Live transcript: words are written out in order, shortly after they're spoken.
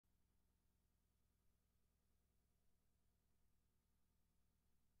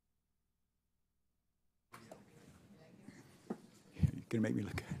Gonna make me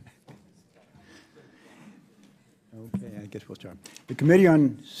look. Okay, I guess we'll start. The Committee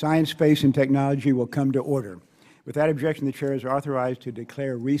on Science, Space, and Technology will come to order. Without objection, the chair is authorized to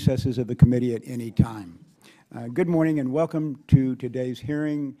declare recesses of the committee at any time. Good morning and welcome to today's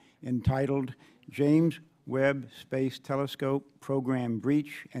hearing entitled James Webb Space Telescope Program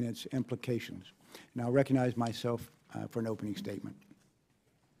Breach and Its Implications. And I'll recognize myself for an opening statement.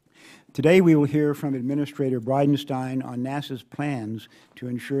 Today we will hear from Administrator Bridenstine on NASA's plans to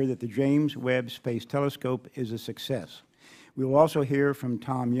ensure that the James Webb Space Telescope is a success. We will also hear from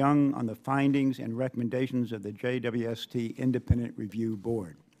Tom Young on the findings and recommendations of the JWST Independent Review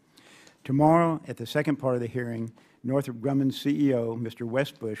Board. Tomorrow, at the second part of the hearing, Northrop Grumman's CEO, Mr.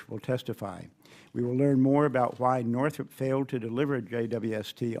 Westbush, will testify. We will learn more about why Northrop failed to deliver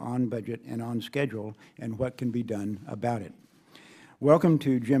JWST on budget and on schedule and what can be done about it. Welcome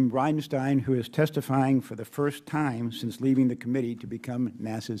to Jim Bridenstine, who is testifying for the first time since leaving the committee to become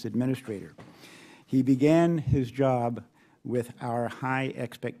NASA's administrator. He began his job with our high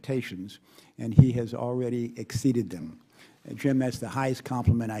expectations, and he has already exceeded them. Jim, that's the highest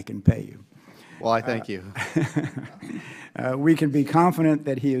compliment I can pay you. Well, I thank you. We can be confident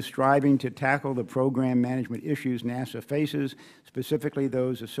that he is striving to tackle the program management issues NASA faces, specifically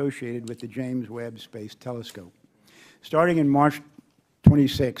those associated with the James Webb Space Telescope. Starting in March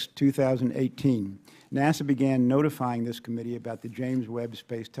 26, 2018, NASA began notifying this committee about the James Webb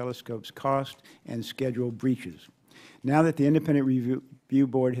Space Telescope's cost and schedule breaches. Now that the Independent Review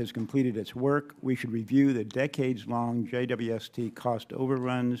Board has completed its work, we should review the decades-long JWST cost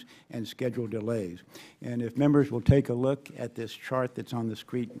overruns and schedule delays. And if members will take a look at this chart that's on the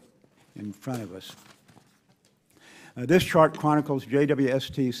screen in front of us. This chart chronicles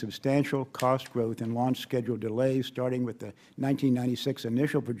JWST's substantial cost growth and launch schedule delays, starting with the 1996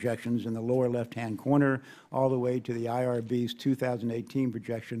 initial projections in the lower left-hand corner, all the way to the IRB's 2018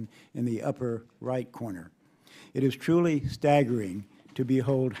 projection in the upper right corner. It is truly staggering to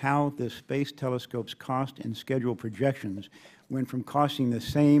behold how the Space Telescope's cost and schedule projections went from costing the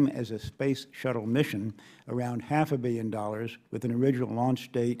same as a space shuttle mission, around $500 million with an original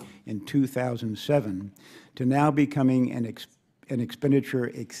launch date in 2007, to now becoming an expenditure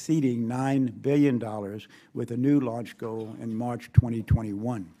exceeding $9 billion with a new launch goal in March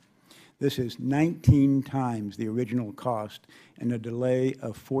 2021. This is 19 times the original cost and a delay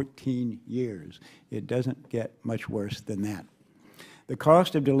of 14 years. It doesn't get much worse than that. The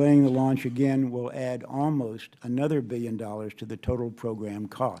cost of delaying the launch again will add almost another $1 billion to the total program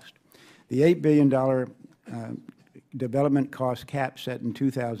cost. The $8 billion development cost cap set in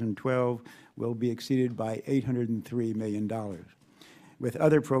 2012 will be exceeded by $803 million. With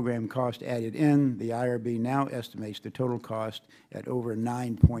other program costs added in, the IRB now estimates the total cost at over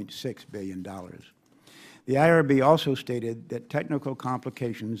 $9.6 billion. The IRB also stated that technical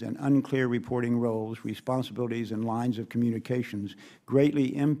complications and unclear reporting roles, responsibilities, and lines of communications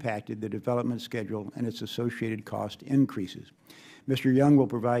greatly impacted the development schedule and its associated cost increases. Mr. Young will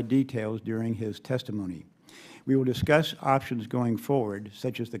provide details during his testimony. We will discuss options going forward,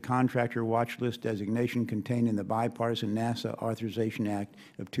 such as the contractor watch list designation contained in the bipartisan NASA Authorization Act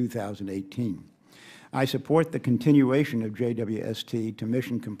of 2018. I support the continuation of JWST to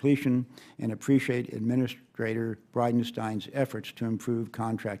mission completion and appreciate Administrator Bridenstine's efforts to improve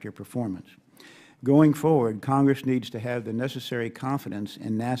contractor performance. Going forward, Congress needs to have the necessary confidence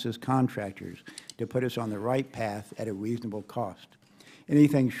in NASA's contractors to put us on the right path at a reasonable cost.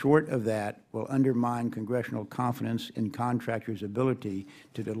 Anything short of that will undermine congressional confidence in contractors' ability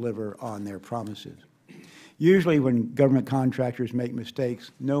to deliver on their promises. Usually when government contractors make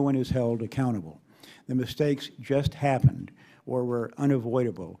mistakes, no one is held accountable. The mistakes just happened or were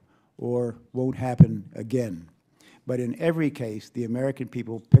unavoidable or won't happen again. But in every case, the American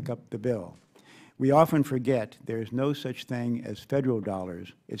people pick up the bill. We often forget there is no such thing as federal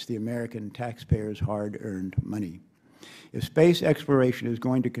dollars. It's the American taxpayers' hard-earned money. If space exploration is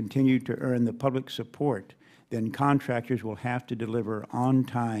going to continue to earn the public support, then contractors will have to deliver on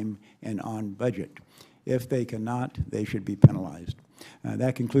time and on budget. If they cannot, they should be penalized.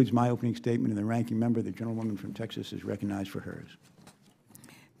 That concludes my opening statement, and the ranking member, the gentlewoman from Texas, is recognized for hers.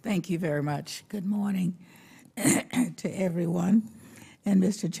 Thank you very much. Good morning to everyone. And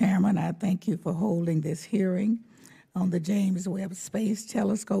Mr. Chairman, I thank you for holding this hearing on the James Webb Space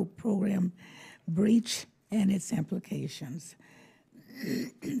Telescope program breach and its implications.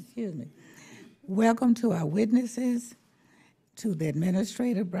 Excuse me. Welcome to our witnesses, to the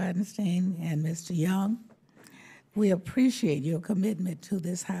Administrator Bridenstine and Mr. Young. We appreciate your commitment to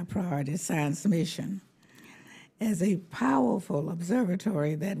this high priority science mission. as a powerful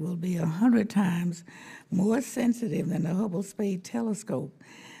observatory that will be 100 times more sensitive than the Hubble Space Telescope.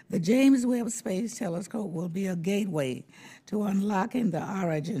 The James Webb Space Telescope will be a gateway to unlocking the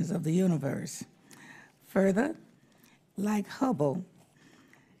origins of the universe. Further, like Hubble,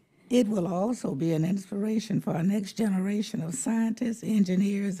 it will also be an inspiration for our next generation of scientists,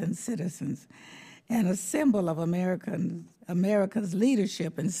 engineers, and citizens, and a symbol of America's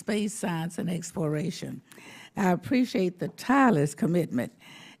leadership in space science and exploration. I appreciate the tireless commitment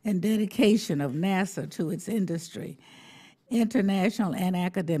and dedication of NASA to its industry, international and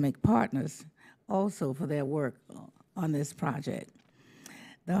academic partners also for their work on this project.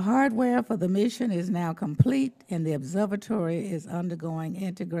 The hardware for the mission is now complete, and the observatory is undergoing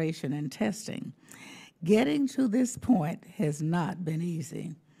integration and testing. Getting to this point has not been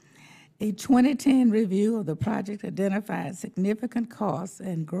easy. A 2010 review of the project identified significant costs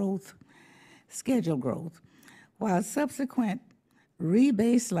and schedule growth, while subsequent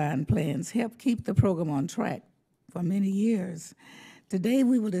re-baseline plans helped keep the program on track for many years. Today,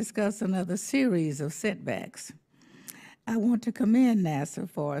 we will discuss another series of setbacks. I want to commend NASA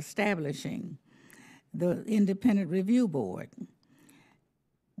for establishing the Independent Review Board.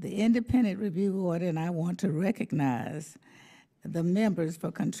 The Independent Review Board, and I want to recognize the members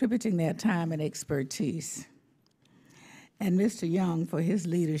for contributing their time and expertise, and Mr. Young for his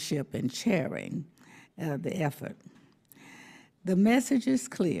leadership in chairing the effort. The message is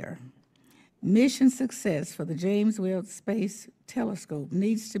clear. Mission success for the James Webb Space Telescope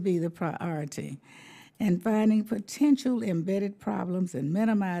needs to be the priority, and finding potential embedded problems and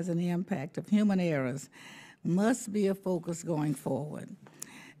minimizing the impact of human errors must be a focus going forward.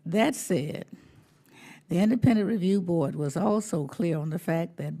 That said, the Independent Review Board was also clear on the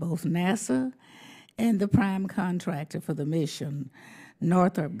fact that both NASA and the prime contractor for the mission,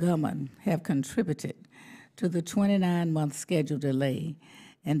 Northrop Grumman, have contributed to the 29-month schedule delay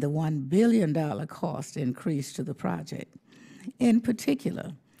and the $1 billion cost increase to the project. In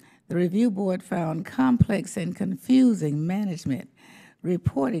particular, the review board found complex and confusing management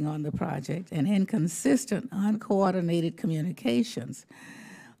reporting on the project and inconsistent, uncoordinated communications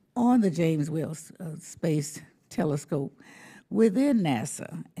on the James Webb Space Telescope within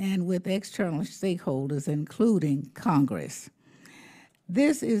NASA and with external stakeholders, including Congress.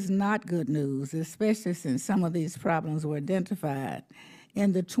 This is not good news, especially since some of these problems were identified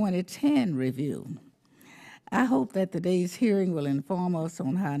in the 2010 review. I hope that today's hearing will inform us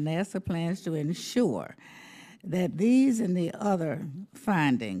on how NASA plans to ensure that these and the other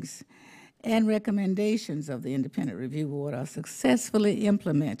findings and recommendations of the Independent Review Board are successfully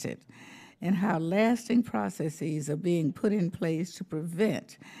implemented, and how lasting processes are being put in place to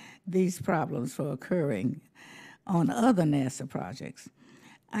prevent these problems from occurring on other NASA projects.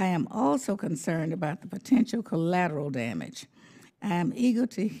 I am also concerned about the potential collateral damage. I am eager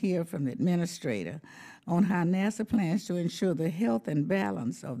to hear from the administrator on how NASA plans to ensure the health and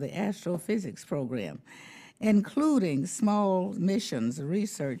balance of the astrophysics program, including small missions,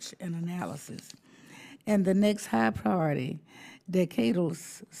 research, and analysis, and the next high priority decadal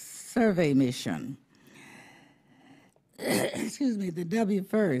survey mission, excuse me, the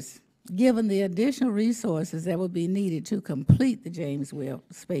WFIRST, given the additional resources that will be needed to complete the James Webb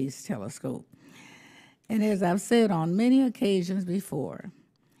Space Telescope. And as I've said on many occasions before,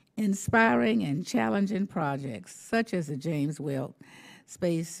 inspiring and challenging projects such as the James Webb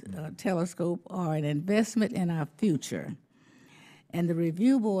Space Telescope are an investment in our future. And the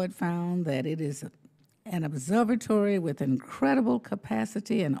review board found that it is an observatory with incredible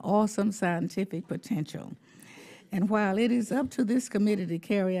capacity and awesome scientific potential. And while it is up to this committee to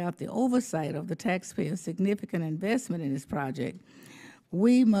carry out the oversight of the taxpayers' significant investment in this project,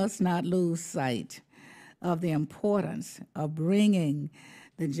 we must not lose sight of the importance of bringing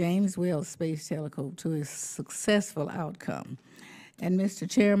the James Webb Space Telescope to a successful outcome. And Mr.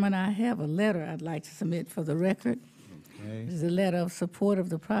 Chairman, I have a letter I'd like to submit for the record. Okay. This is a letter of support of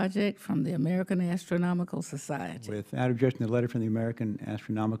the project from the American Astronomical Society. Without objection, the letter from the American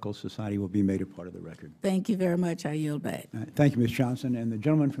Astronomical Society will be made a part of the record. Thank you very much. I yield back. Thank you, Ms. Johnson. And the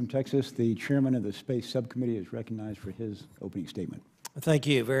gentleman from Texas, the chairman of the Space Subcommittee, is recognized for his opening statement. Thank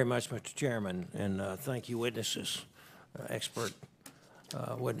you very much, Mr. Chairman, and thank you, witnesses, expert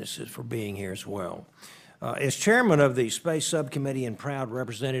witnesses, for being here as well. As chairman of the Space Subcommittee and proud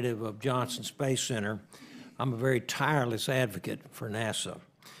representative of Johnson Space Center, I'm a very tireless advocate for NASA.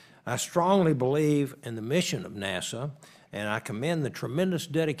 I strongly believe in the mission of NASA, and I commend the tremendous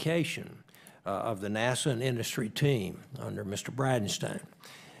dedication of the NASA and industry team under Mr. Bridenstine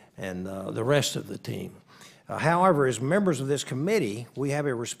and the rest of the team. However, as members of this committee, we have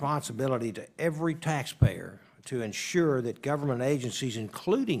a responsibility to every taxpayer to ensure that government agencies,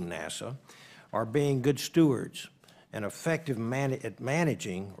 including NASA, are being good stewards and effective at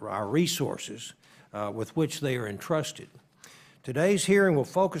managing our resources with which they are entrusted. Today's hearing will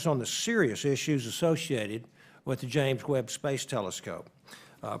focus on the serious issues associated with the James Webb Space Telescope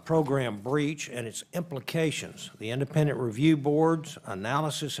program breach and its implications, the independent review board's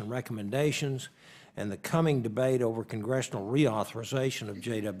analysis and recommendations, and the coming debate over congressional reauthorization of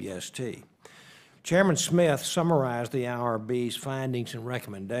JWST. Chairman Smith summarized the IRB's findings and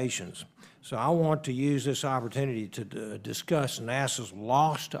recommendations, so I want to use this opportunity to discuss NASA's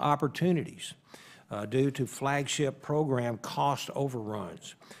lost opportunities due to flagship program cost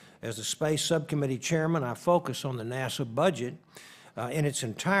overruns. As the Space Subcommittee Chairman, I focus on the NASA budget in its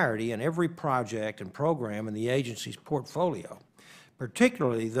entirety and every project and program in the agency's portfolio,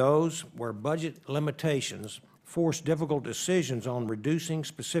 particularly those where budget limitations force difficult decisions on reducing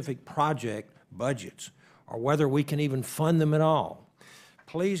specific project budgets or whether we can even fund them at all.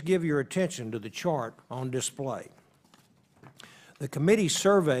 Please give your attention to the chart on display. The committee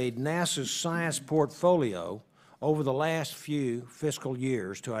surveyed NASA's science portfolio over the last few fiscal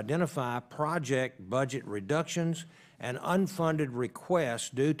years to identify project budget reductions and unfunded requests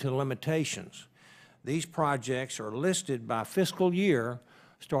due to limitations. These projects are listed by fiscal year,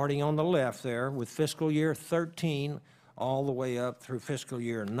 starting on the left there with fiscal year 13 all the way up through fiscal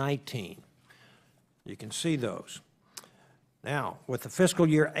year 19. You can see those. Now, with the fiscal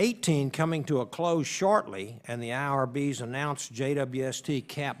year 18 coming to a close shortly and the IRB's announced JWST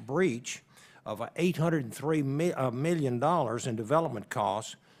cap breach of $803 million in development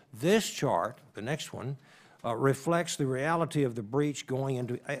costs, this chart, the next one, reflects the reality of the breach going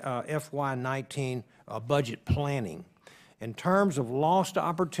into FY19 budget planning. In terms of lost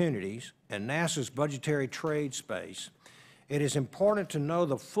opportunities and NASA's budgetary trade space, it is important to know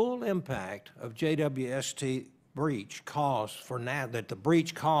the full impact of JWST breach caused for that the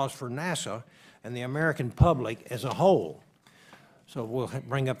breach caused for NASA and the American public as a whole. So we'll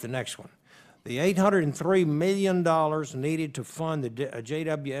bring up the next one. The $803 million needed to fund the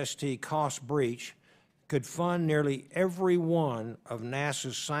JWST cost breach could fund nearly every one of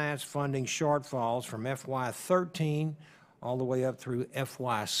NASA's science funding shortfalls from FY13 all the way up through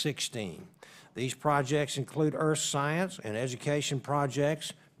FY16. These projects include earth science and education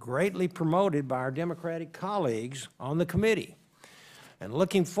projects greatly promoted by our Democratic colleagues on the committee. And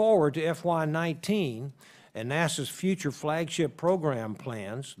looking forward to FY19 and NASA's future flagship program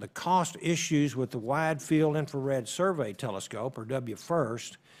plans, the cost issues with the Wide Field Infrared Survey Telescope, or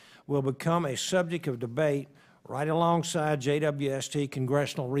WFIRST, will become a subject of debate right alongside JWST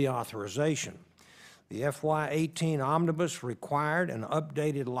congressional reauthorization. The FY18 omnibus required an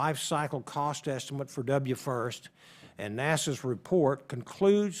updated life cycle cost estimate for WFIRST, and NASA's report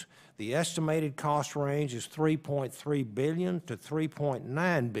concludes the estimated cost range is $3.3 billion to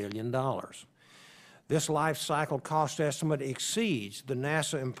 $3.9 billion. This life cycle cost estimate exceeds the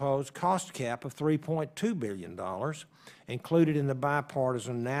NASA-imposed cost cap of $3.2 billion, included in the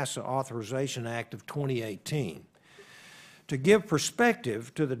bipartisan NASA Authorization Act of 2018. To give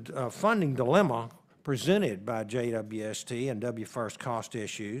perspective to the funding dilemma presented by JWST and WFIRST cost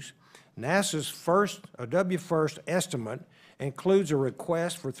issues, NASA's WFIRST estimate includes a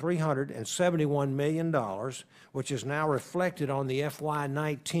request for $371 million, which is now reflected on the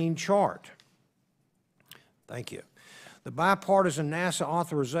FY19 chart. Thank you. The bipartisan NASA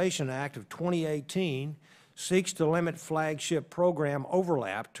Authorization Act of 2018 seeks to limit flagship program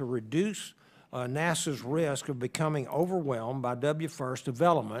overlap to reduce NASA's risk of becoming overwhelmed by WFIRST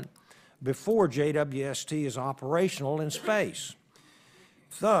development before JWST is operational in space.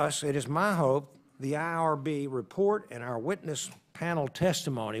 Thus, it is my hope the IRB report and our witness panel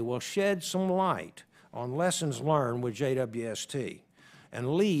testimony will shed some light on lessons learned with JWST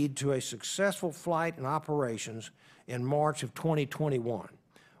and lead to a successful flight and operations in March of 2021.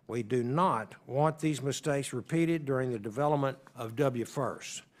 We do not want these mistakes repeated during the development of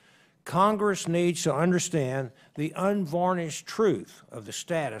WFIRST. Congress needs to understand the unvarnished truth of the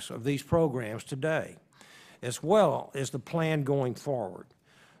status of these programs today, as well as the plan going forward.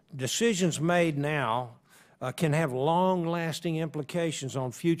 Decisions made now can have long-lasting implications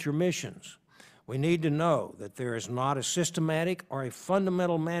on future missions. We need to know that there is not a systematic or a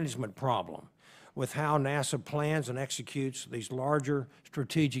fundamental management problem with how NASA plans and executes these larger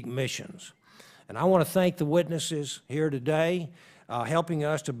strategic missions. And I want to thank the witnesses here today, helping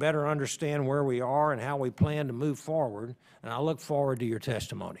us to better understand where we are and how we plan to move forward. And I look forward to your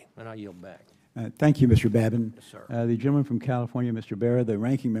testimony. And I yield back. Thank you, Mr. Babin. Yes, sir. The gentleman from California, Mr. Barra, the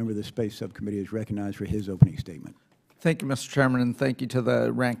ranking member of the Space Subcommittee, is recognized for his opening statement. Thank you, Mr. Chairman, and thank you to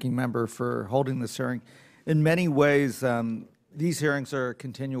the ranking member for holding this hearing. In many ways, these hearings are a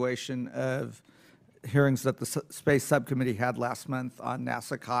continuation of hearings that the Space Subcommittee had last month on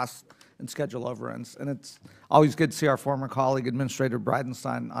NASA costs and schedule overruns. And it's always good to see our former colleague, Administrator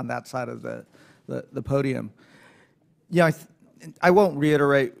Bridenstine, on that side of the podium. Yeah, I won't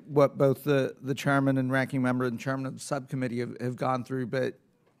reiterate what both the chairman and ranking member and chairman of the subcommittee have gone through, but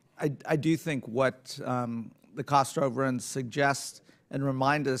I do think what the cost overruns suggest and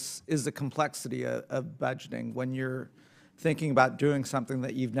remind us is the complexity of budgeting when you're thinking about doing something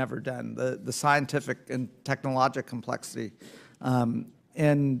that you've never done, the scientific and technological complexity.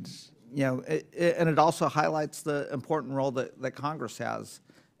 And it also highlights the important role that Congress has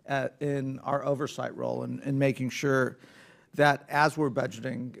in our oversight role in making sure that as we're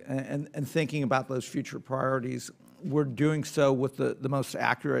budgeting and thinking about those future priorities, we're doing so with the most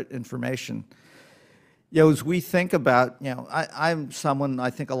accurate information. As we think about, I'm someone, I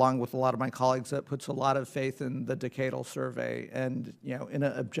think along with a lot of my colleagues, that puts a lot of faith in the decadal survey and, in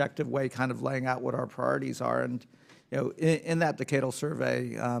an objective way, kind of laying out what our priorities are. And, in that decadal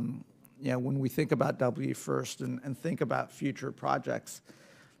survey, when we think about WFIRST and think about future projects,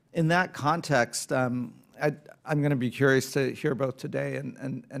 in that context, I'm going to be curious to hear both today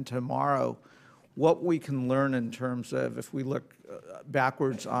and tomorrow what we can learn in terms of, if we look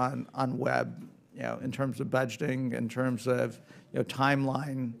backwards on Webb, in terms of budgeting, in terms of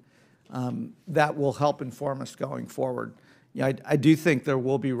timeline, that will help inform us going forward. I do think there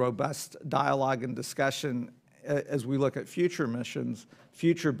will be robust dialogue and discussion as we look at future missions,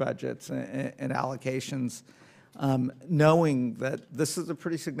 future budgets and allocations, knowing that this is a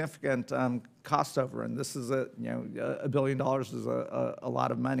pretty significant cost overrun. This is $1 billion is a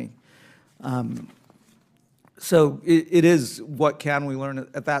lot of money. So it is, what can we learn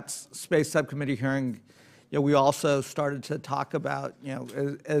at that Space Subcommittee hearing? We also started to talk about,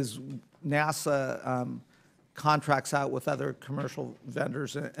 as NASA contracts out with other commercial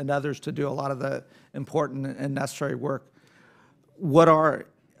vendors and others to do a lot of the important and necessary work, what are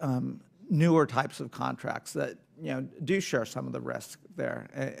newer types of contracts that do share some of the risk there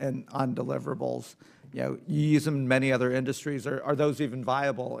and on deliverables? You use them in many other industries. Are those even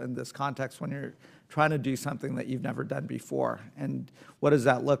viable in this context when you're trying to do something that you've never done before? And what does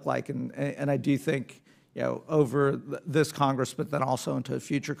that look like? And I do think, over this Congress, but then also into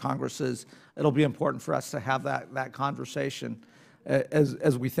future Congresses, it'll be important for us to have that conversation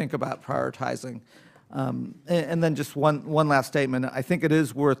as we think about prioritizing. And then just one last statement. I think it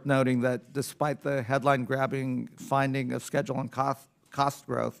is worth noting that despite the headline-grabbing finding of schedule and cost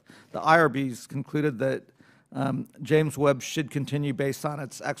growth, the IRB's concluded that James Webb should continue based on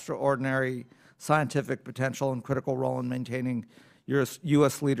its extraordinary scientific potential and critical role in maintaining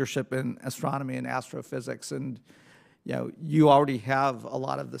U.S. leadership in astronomy and astrophysics. And you already have a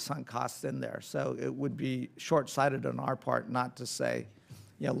lot of the sunk costs in there, so it would be short-sighted on our part not to say,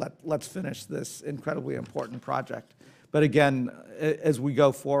 let's finish this incredibly important project. But again, as we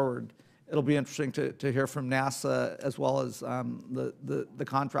go forward, it'll be interesting to hear from NASA as well as the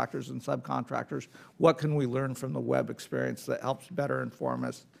contractors and subcontractors. What can we learn from the Webb experience that helps better inform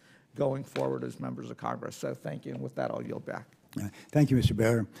us going forward as members of Congress? So thank you, and with that, I'll yield back. Thank you, Mr.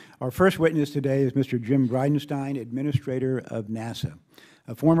 Bear. Our first witness today is Mr. Jim Bridenstine, Administrator of NASA.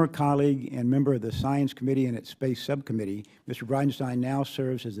 A former colleague and member of the Science Committee and its Space Subcommittee, Mr. Bridenstine now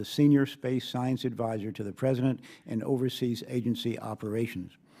serves as the Senior Space Science Advisor to the President and oversees agency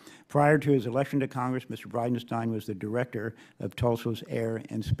operations. Prior to his election to Congress, Mr. Bridenstine was the Director of Tulsa's Air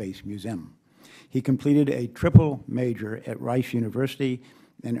and Space Museum. He completed a triple major at Rice University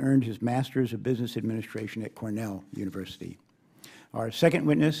and earned his Master's of Business Administration at Cornell University. Our second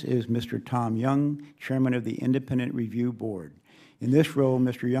witness is Mr. Tom Young, Chairman of the Independent Review Board. In this role,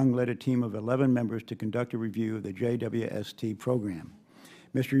 Mr. Young led a team of 11 members to conduct a review of the JWST program.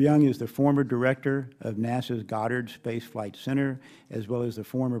 Mr. Young is the former director of NASA's Goddard Space Flight Center, as well as the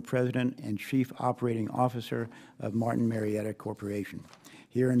former president and chief operating officer of Martin Marietta Corporation.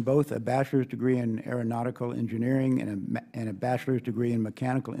 He earned both a bachelor's degree in aeronautical engineering and a bachelor's degree in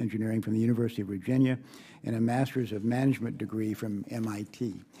mechanical engineering from the University of Virginia and a master's of management degree from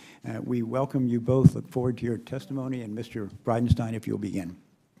MIT. We welcome you both. Look forward to your testimony. And Mr. Bridenstine, if you'll begin.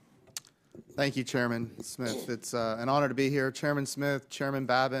 Thank you, Chairman Smith. It's an honor to be here. Chairman Smith, Chairman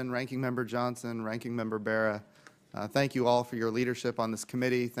Babin, Ranking Member Johnson, Ranking Member Barra, thank you all for your leadership on this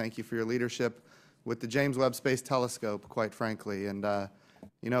committee. Thank you for your leadership with the James Webb Space Telescope, quite frankly. And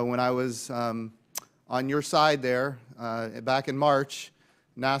when I was on your side there back in March,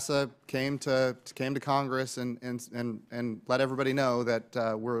 NASA came to Congress and let everybody know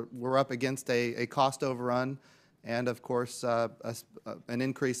that we're up against a cost overrun and, of course, an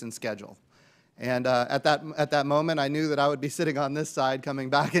increase in schedule. And at that moment, I knew that I would be sitting on this side,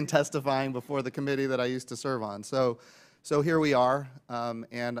 coming back and testifying before the committee that I used to serve on. So here we are,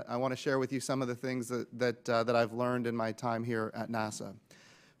 and I want to share with you some of the things that I've learned in my time here at NASA.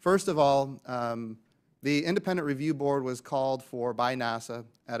 First of all, the Independent Review Board was called for by NASA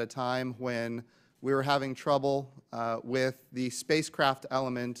at a time when we were having trouble with the spacecraft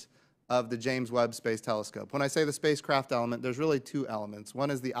element of the James Webb Space Telescope. When I say the spacecraft element, there's really two elements. One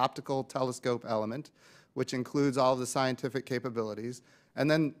is the optical telescope element, which includes all of the scientific capabilities,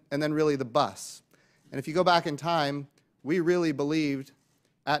 and then really the bus. And if you go back in time, we really believed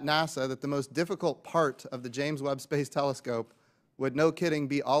at NASA that the most difficult part of the James Webb Space Telescope would, no kidding,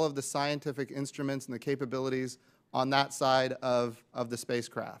 be all of the scientific instruments and the capabilities on that side of the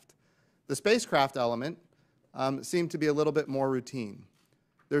spacecraft. The spacecraft element seemed to be a little bit more routine.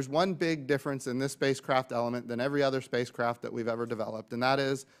 There's one big difference in this spacecraft element than every other spacecraft that we've ever developed, and that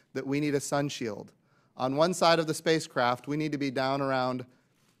is that we need a sun shield. On one side of the spacecraft, we need to be down around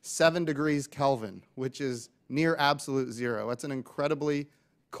 7 degrees Kelvin, which is near absolute zero. That's an incredibly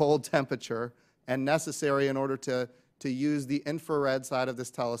cold temperature and necessary in order to use the infrared side of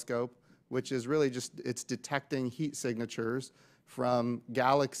this telescope, which is really just, it's detecting heat signatures from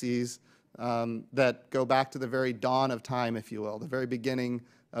galaxies that go back to the very dawn of time, if you will, the very beginning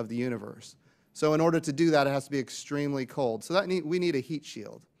of the universe. So in order to do that, it has to be extremely cold. So we need a heat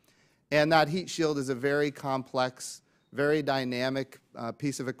shield. And that heat shield is a very complex, very dynamic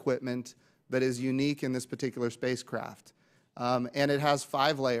piece of equipment that is unique in this particular spacecraft. And it has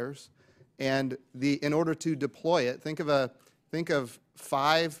 5 layers. And in order to deploy it, think of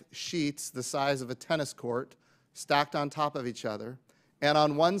 5 sheets the size of a tennis court stacked on top of each other. And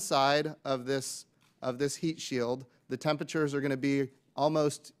on one side of this heat shield, the temperatures are going to be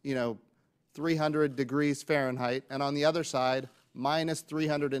almost, 300 degrees Fahrenheit, and on the other side, minus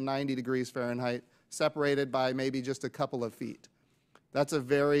 390 degrees Fahrenheit, separated by maybe just a couple of feet. That's a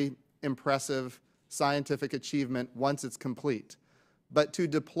very impressive scientific achievement once it's complete. But to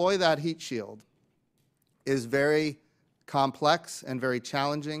deploy that heat shield is very complex and very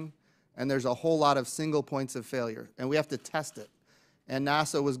challenging, and there's a whole lot of single points of failure, and we have to test it. And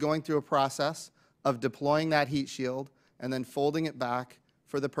NASA was going through a process of deploying that heat shield and then folding it back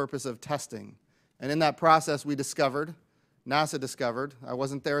for the purpose of testing. And in that process, NASA discovered, I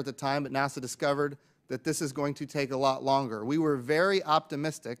wasn't there at the time, but NASA discovered that this is going to take a lot longer. We were very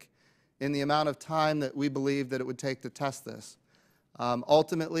optimistic in the amount of time that we believed that it would take to test this.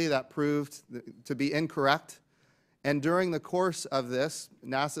 Ultimately, that proved to be incorrect. And during the course of this,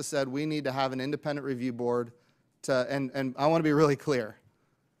 NASA said we need to have an independent review board and I want to be really clear.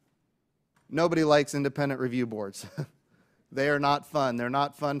 Nobody likes independent review boards. They are not fun. They're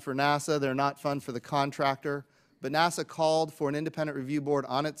not fun for NASA. They're not fun for the contractor. But NASA called for an independent review board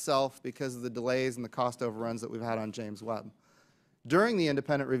on itself because of the delays and the cost overruns that we've had on James Webb. During the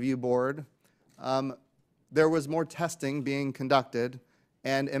independent review board, there was more testing being conducted,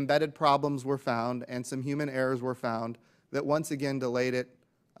 and embedded problems were found, and some human errors were found that once again delayed it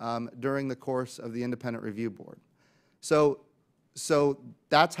during the course of the independent review board. So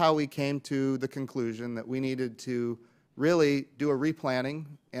that's how we came to the conclusion that we needed to really do a replanning,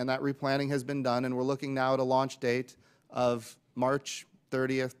 and that replanning has been done, and we're looking now at a launch date of March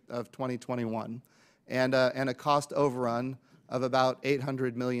 30th of 2021, and a cost overrun of about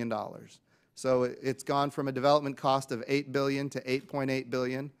 $800 million. So it's gone from a development cost of $8 billion to $8.8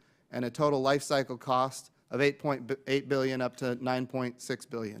 billion, and a total life cycle cost of $8.8 billion up to $9.6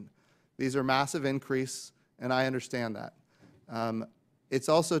 billion. These are massive increases, and I understand that. It's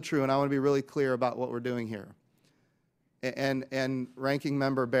also true, and I want to be really clear about what we're doing here. And Ranking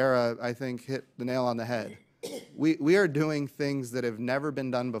Member Bera, I think, hit the nail on the head. We are doing things that have never been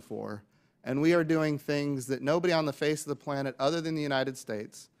done before, and we are doing things that nobody on the face of the planet other than the United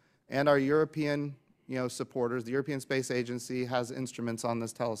States and our European supporters, the European Space Agency has instruments on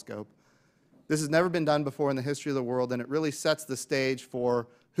this telescope. This has never been done before in the history of the world, and it really sets the stage for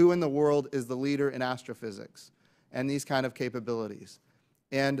who in the world is the leader in astrophysics and these kind of capabilities.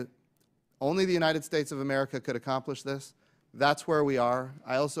 And only the United States of America could accomplish this. That's where we are.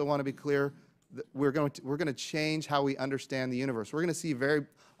 I also want to be clear that we're going to change how we understand the universe. We're going to see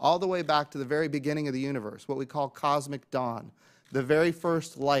all the way back to the very beginning of the universe, what we call cosmic dawn, the very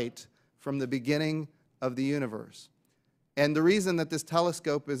first light from the beginning of the universe. And the reason that this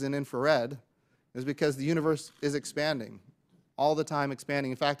telescope is in infrared is because the universe is expanding, all the time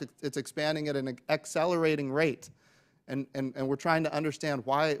expanding. In fact, it's expanding at an accelerating rate. And we're trying to understand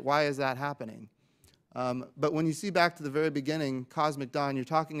why is that happening. But when you see back to the very beginning, cosmic dawn, you're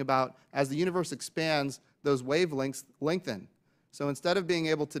talking about as the universe expands, those wavelengths lengthen. So instead of being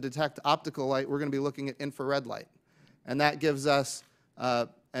able to detect optical light, we're going to be looking at infrared light. And that gives us a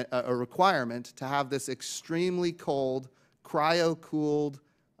requirement to have this extremely cold, cryo-cooled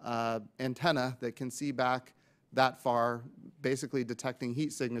antenna that can see back that far, basically detecting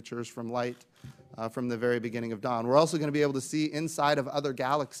heat signatures from light from the very beginning of dawn. We're also going to be able to see inside of other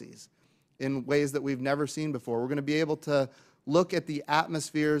galaxies in ways that we've never seen before. We're going to be able to look at the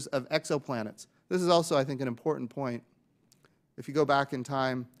atmospheres of exoplanets. This is also, I think, an important point. If you go back in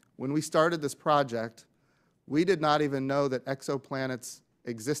time, when we started this project, we did not even know that exoplanets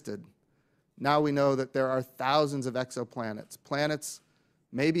existed. Now we know that there are thousands of exoplanets, planets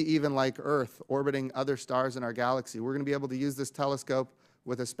maybe even like Earth orbiting other stars in our galaxy. We're going to be able to use this telescope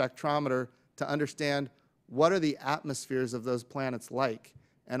with a spectrometer to understand what are the atmospheres of those planets like,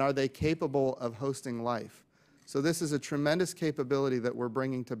 and are they capable of hosting life. So this is a tremendous capability that we're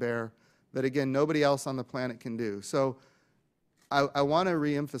bringing to bear that, again, nobody else on the planet can do. So I want to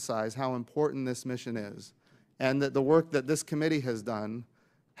reemphasize how important this mission is, and that the work that this committee has done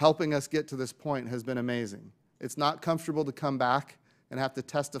helping us get to this point has been amazing. It's not comfortable to come back and have to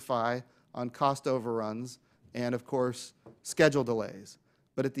testify on cost overruns and, of course, schedule delays.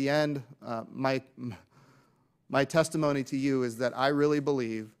 But at the end, my testimony to you is that I really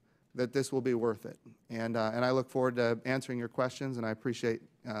believe that this will be worth it. And I look forward to answering your questions, and I appreciate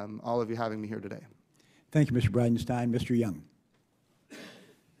all of you having me here today. Thank you, Mr. Bridenstine. Mr. Young.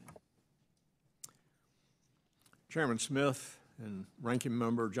 Chairman Smith and Ranking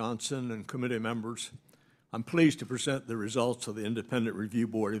Member Johnson and committee members, I'm pleased to present the results of the Independent Review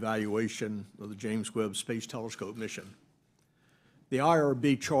Board evaluation of the James Webb Space Telescope mission. The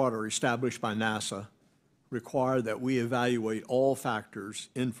IRB charter established by NASA required that we evaluate all factors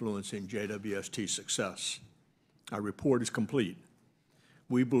influencing JWST success. Our report is complete.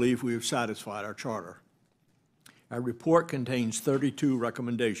 We believe we have satisfied our charter. Our report contains 32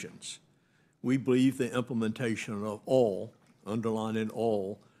 recommendations. We believe the implementation of all, underlining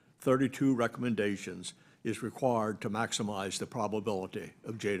all, 32 recommendations is required to maximize the probability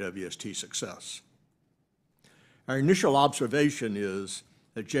of JWST success. Our initial observation is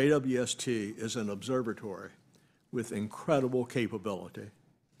that JWST is an observatory with incredible capability,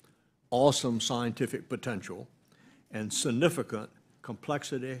 awesome scientific potential, and significant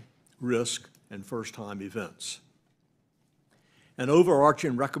complexity, risk, and first-time events. An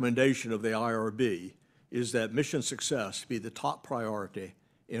overarching recommendation of the IRB is that mission success be the top priority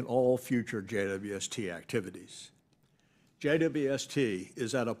in all future JWST activities. JWST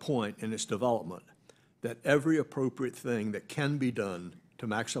is at a point in its development that every appropriate thing that can be done to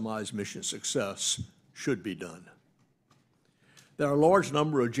maximize mission success should be done. There are a large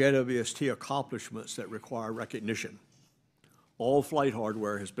number of JWST accomplishments that require recognition. All flight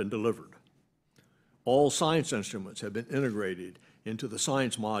hardware has been delivered. All science instruments have been integrated into the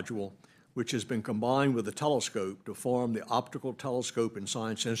science module, which has been combined with the telescope to form the Optical Telescope and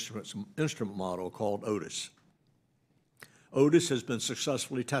Science Instrument model called OTIS. OTIS has been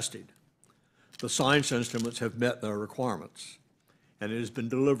successfully tested. The science instruments have met their requirements, and it has been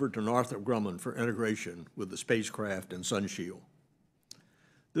delivered to Northrop Grumman for integration with the spacecraft and Sunshield.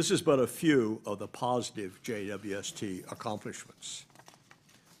 This is but a few of the positive JWST accomplishments.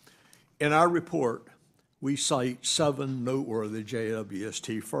 In our report, we cite 7 noteworthy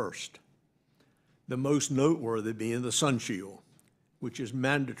JWST first. The most noteworthy being the Sunshield, which is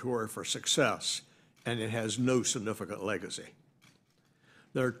mandatory for success, and it has no significant legacy.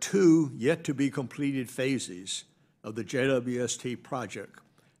 There are 2 yet-to-be-completed phases of the JWST project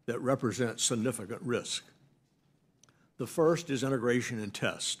that represent significant risk. The first is integration and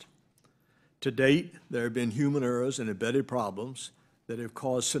test. To date, there have been human errors and embedded problems that have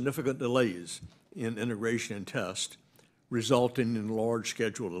caused significant delays in integration and test, resulting in large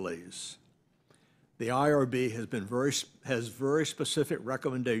schedule delays. The IRB has very specific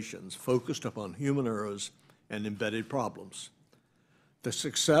recommendations focused upon human errors and embedded problems. The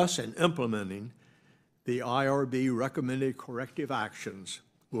success in implementing the IRB recommended corrective actions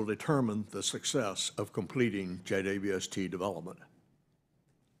will determine the success of completing JWST development.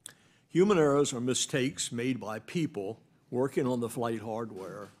 Human errors are mistakes made by people working on the flight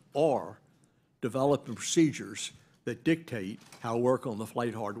hardware or developing procedures that dictate how work on the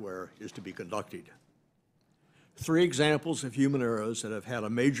flight hardware is to be conducted. 3 examples of human errors that have had a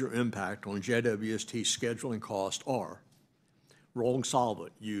major impact on JWST scheduling cost are wrong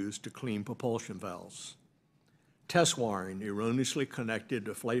solvent used to clean propulsion valves, test wiring erroneously connected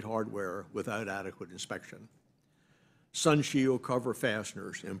to flight hardware without adequate inspection, Sunshield cover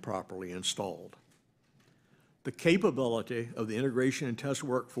fasteners improperly installed. The capability of the integration and test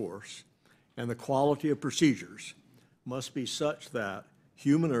workforce and the quality of procedures must be such that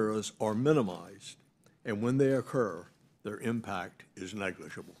human errors are minimized, and when they occur, their impact is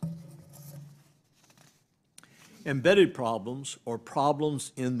negligible. Embedded problems are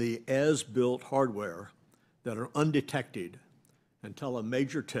problems in the as-built hardware that are undetected until a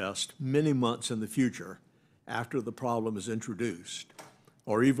major test many months in the future after the problem is introduced,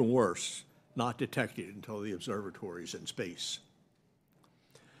 or even worse, not detected until the observatory is in space.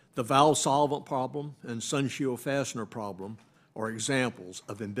 The valve solvent problem and sunshield fastener problem are examples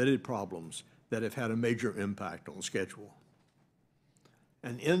of embedded problems that have had a major impact on schedule.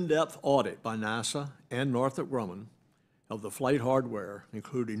 An in-depth audit by NASA and Northrop Grumman of the flight hardware,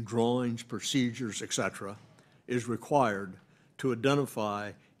 including drawings, procedures, etc., is required to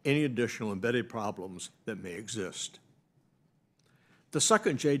identify any additional embedded problems that may exist. The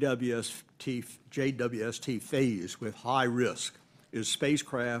second JWST phase with high risk is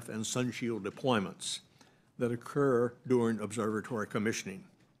spacecraft and sunshield deployments that occur during observatory commissioning.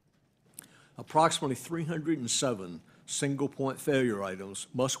 Approximately 307 single-point failure items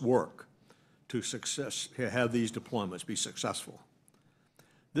must work to have these deployments be successful.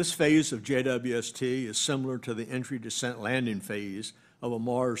 This phase of JWST is similar to the entry, descent, landing phase of a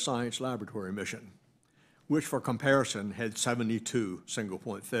Mars Science Laboratory mission, which for comparison had 72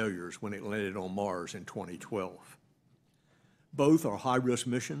 single-point failures when it landed on Mars in 2012. Both are high-risk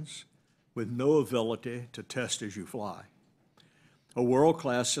missions with no ability to test as you fly. A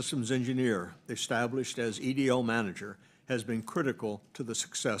world-class systems engineer established as EDL manager has been critical to the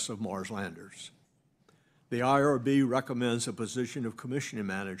success of Mars landers. The IRB recommends a position of commissioning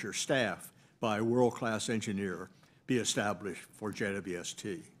manager staffed by a world-class engineer be established for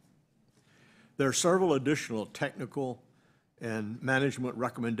JWST. There are several additional technical and management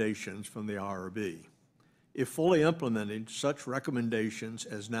recommendations from the IRB. If fully implemented, such recommendations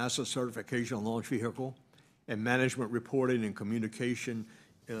as NASA certification on launch vehicle and management reporting and communication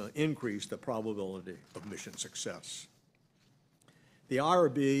increase the probability of mission success. The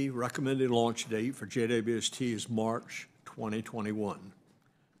IRB recommended launch date for JWST is March 2021.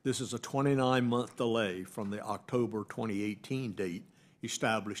 This is a 29-month delay from the October 2018 date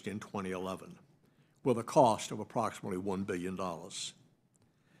established in 2011, with a cost of approximately $1 billion.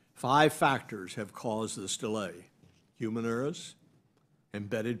 5 factors have caused this delay: human errors,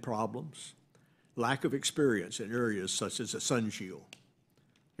 embedded problems, lack of experience in areas such as the sunshield,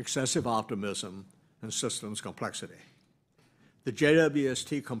 excessive optimism, and systems complexity. The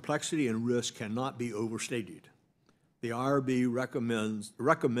JWST complexity and risk cannot be overstated. The IRB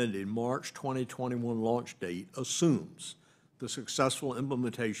recommended March 2021 launch date assumes the successful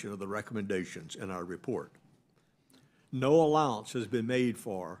implementation of the recommendations in our report. No allowance has been made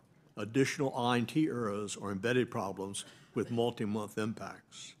for additional INT errors or embedded problems with multi-month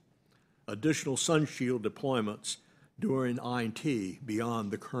impacts, additional sunshield deployments during INT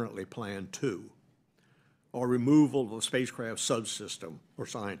beyond the currently planned 2, or removal of a spacecraft subsystem or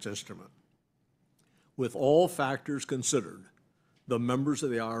science instrument. With all factors considered, the members of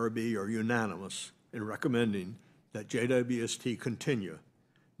the IRB are unanimous in recommending that JWST continue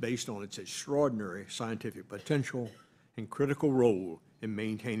based on its extraordinary scientific potential and critical role in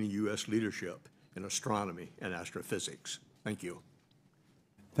maintaining U.S. leadership in astronomy and astrophysics. Thank you.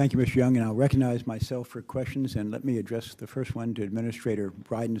 Thank you, Mr. Young, and I'll recognize myself for questions, and let me address the first one to Administrator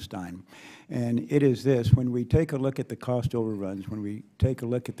Bridenstine. And it is this: when we take a look at the cost overruns, when we take a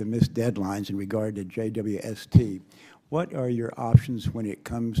look at the missed deadlines in regard to JWST, what are your options when it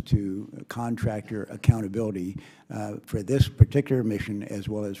comes to contractor accountability for this particular mission as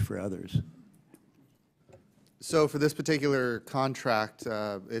well as for others? So for this particular contract,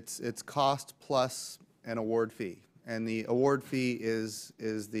 it's cost plus an award fee. And the award fee is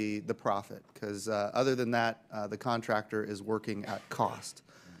the profit, because other than that, the contractor is working at cost.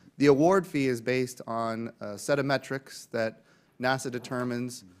 The award fee is based on a set of metrics that NASA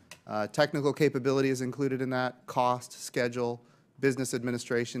determines. Technical capability is included in that, cost, schedule, business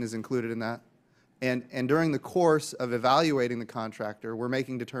administration is included in that. And during the course of evaluating the contractor, we're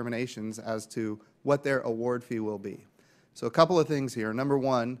making determinations as to what their award fee will be. So a couple of things here. Number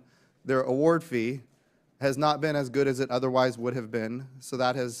one, their award fee has not been as good as it otherwise would have been, so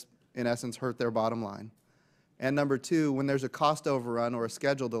that has, in essence, hurt their bottom line. And number two, when there's a cost overrun or a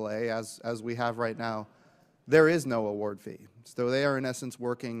schedule delay, as we have right now, there is no award fee. So they are, in essence,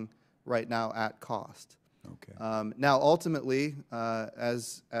 working right now at cost. Okay. Now, ultimately,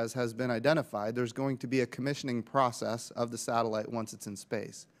 as has been identified, there's going to be a commissioning process of the satellite once it's in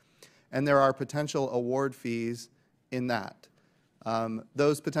space. And there are potential award fees in that.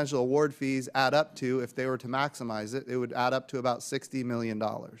 Those potential award fees add up to, if they were to maximize it, it would add up to about $60 million.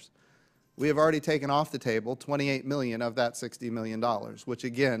 we have already taken off the table $28 million of that $60 million, which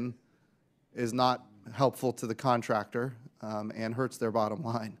again is not helpful to the contractor and hurts their bottom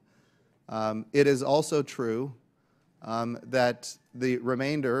line. It is also true that the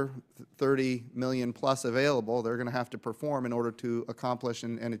remainder, 30 million plus available, they're going to have to perform in order to accomplish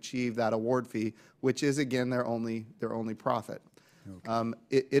and achieve that award fee, which is again their only profit. Okay.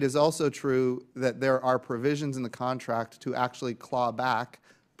 It is also true that there are provisions in the contract to actually claw back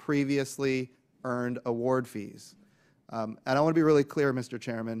previously earned award fees. And I want to be really clear, Mr.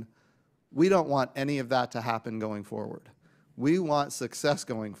 Chairman, we don't want any of that to happen going forward. We want success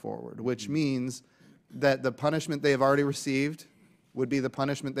going forward, which means that the punishment they have already received would be the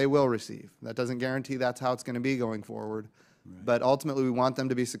punishment they will receive. That doesn't guarantee that's how it's going to be going forward. Right. But ultimately, we want them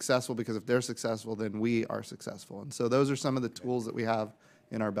to be successful, because if they're successful, then we are successful. And so those are some of the tools that we have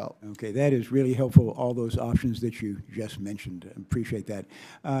in our belt. Okay, that is really helpful, all those options that you just mentioned. Appreciate that.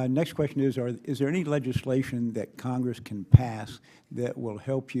 Next question is there any legislation that Congress can pass that will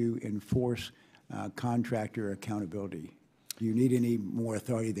help you enforce contractor accountability? Do you need any more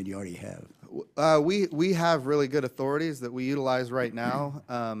authority than you already have? We have really good authorities that we utilize right now.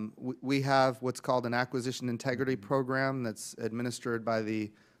 We have what's called an acquisition integrity program that's administered by the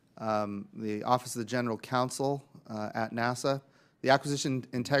Office of the General Counsel at NASA. The acquisition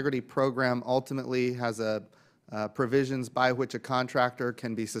integrity program ultimately has provisions by which a contractor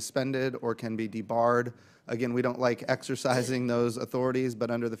can be suspended or can be debarred. Again, we don't like exercising those authorities,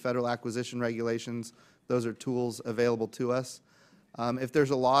 but under the federal acquisition regulations, those are tools available to us. If there's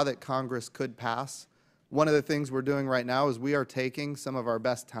a law that Congress could pass, one of the things we're doing right now is we are taking some of our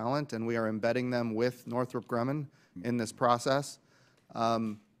best talent and we are embedding them with Northrop Grumman in this process. NASA,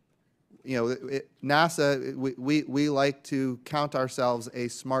 we like to count ourselves a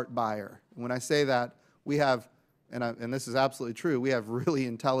smart buyer. When I say that, we have, and this is absolutely true, we have really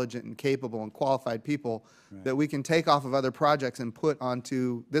intelligent and capable and qualified people that we can take off of other projects and put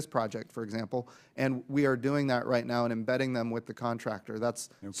onto this project, for example, and we are doing that right now and embedding them with the contractor. That's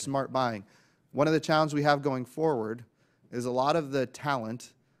smart buying. One of the challenges we have going forward is a lot of the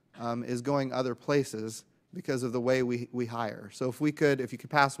talent is going other places because of the way we hire. So if you could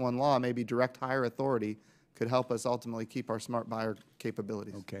pass one law, maybe direct hire authority could help us ultimately keep our smart buyer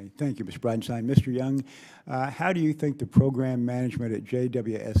capabilities. Okay, thank you, Mr. Bridenstine. Mr. Young, how do you think the program management at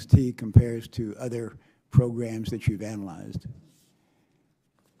JWST compares to other programs that you've analyzed?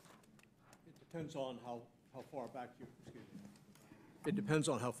 It depends on how far back it depends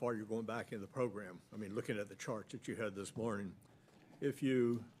on how far you're going back in the program. I mean, looking at the charts that you had this morning, if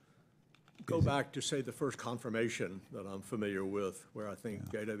you go back to, say, the first confirmation that I'm familiar with, where I think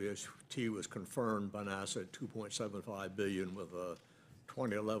JWST was confirmed by NASA at $2.75 billion with a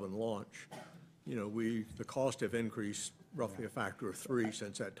 2011 launch. You know, the costs have increased roughly a factor of 3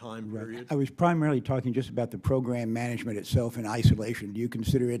 since that time period. I was primarily talking just about the program management itself in isolation. Do you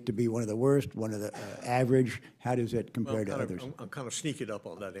consider it to be one of the worst, one of the average? How does it compare to others? I'm kind of sneaking up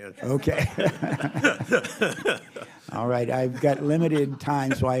on that answer. Okay. All right, I've got limited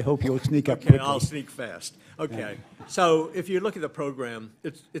time, so I hope you'll sneak up quickly. I'll sneak fast. Okay, so if you look at the program,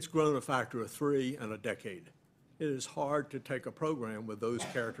 it's grown a factor of 3 in a decade. It is hard to take a program with those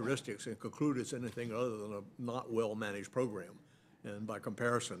characteristics and conclude it's anything other than a not well-managed program, and by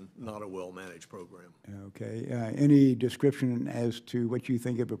comparison, not a well-managed program. Okay, any description as to what you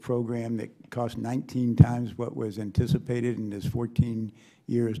think of a program that cost 19 times what was anticipated and is 14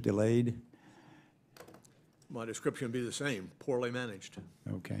 years delayed? My description would be the same, poorly managed.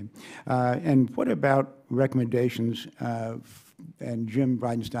 Okay. And what about recommendations, and Jim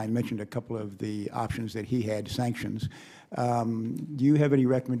Bridenstine mentioned a couple of the options that he had, sanctions. Do you have any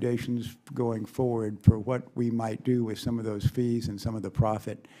recommendations going forward for what we might do with some of those fees and some of the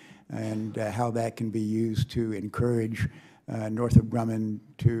profit, and how that can be used to encourage Northrop Grumman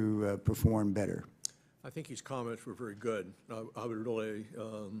to perform better? I think his comments were very good. I would really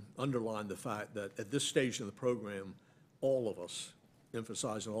underline the fact that at this stage in the program, all of us,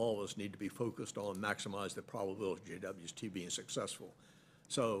 emphasizing all of us, need to be focused on maximize the probability of JWST being successful.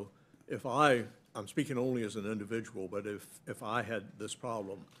 So if I'm speaking only as an individual, but if I had this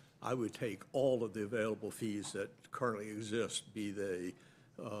problem, I would take all of the available fees that currently exist, be they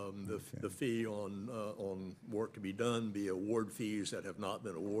the fee on work to be done, be award fees that have not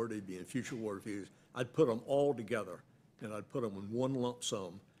been awarded, be in future award fees. I'd put them all together, and I'd put them in one lump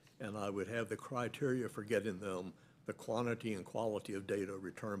sum, and I would have the criteria for getting them, the quantity and quality of data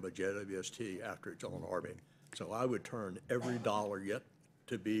returned by JWST after it's on orbit. So I would turn every dollar yet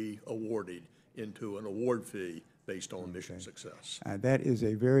to be awarded into an award fee based on mission success. That is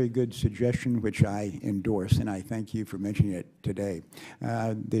a very good suggestion, which I endorse, and I thank you for mentioning it today.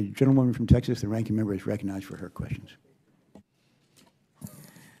 The gentlewoman from Texas, the ranking member, is recognized for her questions.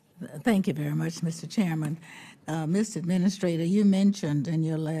 Thank you very much, Mr. Chairman. Mr. Administrator, you mentioned in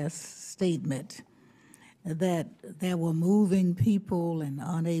your last statement that there were moving people and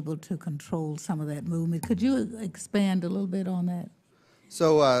unable to control some of that movement. Could you expand a little bit on that?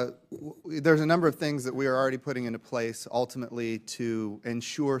 So there's a number of things that we are already putting into place ultimately to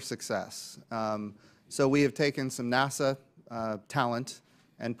ensure success. So we have taken some NASA talent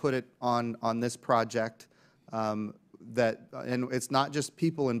and put it on this project. And it's not just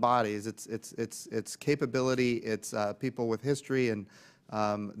people and bodies. It's capability. It's people with history and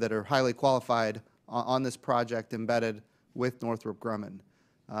that are highly qualified on this project embedded with Northrop Grumman.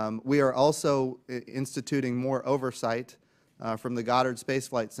 We are also instituting more oversight from the Goddard Space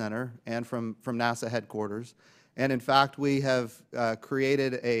Flight Center and from NASA headquarters. And in fact, we have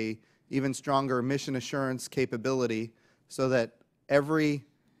created a even stronger mission assurance capability so that every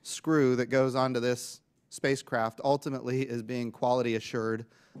screw that goes onto this spacecraft ultimately is being quality assured.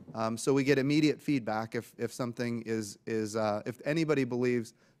 So we get immediate feedback if something if anybody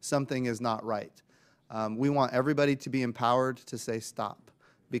believes something is not right. We want everybody to be empowered to say stop,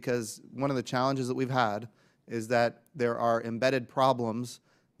 because one of the challenges that we've had is that there are embedded problems.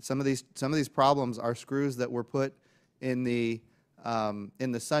 Some of these problems are screws that were put in the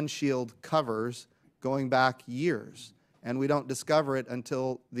sun shield covers going back years, and we don't discover it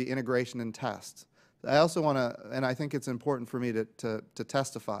until the integration and test. I also want to, and I think it's important for me to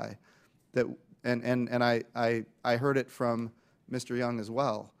testify that, and I heard it from Mr. Young as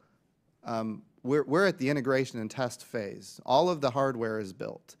well. We're at the integration and test phase. All of the hardware is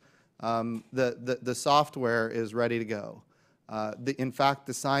built. The software is ready to go. In fact,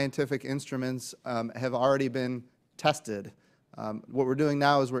 the scientific instruments have already been tested. What we're doing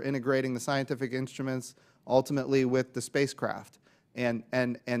now is we're integrating the scientific instruments ultimately with the spacecraft and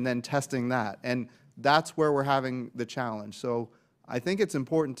then testing that. And that's where we're having the challenge. So I think it's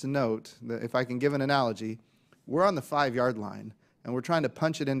important to note that if I can give an analogy, we're on the 5-yard line and we're trying to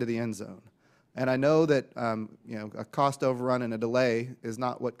punch it into the end zone. And I know that a cost overrun and a delay is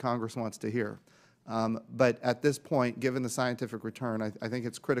not what Congress wants to hear. But at this point, given the scientific return, I think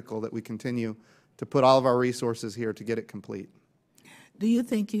it's critical that we continue to put all of our resources here to get it complete. Do you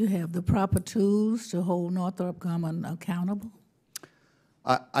think you have the proper tools to hold Northrop Grumman accountable?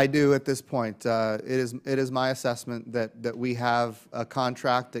 I do at this point. It is my assessment that we have a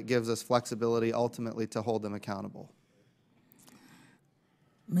contract that gives us flexibility ultimately to hold them accountable.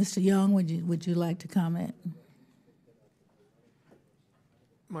 Mr. Young, would you like to comment?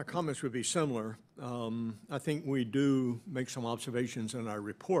 My comments would be similar. I think we do make some observations in our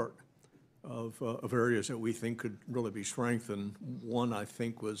report of areas that we think could really be strengthened. One, I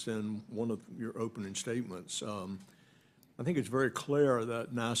think, was in one of your opening statements. I think it's very clear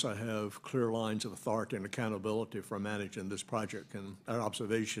that NASA have clear lines of authority and accountability for managing this project, and our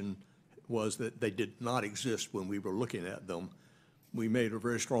observation was that they did not exist when we were looking at them. We made a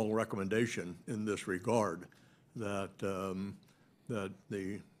very strong recommendation in this regard that that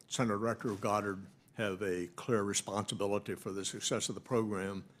the Center Director of Goddard have a clear responsibility for the success of the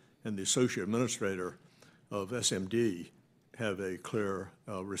program, and the Associate Administrator of SMD have a clear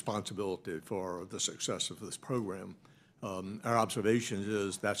responsibility for the success of this program. Our observation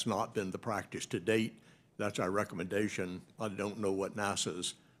is that's not been the practice to date. That's our recommendation. I don't know what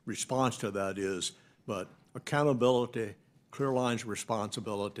NASA's response to that is, but accountability, clear lines of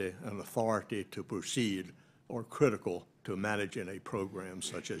responsibility, and authority to proceed are critical to managing a program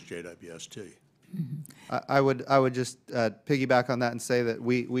such as JWST. I would just piggyback on that and say that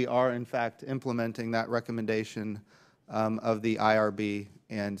we are in fact implementing that recommendation of the IRB,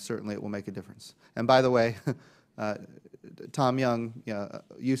 and certainly it will make a difference. And by the way, Tom Young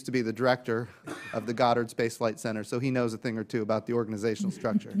used to be the director of the Goddard Space Flight Center, so he knows a thing or two about the organizational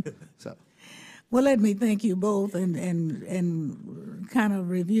structure. So. Well, let me thank you both and kind of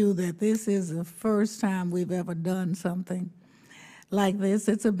review that this is the first time we've ever done something like this.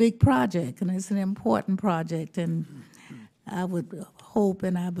 It's a big project, and it's an important project, and I would hope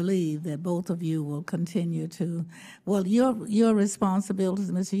and I believe that both of you will continue to, well, your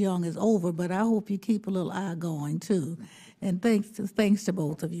responsibilities, Mr. Young, is over, but I hope you keep a little eye going, too. And thanks to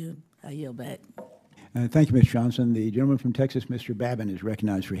both of you. I yield back. Thank you, Ms. Johnson. The gentleman from Texas, Mr. Babin, is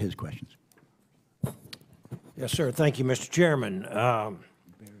recognized for his questions. Yes, sir. Thank you, Mr. Chairman.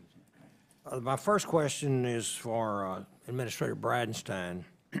 My first question is for Administrator Bridenstine.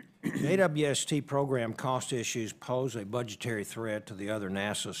 JWST program cost issues pose a budgetary threat to the other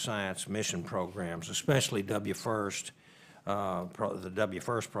NASA science mission programs, especially WFIRST, the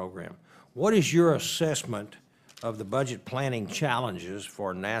WFIRST program. What is your assessment of the budget planning challenges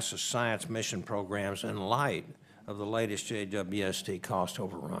for NASA science mission programs in light of the latest JWST cost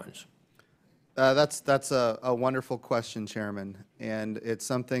overruns? That's a wonderful question, Chairman, and it's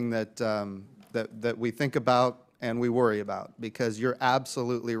something that, that we think about and we worry about, because you're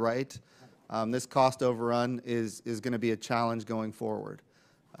absolutely right. This cost overrun is going to be a challenge going forward.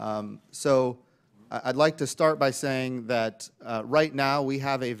 So I'd like to start by saying that right now we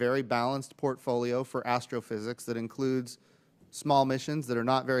have a very balanced portfolio for astrophysics that includes small missions that are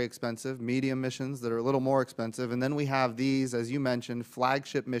not very expensive, medium missions that are a little more expensive, and then we have these, as you mentioned,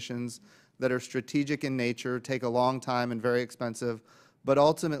 flagship missions that are strategic in nature, take a long time and very expensive, but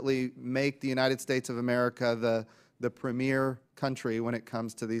ultimately make the United States of America the premier country when it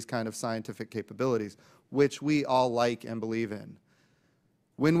comes to these kind of scientific capabilities, which we all like and believe in.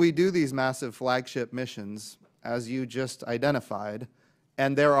 When we do these massive flagship missions, as you just identified,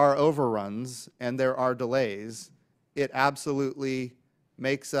 and there are overruns and there are delays, it absolutely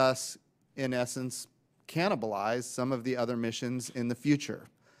makes us, in essence, cannibalize some of the other missions in the future.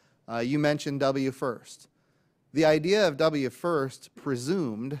 You mentioned WFIRST. The idea of WFIRST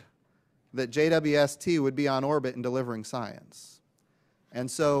presumed that JWST would be on orbit and delivering science. And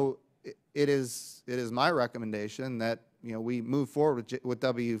so it is my recommendation that we move forward with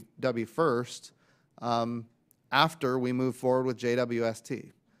WFIRST after we move forward with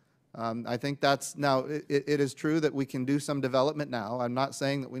JWST. I think that's, now, it is true that we can do some development now. I'm not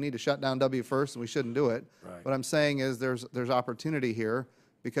saying that we need to shut down WFIRST and we shouldn't do it. Right. What I'm saying is there's opportunity here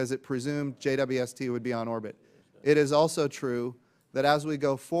because it presumed JWST would be on orbit. It is also true that as we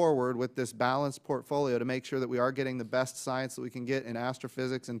go forward with this balanced portfolio to make sure that we are getting the best science that we can get in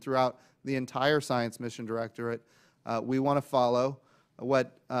astrophysics and throughout the entire Science Mission Directorate, we want to follow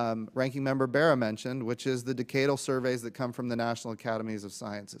what Ranking Member Bera mentioned, which is the decadal surveys that come from the National Academies of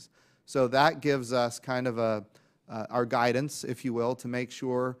Sciences. So that gives us kind of our guidance, if you will, to make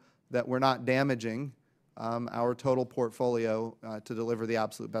sure that we're not damaging our total portfolio to deliver the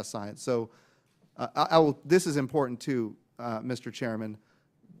absolute best science. So this is important too, Mr. Chairman.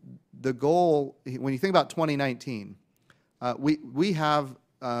 The goal, when you think about 2019,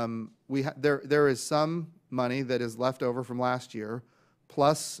 there is some money that is left over from last year,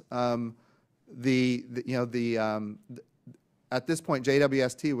 plus at this point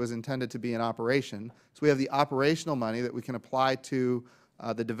JWST was intended to be in operation. So we have the operational money that we can apply to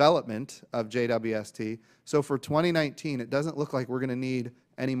the development of JWST. So for 2019, it doesn't look like we're going to need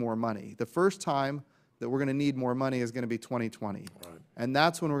any more money. The first time that we're going to need more money is going to be 2020. Right. And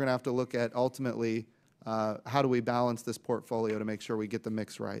that's when we're going to have to look at ultimately how do we balance this portfolio to make sure we get the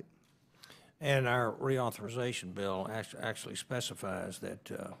mix right. And our reauthorization bill actually specifies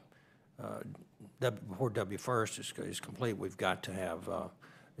that before WFIRST is complete, we've got to have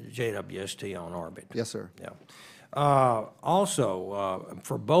JWST on orbit. Yes, sir. Yeah. Also,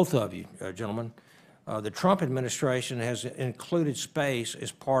 for both of you, gentlemen, the Trump administration has included space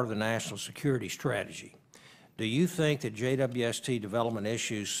as part of the national security strategy. Do you think that JWST development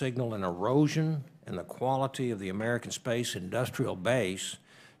issues signal an erosion in the quality of the American space industrial base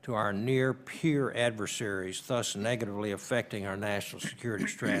to our near-peer adversaries, thus negatively affecting our national security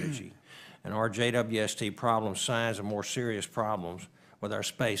strategy? And are JWST problems signs of more serious problems with our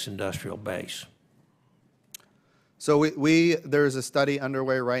space industrial base? So there is a study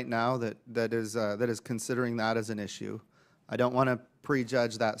underway right now that is considering that as an issue. I don't want to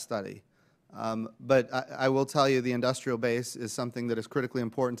prejudge that study. But I will tell you the industrial base is something that is critically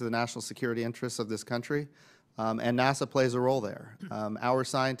important to the national security interests of this country, and NASA plays a role there. Our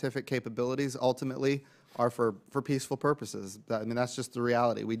scientific capabilities ultimately are for peaceful purposes. I mean, that's just the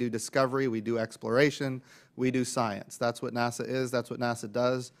reality. We do discovery, we do exploration, we do science. That's what NASA is, that's what NASA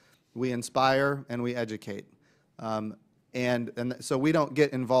does. We inspire and we educate. And so we don't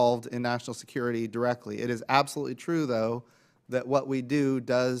get involved in national security directly. It is absolutely true, though, that what we do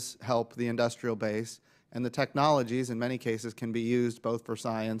does help the industrial base, and the technologies in many cases can be used both for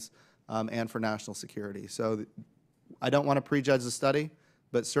science and for national security. So I don't want to prejudge the study,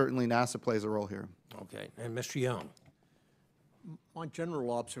 but certainly NASA plays a role here. Okay. And Mr. Young? My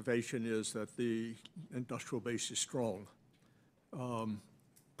general observation is that the industrial base is strong.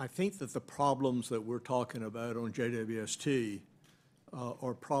 I think that the problems that we're talking about on JWST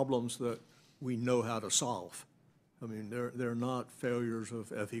are problems that we know how to solve. I mean, they're not failures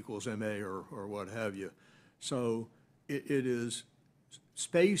of F equals MA or what have you. So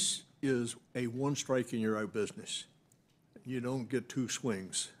space is a one strike and you're out business. You don't get two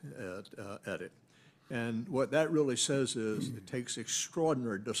swings at it. And what that really says is it takes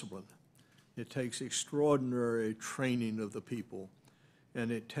extraordinary discipline. It takes extraordinary training of the people.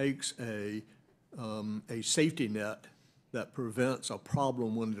 And it takes a safety net that prevents a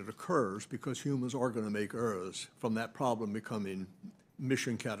problem when it occurs, because humans are going to make errors from that problem becoming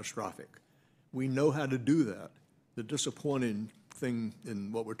mission catastrophic. We know how to do that. The disappointing thing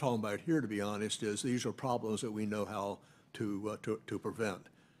in what we're talking about here, to be honest, is these are problems that we know how to prevent.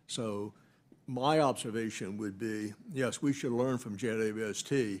 So my observation would be, yes, we should learn from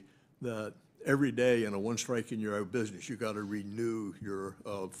JWST that every day in a one strike and you're out of business, you got to renew your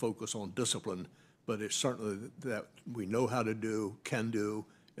focus on discipline. But it's certainly that we know how to do, can do,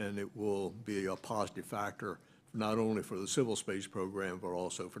 and it will be a positive factor not only for the civil space program, but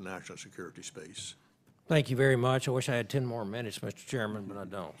also for national security space. Thank you very much. I wish I had 10 more minutes, Mr. Chairman, but I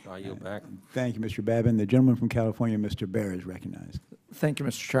don't. I yield back. Thank you, Mr. Babin. The gentleman from California, Mr. Bear, is recognized. Thank you,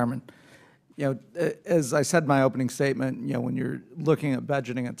 Mr. Chairman. You know, as I said in my opening statement, you know, when you're looking at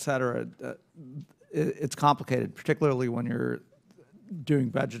budgeting, et cetera, it's complicated, particularly when you're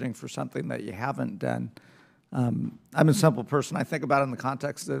doing budgeting for something that you haven't done. I'm a simple person. I think about it in the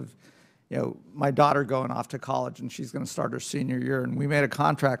context of, you know, my daughter going off to college and she's going to start her senior year, and we made a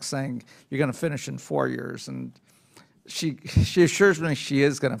contract saying you're going to finish in 4 years, and she assures me she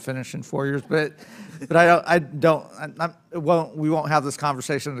is going to finish in 4 years, but we won't have this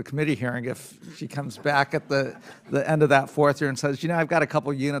conversation at a committee hearing if she comes back at the end of that fourth year and says, you know, I've got a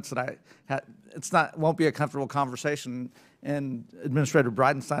couple units that I had. Won't be a comfortable conversation. And Administrator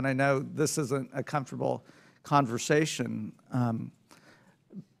Bridenstine, I know this isn't a comfortable conversation.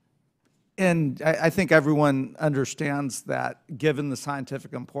 And I think everyone understands that, given the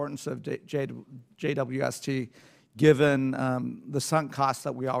scientific importance of JWST, given the sunk costs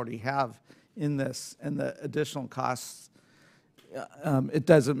that we already have in this and the additional costs, it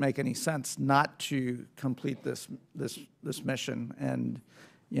doesn't make any sense not to complete this mission and,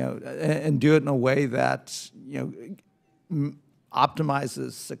 you know, and do it in a way that, you know,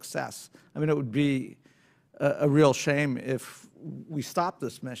 optimizes success. I mean, it would be a real shame if we stopped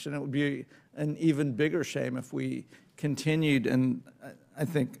this mission. It would be an even bigger shame if we continued, and I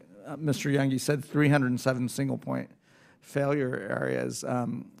think Mr. Young, you said 307 single-point failure areas,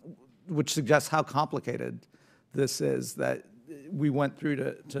 which suggests how complicated this is, that we went through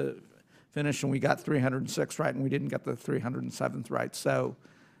to finish and we got 306 right and we didn't get the 307th right. So,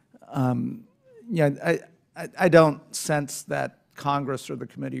 yeah, I don't sense that Congress or the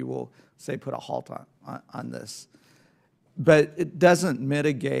committee will say put a halt on this. But it doesn't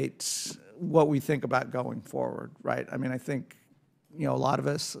mitigate what we think about going forward, right? I mean, I think, you know, a lot of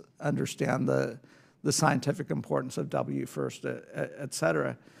us understand the scientific importance of WFIRST, et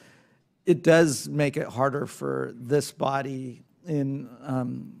cetera. It does make it harder for this body in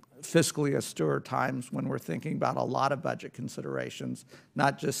fiscally austere times when we're thinking about a lot of budget considerations,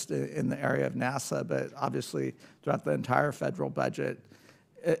 not just in the area of NASA, but obviously throughout the entire federal budget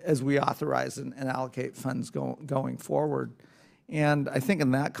as we authorize and allocate funds going forward. And I think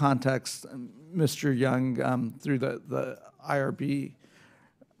in that context, Mr. Young, through the IRB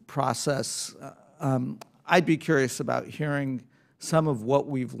process, I'd be curious about hearing some of what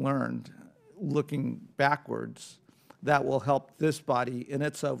we've learned looking backwards that will help this body in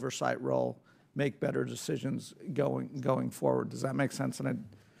its oversight role make better decisions going forward. Does that make sense? And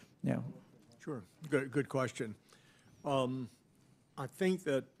you know. Sure. Good question. I think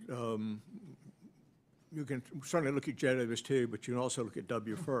that you can certainly look at JWST, but you can also look at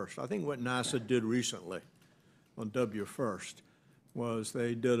WFIRST. I think what NASA did recently on WFIRST was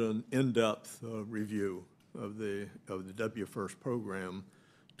they did an in-depth review of the WFIRST program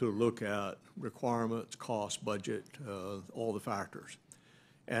to look at requirements, cost, budget, all the factors.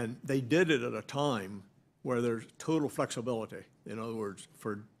 And they did it at a time where there's total flexibility. In other words,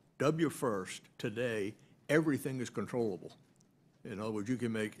 for WFIRST today, everything is controllable. In other words, you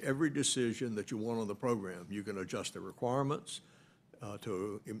can make every decision that you want on the program. You can adjust the requirements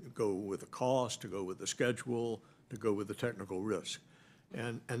to go with the cost, to go with the schedule, to go with the technical risk.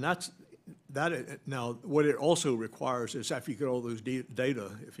 And now, what it also requires is, after you get all those data,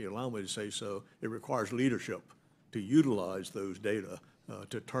 if you allow me to say so, it requires leadership to utilize those data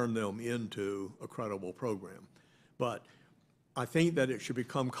to turn them into a credible program. But I think that it should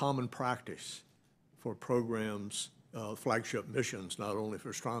become common practice for programs, flagship missions, not only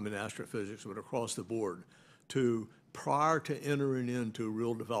for astronomy and astrophysics, but across the board, to, prior to entering into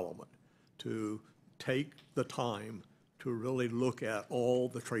real development, to take the time to really look at all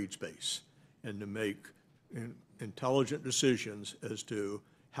the trade space and to make intelligent decisions as to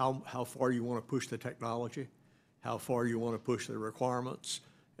how far you want to push the technology how far you want to push the requirements,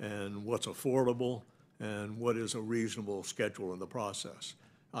 and what's affordable, and what is a reasonable schedule in the process.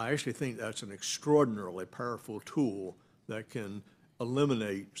 I actually think that's an extraordinarily powerful tool that can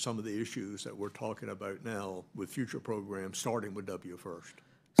eliminate some of the issues that we're talking about now with future programs, starting with WFIRST.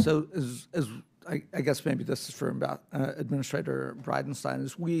 So I guess maybe this is for Administrator Bridenstine,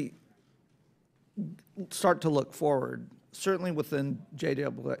 as we start to look forward, certainly within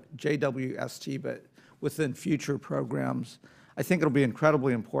JWST, but within future programs, I think it'll be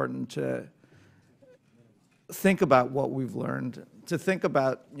incredibly important to think about what we've learned, to think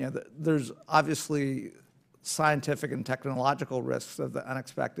about, there's obviously scientific and technological risks of the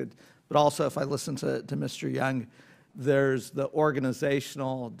unexpected, but also if I listen to Mr. Young, there's the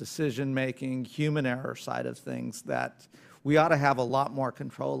organizational, decision-making, human error side of things that we ought to have a lot more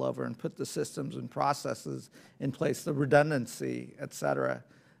control over and put the systems and processes in place, the redundancy, et cetera,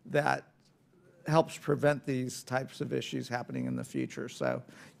 that helps prevent these types of issues happening in the future. So,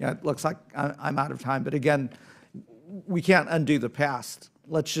 it looks like I'm out of time. But again, we can't undo the past.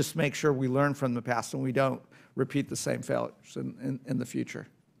 Let's just make sure we learn from the past and we don't repeat the same failures in the future.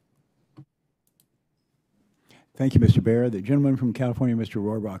 Thank you, Mr. Bear. The gentleman from California, Mr.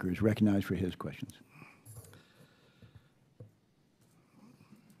 Rohrabacher, is recognized for his questions.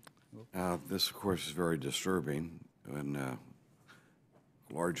 This, of course, is very disturbing, and a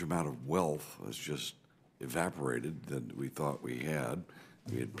large amount of wealth has just evaporated that we thought we had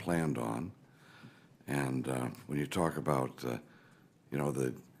planned on. And when you talk about,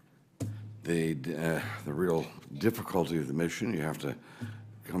 the real difficulty of the mission, you have to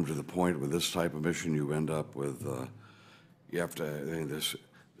come to the point with this type of mission, you end up with, you have to,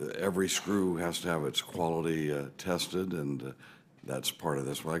 every screw has to have its quality tested, and that's part of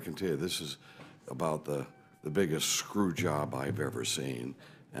this. Well, I can tell you, this is about the biggest screw job I've ever seen,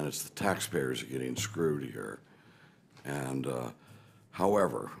 and it's the taxpayers getting screwed here. And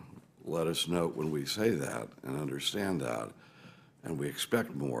however, let us note when we say that and understand that, and we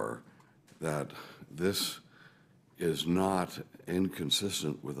expect more, that this is not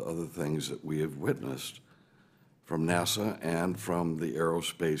inconsistent with other things that we have witnessed from NASA and from the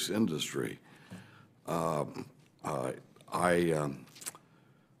aerospace industry.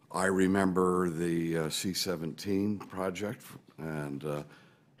 I remember the C-17 project, and the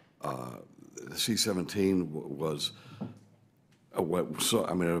C-17 was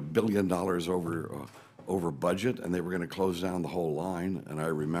 $1 billion over budget, and they were going to close down the whole line. And I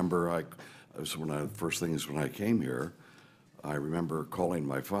remember, it was one of the first things when I came here, I remember calling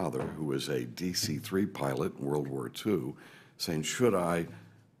my father, who was a DC-3 pilot in World War II, saying, should I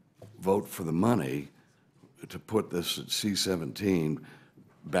vote for the money to put this C-17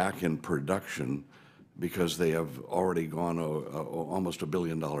 back in production, because they have already gone almost $1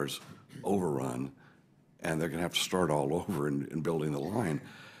 billion overrun, and they're going to have to start all over in building the line.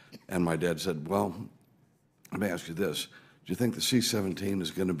 And my dad said, well, let me ask you this. Do you think the C-17 is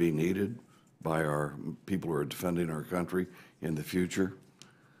going to be needed by our people who are defending our country in the future?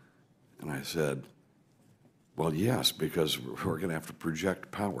 And I said, well, yes, because we're going to have to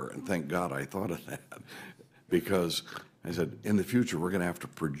project power. And thank God I thought of that. Because I said, in the future, we're going to have to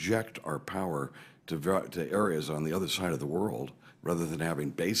project our power to areas on the other side of the world rather than having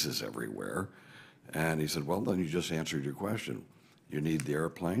bases everywhere. And he said, well, then you just answered your question. You need the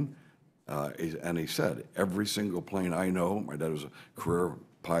airplane. And he said, every single plane I know, my dad was a career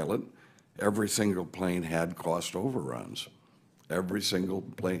pilot, every single plane had cost overruns. Every single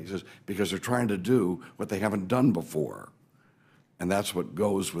plane, he says, because they're trying to do what they haven't done before. And that's what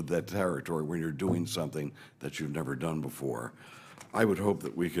goes with that territory when you're doing something that you've never done before. I would hope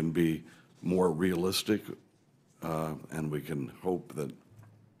that we can be more realistic, and we can hope that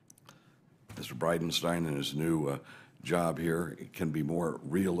Mr. Bridenstine and his new job here can be more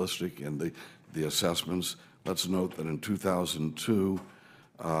realistic in the assessments. Let's note that in 2002,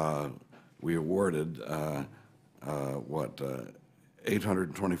 we awarded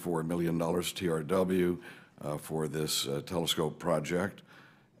 $824 million TRW for this telescope project,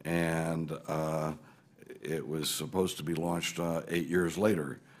 and it was supposed to be launched 8 years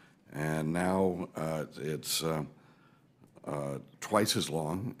later, and now it's twice as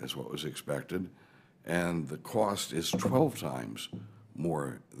long as what was expected, and the cost is 12 times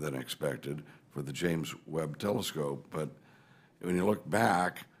more than expected for the James Webb Telescope. But when you look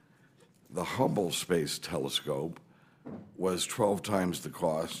back, the Hubble Space Telescope was 12 times the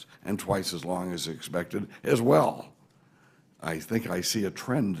cost and twice as long as expected as well. I think I see a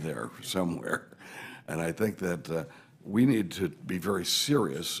trend there somewhere, and I think that we need to be very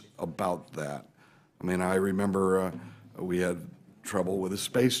serious about that. I mean, I remember we had trouble with the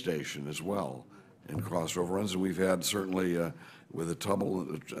space station as well. in cost overruns, and we've had certainly with the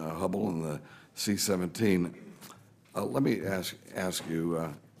Hubble and the C-17. Let me ask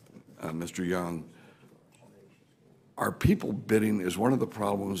you, Mr. Young, are people bidding, is one of the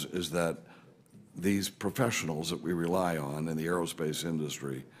problems is that these professionals that we rely on in the aerospace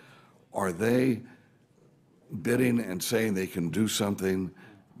industry, are they bidding and saying they can do something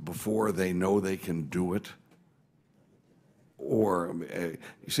before they know they can do it? Or,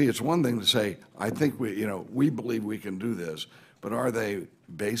 you see, it's one thing to say, I think we believe we can do this, but are they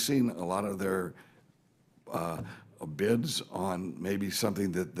basing a lot of their bids on maybe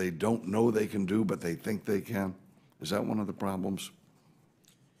something that they don't know they can do, but they think they can? Is that one of the problems?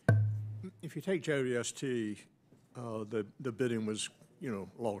 If you take JWST, the bidding was, a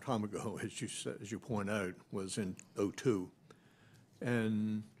long time ago, as you point out, was in '02.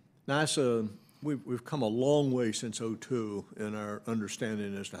 And NASA, we've come a long way since '02 in our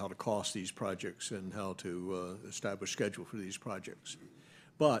understanding as to how to cost these projects and how to establish schedule for these projects.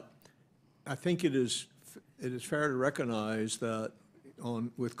 But I think it is fair to recognize that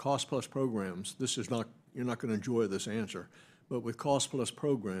with cost-plus programs, you're not going to enjoy this answer, but with cost-plus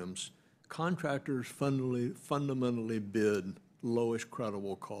programs, contractors fundamentally bid lowest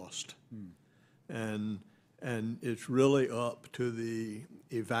credible cost. And it's really up to the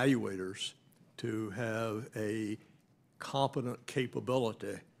evaluators to have a competent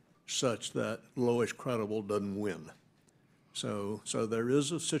capability such that lowest credible doesn't win. So there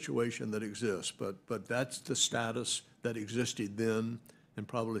is a situation that exists, but that's the status that existed then and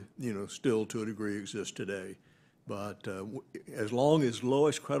probably, still to a degree exists today. But as long as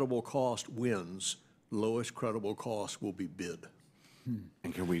lowest credible cost wins, lowest credible cost will be bid.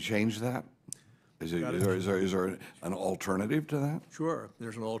 And can we change that? Is there an alternative to that? Sure,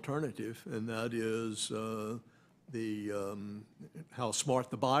 there's an alternative, and that is how smart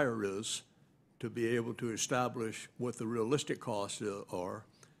the buyer is to be able to establish what the realistic costs are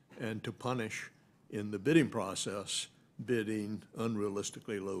and to punish in the bidding process bidding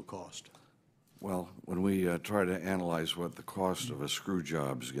unrealistically low cost. Well, when we try to analyze what the cost of a screw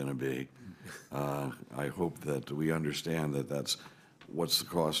job is going to be, I hope that we understand that that's what's the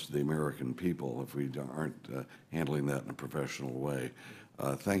cost to the American people if we aren't handling that in a professional way.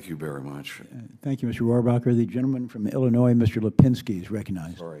 Thank you very much. Thank you, Mr. Rohrbacher. The gentleman from Illinois, Mr. Lipinski, is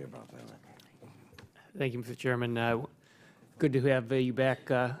recognized. Sorry about that. Thank you, Mr. Chairman. Good to have you back,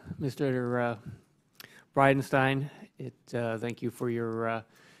 Mr. Bridenstine. Thank you for your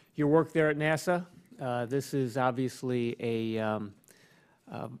work there at NASA. This is obviously a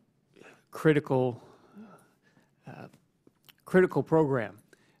critical program.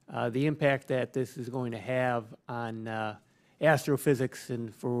 The impact that this is going to have on astrophysics,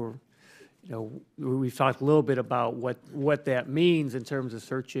 and we've talked a little bit about what that means in terms of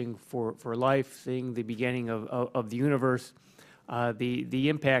searching for life, seeing the beginning of the universe. The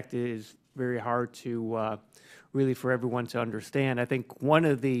impact is very hard to really for everyone to understand. I think one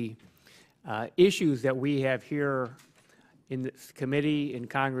of the issues that we have here in this committee, in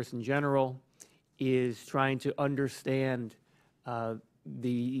Congress in general, is trying to understand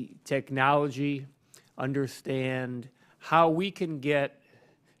the technology, understand how we can do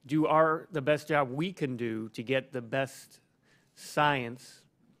the best job we can do to get the best science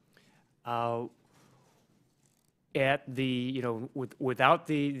at without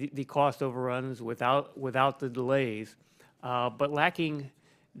the cost overruns, without the delays, but lacking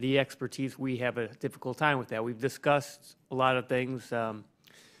the expertise. We have a difficult time with that. We've discussed a lot of things.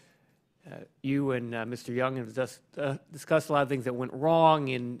 You and Mr. Young have just discussed a lot of things that went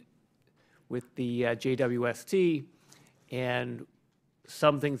wrong with the JWST, and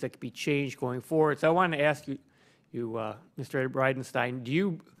some things that could be changed going forward. So I wanted to ask you, Mr. Bridenstine, do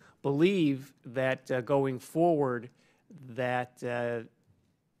you believe that going forward that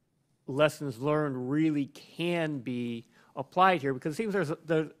lessons learned really can be applied here? Because it seems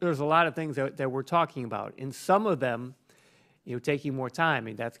there's a lot of things that we're talking about. In some of them, taking more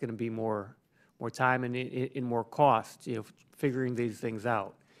time, that's going to be more time and in more cost, figuring these things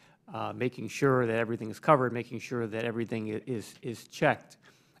out, making sure that everything is covered, making sure that everything is checked.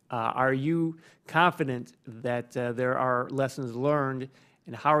 Are you confident that there are lessons learned,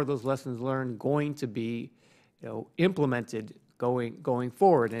 and how are those lessons learned going to be implemented going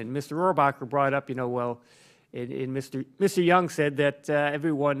forward? And Mr. Rohrbacher brought up, and Mr. Young said that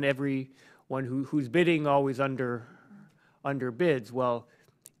everyone who's bidding always underbids. Well,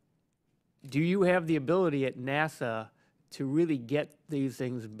 do you have the ability at NASA to really get these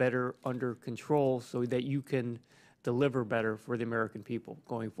things better under control so that you can deliver better for the American people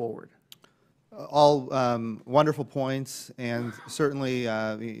going forward? All wonderful points, and certainly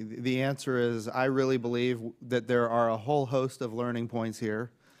the answer is I really believe that there are a whole host of learning points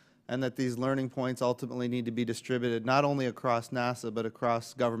here, and that these learning points ultimately need to be distributed not only across NASA, but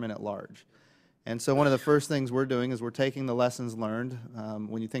across government at large. And so one of the first things we're doing is we're taking the lessons learned.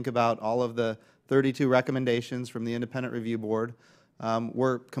 When you think about all of the 32 recommendations from the Independent Review Board,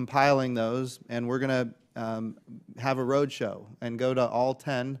 we're compiling those, and we're going to have a roadshow and go to all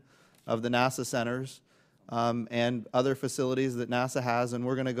 10 of the NASA centers and other facilities that NASA has, and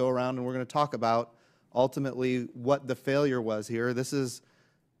we're going to go around and we're going to talk about ultimately what the failure was here. This is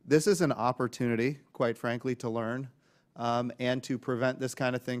an opportunity, quite frankly, to learn and to prevent this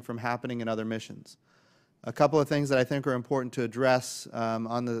kind of thing from happening in other missions. A couple of things that I think are important to address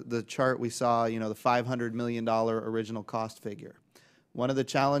on the chart we saw, the $500 million original cost figure. One of the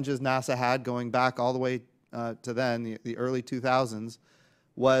challenges NASA had going back all the way to then, the early 2000s,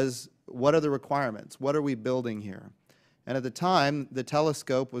 was what are the requirements? What are we building here? And at the time, the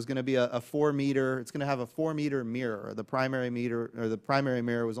telescope was going to be a 4-meter, it's going to have a 4-meter mirror. The primary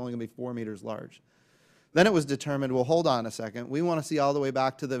mirror was only going to be 4 meters large. Then it was determined, well, hold on a second. We want to see all the way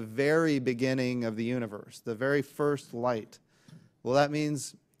back to the very beginning of the universe, the very first light. Well, that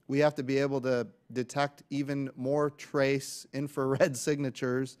means we have to be able to detect even more trace infrared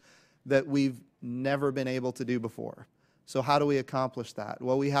signatures that we've never been able to do before. So how do we accomplish that?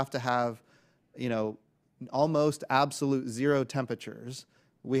 Well, we have to have, almost absolute zero temperatures.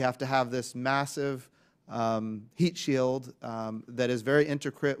 We have to have this massive heat shield that is very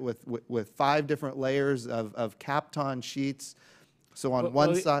intricate with 5 different layers of Kapton sheets. So on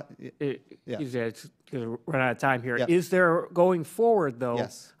one side, It's going to run out of time here. Yeah. Is there, going forward, though,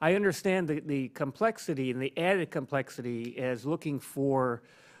 Yes. I understand the complexity and the added complexity as looking for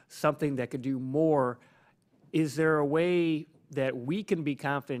something that could do more. Is there a way that we can be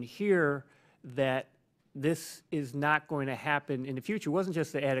confident here that this is not going to happen in the future? It wasn't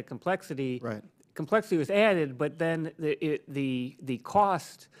just the added complexity. Right. Complexity was added, but then the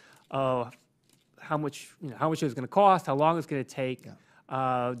cost of how much it was going to cost, how long it's going to take.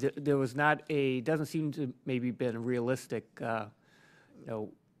 Yeah. There was not doesn't seem to maybe been realistic.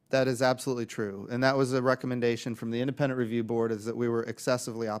 That is absolutely true. And that was a recommendation from the Independent Review Board, is that we were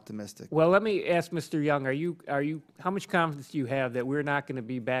excessively optimistic. Well, let me ask Mr. Young: how much confidence do you have that we're not going to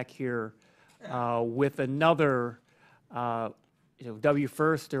be back here with another,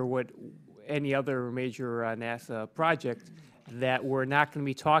 WFIRST or any other major NASA project, that we're not going to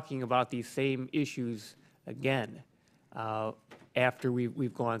be talking about these same issues again after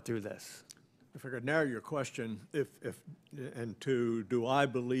we've gone through this? If I could narrow your question, do I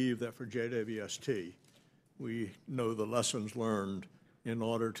believe that for JWST, we know the lessons learned in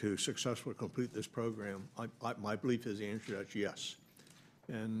order to successfully complete this program? My belief is the answer to that's yes.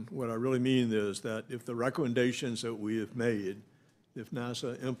 And what I really mean is that if the recommendations that we have made, if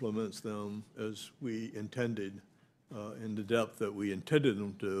NASA implements them as we intended, in the depth that we intended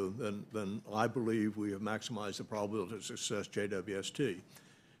them to, then I believe we have maximized the probability of success JWST.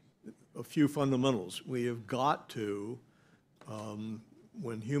 A few fundamentals. We have got to,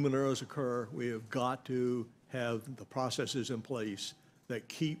 when human errors occur, we have got to have the processes in place that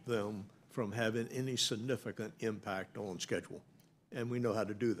keep them from having any significant impact on schedule. And we know how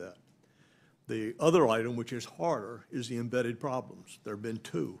to do that. The other item, which is harder, is the embedded problems. There have been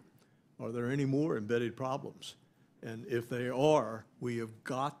 2. Are there any more embedded problems? And if they are, we have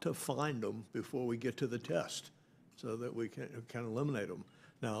got to find them before we get to the test so that we can eliminate them.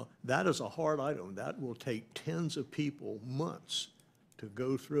 Now, that is a hard item. That will take tens of people months to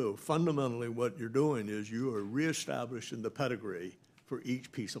go through. Fundamentally, what you're doing is you are reestablishing the pedigree for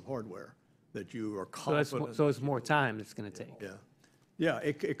each piece of hardware that you are confident. So it's more time it's going to take. Yeah. Yeah,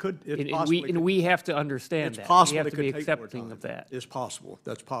 it could. And we have to understand that. It's possible We have it to could be take more accepting time. of that. It's possible.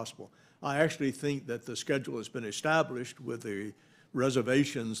 That's possible. I actually think that the schedule has been established with the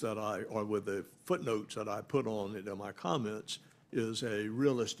reservations or with the footnotes that I put on it in my comments, is a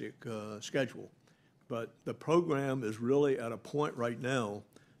realistic schedule. But the program is really at a point right now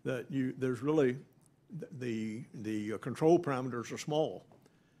that there's really, the control parameters are small.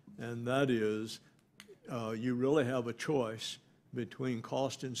 And that is, you really have a choice between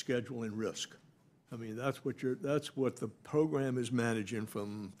cost and schedule and risk. I mean, that's what the program is managing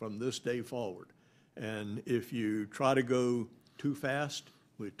from this day forward. And if you try to go too fast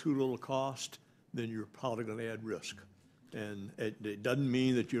with too little cost, then you're probably going to add risk. And it doesn't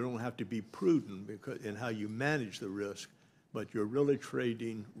mean that you don't have to be prudent in how you manage the risk, but you're really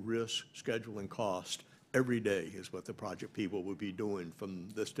trading risk, schedule, and cost every day is what the project people would be doing from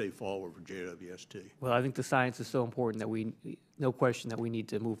this day forward for JWST. Well, I think the science is so important that no question that we need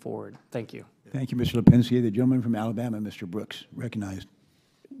to move forward. Thank you. Thank you, Mr. Lipinski. The gentleman from Alabama, Mr. Brooks, recognized.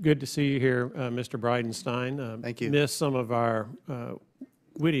 Good to see you here, Mr. Bridenstine. Thank you. Missed some of our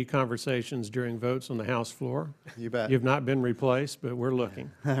witty conversations during votes on the House floor. You bet. You've not been replaced, but we're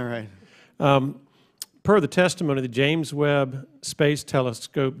looking. All right. Per the testimony, the James Webb Space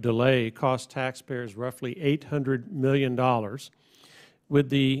Telescope delay cost taxpayers roughly $800 million. With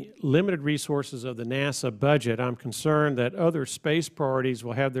the limited resources of the NASA budget, I'm concerned that other space priorities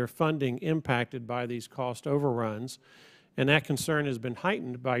will have their funding impacted by these cost overruns, and that concern has been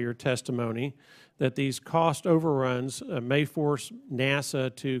heightened by your testimony that these cost overruns may force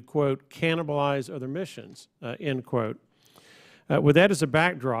NASA to, quote, cannibalize other missions, end quote. With that as a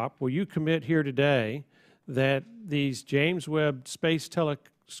backdrop, will you commit here today that these James Webb Space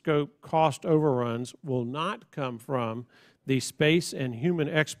Telescope cost overruns will not come from the space and human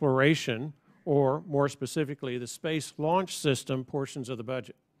exploration, or more specifically, the space launch system portions of the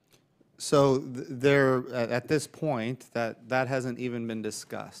budget? So there, at this point, that hasn't even been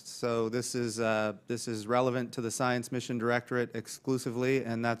discussed. So this is relevant to the Science Mission Directorate exclusively,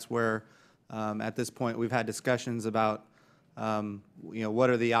 and that's where, at this point, we've had discussions about, what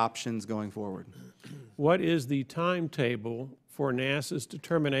are the options going forward. What is the timetable for NASA's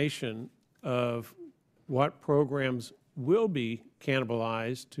determination of what programs will be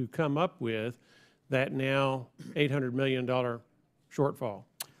cannibalized to come up with that now $800 million shortfall?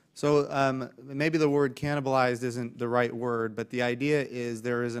 So maybe the word cannibalized isn't the right word, but the idea is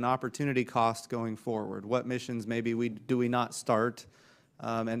there is an opportunity cost going forward. What missions maybe do we not start,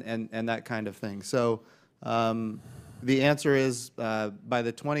 and that kind of thing. So the answer is by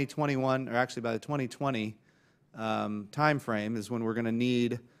the 2021, or actually by the 2020 time frame is when we're going to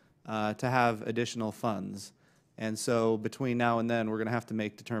need to have additional funds. And so between now and then, we're going to have to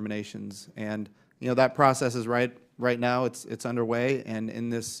make determinations. And that process is right now. It's underway. And in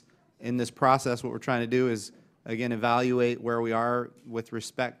this process, what we're trying to do is again evaluate where we are with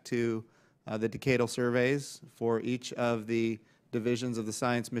respect to the decadal surveys for each of the divisions of the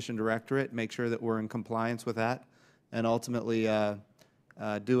Science Mission Directorate. Make sure that we're in compliance with that, and ultimately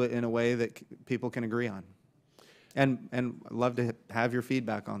do it in a way that people can agree on. And I'd love to have your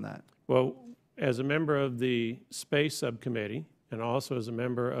feedback on that. Well, as a member of the Space Subcommittee and also as a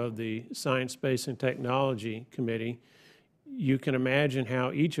member of the Science, Space, and Technology Committee, you can imagine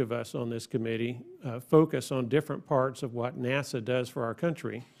how each of us on this committee focus on different parts of what NASA does for our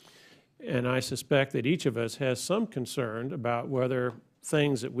country. And I suspect that each of us has some concern about whether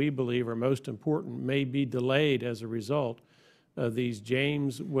things that we believe are most important may be delayed as a result of these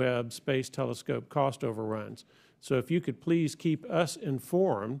James Webb Space Telescope cost overruns. So if you could please keep us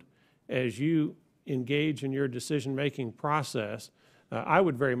informed as you engage in your decision-making process, I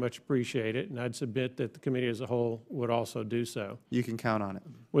would very much appreciate it, and I'd submit that the committee as a whole would also do so. You can count on it.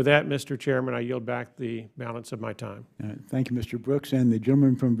 With that, Mr. Chairman, I yield back the balance of my time. Thank you, Mr. Brooks. And the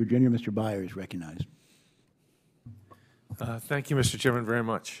gentleman from Virginia, Mr. Byer, is recognized. Thank you, Mr. Chairman, very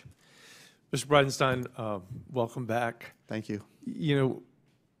much. Mr. Bridenstine, welcome back. Thank you.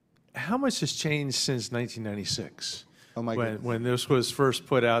 How much has changed since 1996? Oh my goodness. When this was first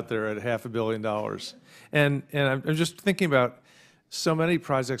put out there at $500 million. And I'm just thinking about so many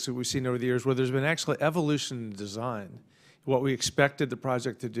projects that we've seen over the years where there's been actually evolution in design, what we expected the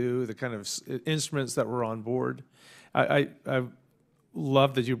project to do, the kind of instruments that were on board. I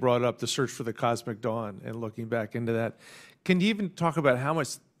love that you brought up the search for the cosmic dawn and looking back into that. Can you even talk about how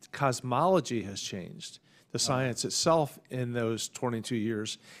much cosmology has changed, the science itself in those 22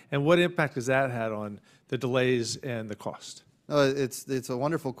 years, and what impact has that had on the delays and the cost? No, it's a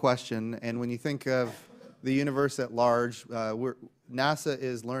wonderful question, and when you think of the universe at large, NASA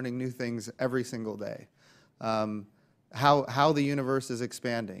is learning new things every single day. How the universe is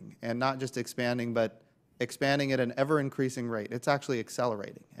expanding, and not just expanding, but expanding at an ever-increasing rate. It's actually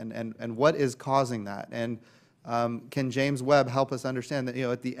accelerating, and what is causing that? And can James Webb help us understand that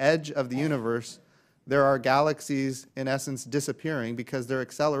at the edge of the universe, there are galaxies, in essence, disappearing because they're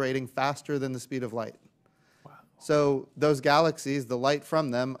accelerating faster than the speed of light. So those galaxies, the light from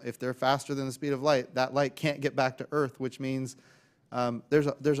them, if they're faster than the speed of light, that light can't get back to Earth, which means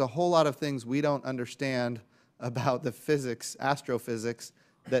there's a whole lot of things we don't understand about the physics, astrophysics,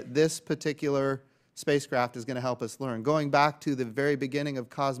 that this particular spacecraft is going to help us learn. Going back to the very beginning of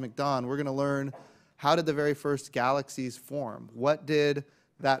Cosmic Dawn, we're going to learn how did the very first galaxies form? What did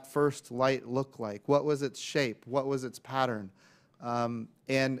that first light look like? What was its shape? What was its pattern?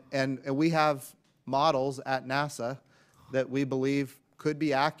 And we have models at NASA that we believe could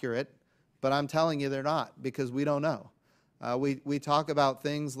be accurate but I'm telling you they're not, because we don't know. We talk about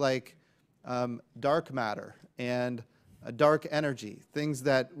things like dark matter and dark energy, things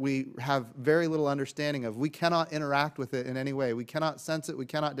that we have very little understanding of. We cannot interact with it in any way. We cannot sense it, we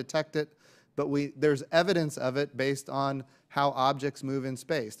cannot detect it, but there's evidence of it based on how objects move in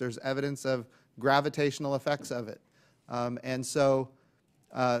space. There's evidence of gravitational effects of it. And so,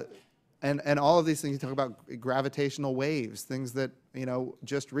 and all of these things, you talk about gravitational waves, things that, you know,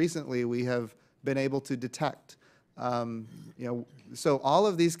 just recently we have been able to detect. You know, so all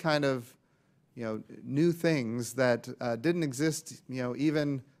of these kind of, you know, new things that didn't exist, you know,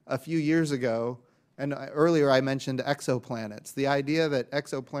 even a few years ago. And earlier I mentioned exoplanets. The idea that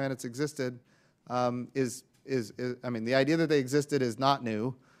exoplanets existed I mean, the idea that they existed is not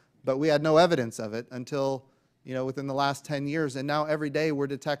new, but we had no evidence of it until, you know, within the last 10 years. And now every day we're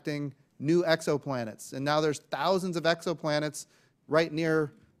detecting new exoplanets. And now there's thousands of exoplanets right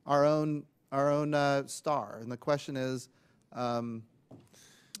near our own star. And the question is,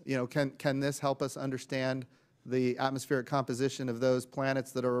 you know, can this help us understand the atmospheric composition of those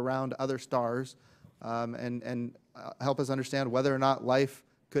planets that are around other stars, and help us understand whether or not life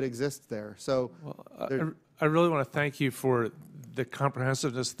could exist there? So, I really want to thank you for the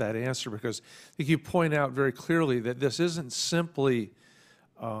comprehensiveness of that answer, because I think you point out very clearly that this isn't simply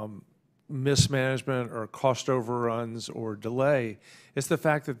mismanagement or cost overruns or delay. It's the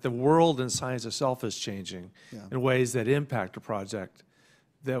fact that the world and science itself is changing in ways that impact a project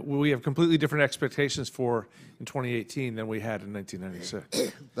that we have completely different expectations for in 2018 than we had in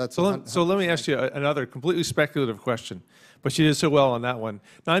 1996. So let me ask you another completely speculative question, but you did so well on that one.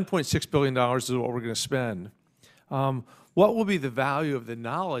 $9.6 billion is what we're going to spend. What will be the value of the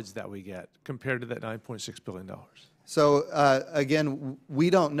knowledge that we get compared to that $9.6 billion? So again,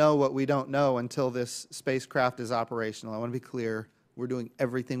 we don't know what we don't know until this spacecraft is operational. I want to be clear. We're doing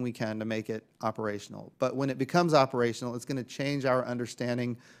everything we can to make it operational. But when it becomes operational, it's going to change our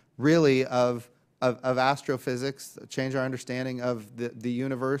understanding really of astrophysics, change our understanding of the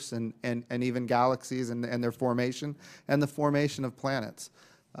universe and even galaxies and their formation and the formation of planets.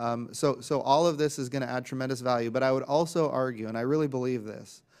 So all of this is going to add tremendous value. But I would also argue, and I really believe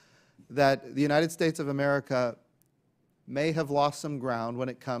this, that the United States of America may have lost some ground when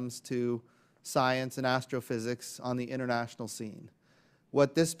it comes to science and astrophysics on the international scene.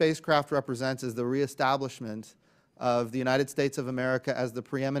 What this spacecraft represents is the reestablishment of the United States of America as the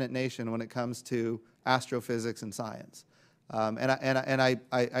preeminent nation when it comes to astrophysics and science. And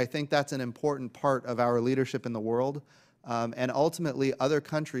I think that's an important part of our leadership in the world. And ultimately, other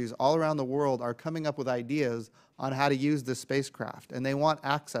countries all around the world are coming up with ideas on how to use this spacecraft, and they want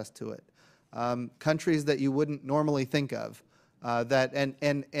access to it. Countries that you wouldn't normally think of,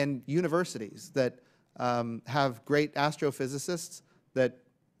 and universities that have great astrophysicists that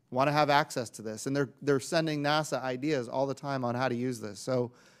want to have access to this, and they're sending NASA ideas all the time on how to use this.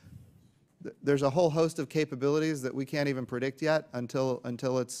 So there's a whole host of capabilities that we can't even predict yet until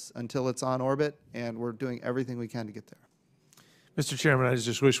it's on orbit, and we're doing everything we can to get there. Mr. Chairman, I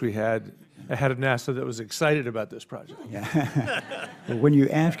just wish we had a head of NASA that was excited about this project. Yeah. When you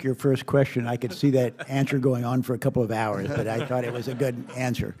asked your first question, I could see that answer going on for a couple of hours, but I thought it was a good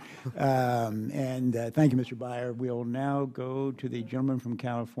answer. Thank you, Mr. Byer. We'll now go to the gentleman from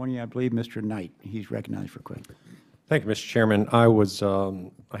California, I believe, Mr. Knight. He's recognized for a question. Thank you, Mr. Chairman.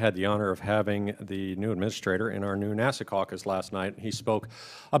 I had the honor of having the new administrator in our new NASA caucus last night. He spoke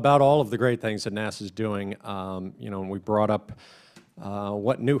about all of the great things that NASA is doing. You know, and we brought up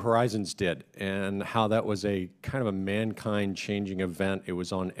what New Horizons did and how that was a kind of a mankind-changing event. It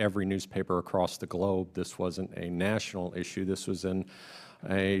was on every newspaper across the globe. This wasn't a national issue. This was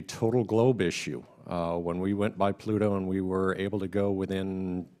a total globe issue. When we went by Pluto and we were able to go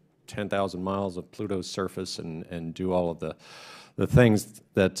within 10,000 miles of Pluto's surface and do all of the things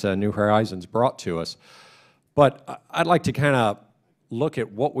that New Horizons brought to us. But I'd like to kind of look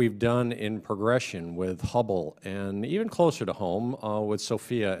at what we've done in progression with Hubble and even closer to home with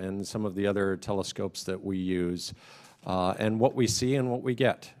Sophia and some of the other telescopes that we use and what we see and what we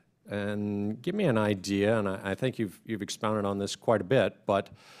get. And give me an idea, and I think you've expounded on this quite a bit, but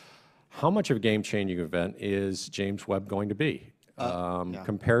how much of a game-changing event is James Webb going to be?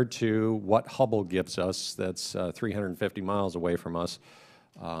 Compared to what Hubble gives us, that's 350 miles away from us,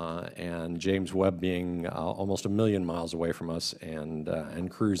 and James Webb being almost 1 million miles away from us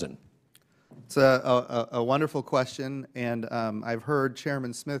and cruising. It's a wonderful question, and I've heard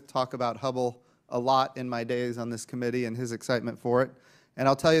Chairman Smith talk about Hubble a lot in my days on this committee and his excitement for it. And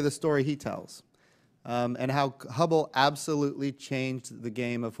I'll tell you the story he tells, and how Hubble absolutely changed the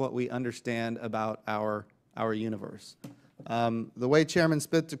game of what we understand about our universe. The way Chairman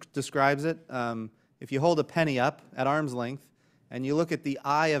Smith describes it, if you hold a penny up at arm's length and you look at the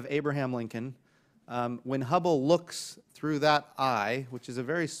eye of Abraham Lincoln, when Hubble looks through that eye, which is a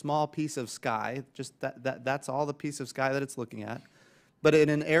very small piece of sky, just that's all the piece of sky that it's looking at, but in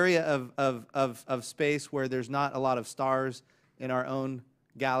an area of space where there's not a lot of stars in our own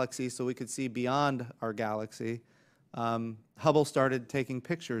galaxy, so we could see beyond our galaxy, Hubble started taking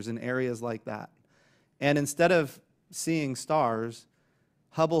pictures in areas like that. And instead of seeing stars,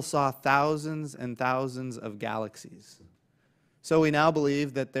 Hubble saw thousands and thousands of galaxies. So we now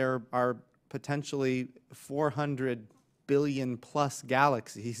believe that there are potentially 400 billion plus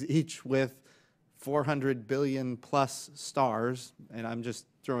galaxies, each with 400 billion plus stars, and I'm just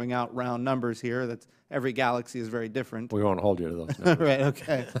throwing out round numbers here. That's every galaxy is very different. We won't hold you to those numbers. Right,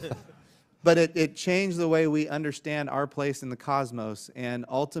 okay. But it changed the way we understand our place in the cosmos and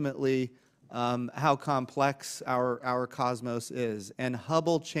ultimately how complex our cosmos is. And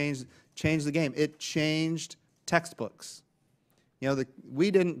Hubble changed the game. It changed textbooks. You know,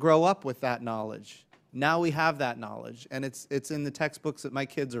 we didn't grow up with that knowledge. Now we have that knowledge, and it's in the textbooks that my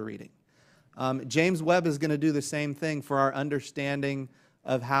kids are reading. James Webb is going to do the same thing for our understanding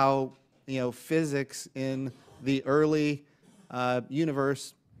of how, you know, physics in the early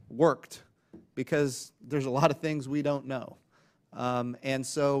universe worked, because there's a lot of things we don't know. And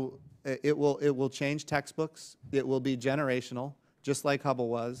so it will change textbooks. It will be generational, just like Hubble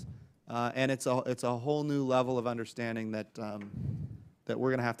was. And it's a whole new level of understanding that that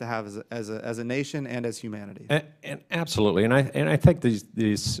we're going to have as a nation and as humanity. And absolutely, and I think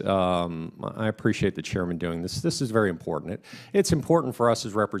these I appreciate the chairman doing this. This is very important. It's important for us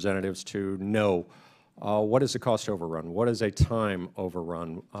as representatives to know what is a cost overrun, what is a time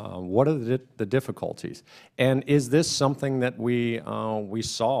overrun, what are the difficulties, and is this something that we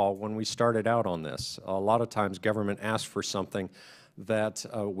saw when we started out on this? A lot of times, government asks for something that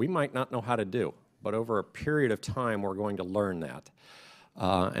we might not know how to do, but over a period of time, we're going to learn that.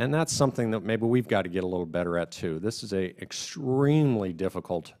 And that's something that maybe we've got to get a little better at too. This is an extremely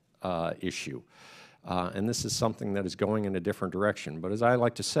difficult issue. And this is something that is going in a different direction. But as I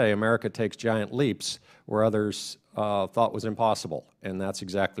like to say, America takes giant leaps where others thought was impossible. And that's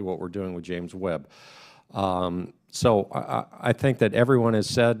exactly what we're doing with James Webb. So I think that everyone has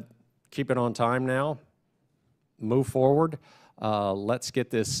said, keep it on time now, move forward. Let's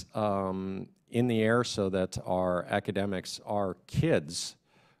get this in the air so that our academics, our kids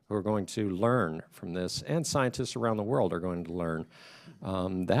who are going to learn from this, and scientists around the world are going to learn,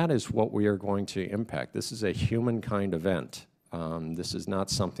 that is what we are going to impact. This is a humankind event. This is not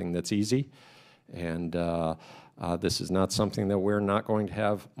something that's easy, and this is not something that we're not going to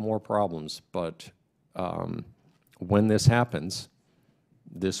have more problems. But when this happens,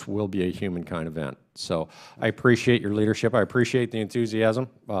 this will be a humankind event. So I appreciate your leadership. I appreciate the enthusiasm.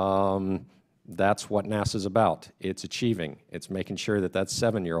 That's what NASA's about. It's achieving. It's making sure that that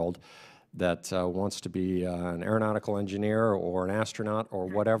 7-year-old that wants to be an aeronautical engineer or an astronaut or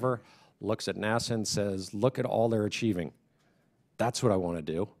whatever looks at NASA and says, look at all they're achieving. That's what I want to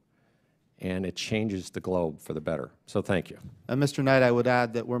do. And it changes the globe for the better. So thank you. Mr. Knight, I would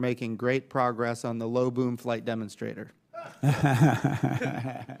add that we're making great progress on the low boom flight demonstrator.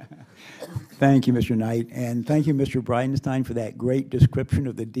 Thank you, Mr. Knight, and thank you, Mr. Bridenstine, for that great description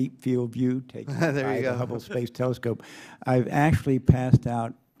of the deep field view taken by the Hubble Space Telescope. I've actually passed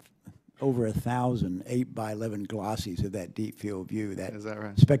out over 1,000 8x11 glossies of that deep field view. Is that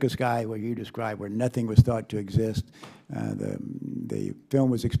right? Speck of sky, where you described, where nothing was thought to exist. The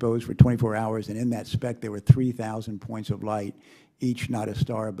film was exposed for 24 hours, and in that speck there were 3,000 points of light, each not a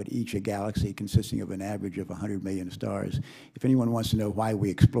star, but each a galaxy consisting of an average of 100 million stars. If anyone wants to know why we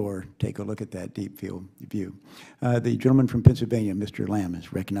explore, take a look at that deep field view. The gentleman from Pennsylvania, Mr. Lamb,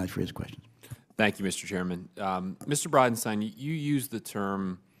 is recognized for his questions. Thank you, Mr. Chairman. Mr. Bridenstine, you used the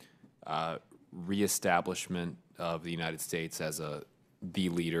term reestablishment of the United States as the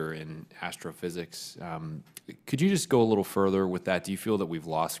leader in astrophysics. Could you just go a little further with that? Do you feel that we've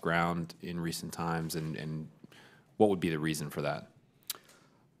lost ground in recent times, and what would be the reason for that?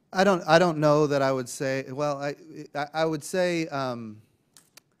 I don't know that I would say. Well, I would say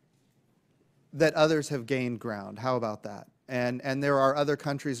that others have gained ground. How about that? And there are other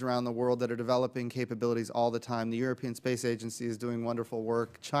countries around the world that are developing capabilities all the time. The European Space Agency is doing wonderful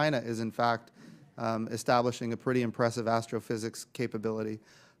work. China is, in fact, establishing a pretty impressive astrophysics capability.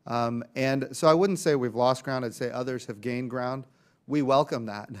 And so I wouldn't say we've lost ground. I'd say others have gained ground. We welcome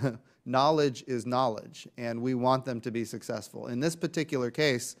that. Knowledge is knowledge, and we want them to be successful. In this particular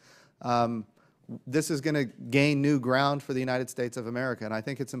case, this is going to gain new ground for the United States of America, and I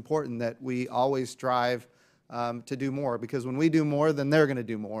think it's important that we always strive to do more, because when we do more, then they're going to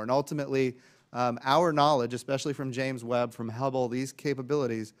do more. And ultimately, our knowledge, especially from James Webb, from Hubble, these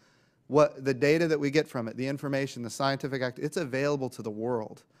capabilities, what the data that we get from it, the information, the scientific it's available to the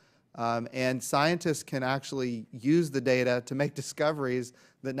world. And scientists can actually use the data to make discoveries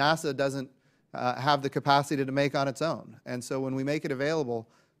that NASA doesn't have the capacity to make on its own. And so when we make it available,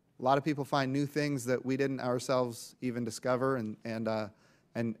 a lot of people find new things that we didn't ourselves even discover, and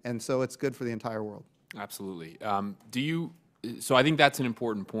so it's good for the entire world. Absolutely. So I think that's an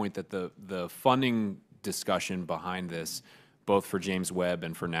important point, that the funding discussion behind this, both for James Webb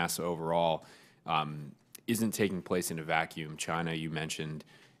and for NASA overall, isn't taking place in a vacuum. China, you mentioned,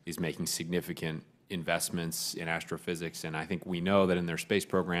 is making significant investments in astrophysics, and I think we know that in their space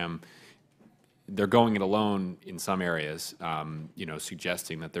program, they're going it alone in some areas,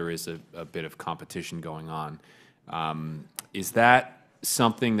 suggesting that there is a bit of competition going on. Is that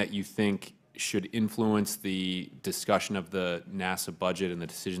something that you think should influence the discussion of the NASA budget and the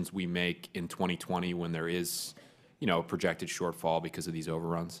decisions we make in 2020 when there is, a projected shortfall because of these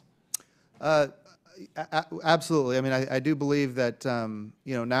overruns? Absolutely. I mean, I do believe that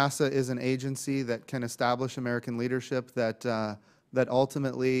NASA is an agency that can establish American leadership. That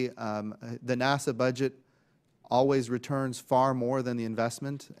ultimately the NASA budget always returns far more than the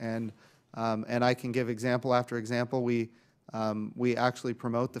investment, and I can give example after example. We actually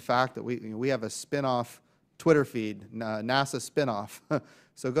promote the fact that we have a spin-off Twitter feed, NASA spin-off.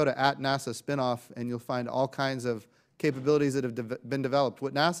 So go to @NASA spin-off, and you'll find all kinds of capabilities that have been developed.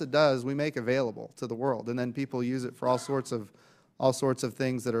 What NASA does, we make available to the world, and then people use it for all sorts of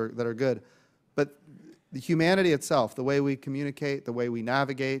things that are good. But the humanity itself, the way we communicate, the way we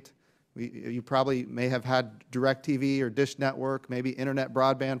navigate, you probably may have had DirecTV or Dish Network, maybe internet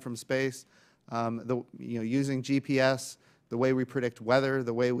broadband from space, using GPS, the way we predict weather,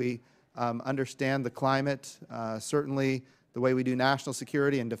 the way we understand the climate, certainly the way we do national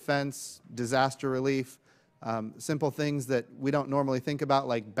security and defense, disaster relief, simple things that we don't normally think about,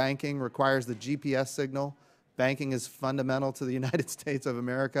 like banking requires the GPS signal. Banking is fundamental to the United States of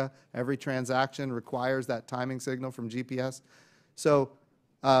America. Every transaction requires that timing signal from GPS. So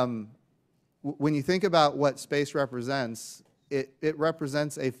when you think about what space represents, it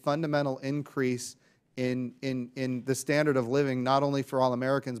represents a fundamental increase in the standard of living, not only for all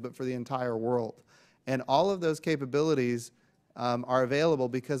Americans, but for the entire world. And all of those capabilities are available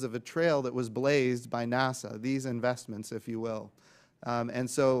because of a trail that was blazed by NASA, these investments, if you will. And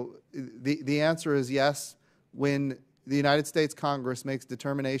so the answer is yes. When the United States Congress makes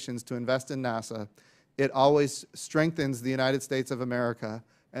determinations to invest in NASA, it always strengthens the United States of America,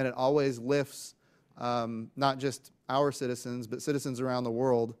 and it always lifts not just our citizens, but citizens around the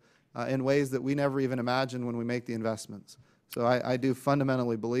world in ways that we never even imagined when we make the investments. So I do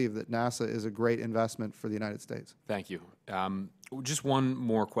fundamentally believe that NASA is a great investment for the United States. Thank you. Just one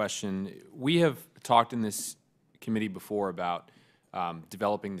more question. We have talked in this committee before about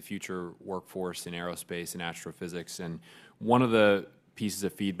developing the future workforce in aerospace and astrophysics, and one of the pieces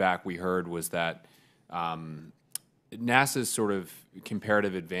of feedback we heard was that NASA's sort of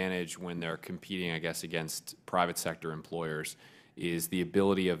comparative advantage when they're competing, I guess, against private sector employers is the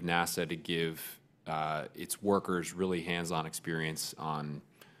ability of NASA to give its workers really hands-on experience on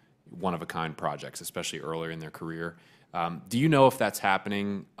one-of-a-kind projects, especially earlier in their career. Do you know if that's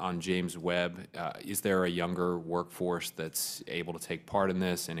happening on James Webb? Is there a younger workforce that's able to take part in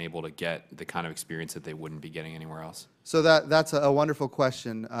this and able to get the kind of experience that they wouldn't be getting anywhere else? So that's a wonderful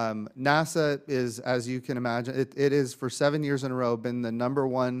question. NASA is, as you can imagine, it is for 7 years in a row been the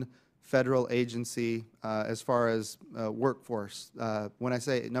 #1 federal agency as far as workforce. When I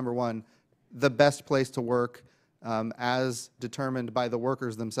say #1, the best place to work as determined by the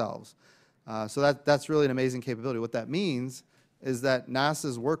workers themselves. So that's really an amazing capability. What that means is that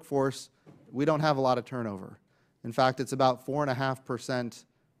NASA's workforce, we don't have a lot of turnover. In fact, it's about 4.5%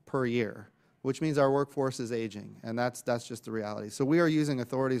 per year, which means our workforce is aging, and that's just the reality. So we are using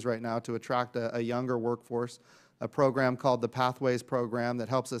authorities right now to attract a younger workforce, a program called the Pathways Program that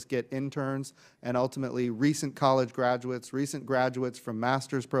helps us get interns and ultimately recent college graduates, recent graduates from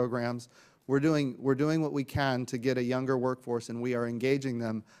master's programs. We're doing what we can to get a younger workforce, and we are engaging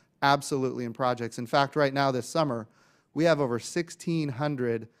them absolutely in projects. In fact, right now this summer, we have over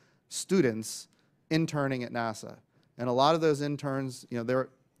 1,600 students interning at NASA. And a lot of those interns,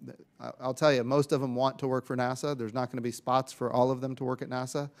 I'll tell you, most of them want to work for NASA. There's not going to be spots for all of them to work at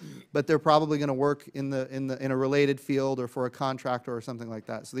NASA, but they're probably going to work in a related field or for a contractor or something like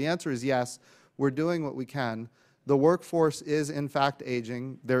that. So the answer is yes, we're doing what we can. The workforce is in fact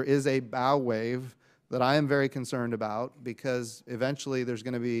aging. There is a bow wave that I am very concerned about because eventually there's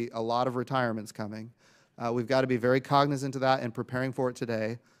going to be a lot of retirements coming. We've got to be very cognizant of that and preparing for it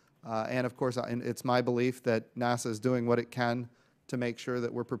today. And of course, it's my belief that NASA is doing what it can to make sure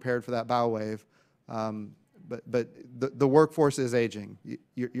that we're prepared for that bow wave. But the workforce is aging.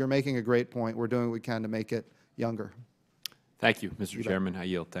 You're making a great point. We're doing what we can to make it younger. Thank you, Mr. Chairman. I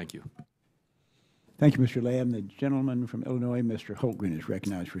yield. Thank you. Thank you, Mr. Lamb. The gentleman from Illinois, Mr. Holtgren, is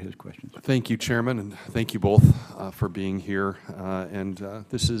recognized for his questions. Thank you, Chairman, and thank you both for being here.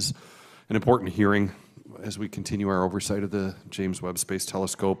 This is an important hearing as we continue our oversight of the James Webb Space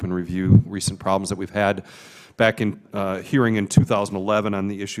Telescope and review recent problems that we've had. Back in hearing in 2011 on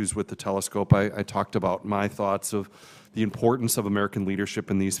the issues with the telescope, I talked about my thoughts of the importance of American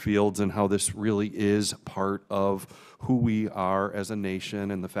leadership in these fields and how this really is part of who we are as a nation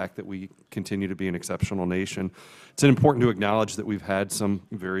and the fact that we continue to be an exceptional nation. It's important to acknowledge that we've had some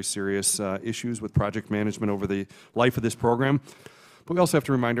very serious issues with project management over the life of this program. But we also have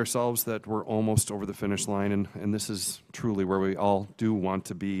to remind ourselves that we're almost over the finish line, and this is truly where we all do want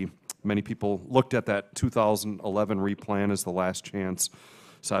to be. Many people looked at that 2011 replan as the last chance.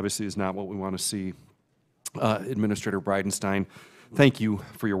 So obviously is not what we want to see. Administrator Bridenstine, thank you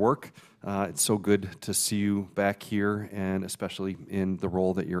for your work. It's so good to see you back here, and especially in the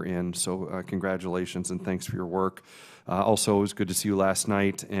role that you're in. So congratulations and thanks for your work. Also, it was good to see you last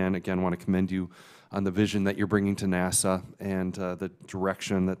night, and again, want to commend you on the vision that you're bringing to NASA and the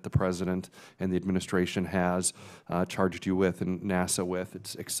direction that the President and the administration has charged you with and NASA with.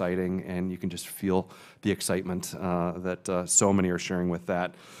 It's exciting, and you can just feel the excitement that so many are sharing with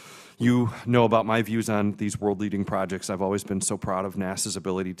that. You know about my views on these world-leading projects. I've always been so proud of NASA's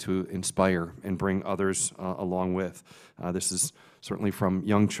ability to inspire and bring others along with. This is certainly from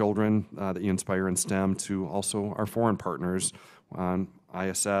young children that you inspire in STEM to also our foreign partners on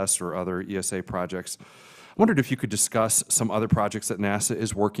ISS or other ESA projects. I wondered if you could discuss some other projects that NASA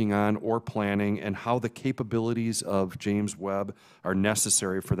is working on or planning and how the capabilities of James Webb are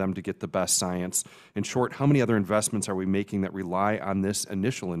necessary for them to get the best science. In short, how many other investments are we making that rely on this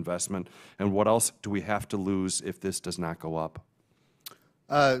initial investment, and what else do we have to lose if this does not go up?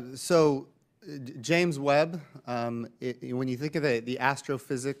 James Webb, when you think of the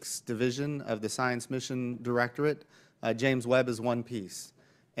astrophysics division of the Science Mission Directorate, James Webb is one piece.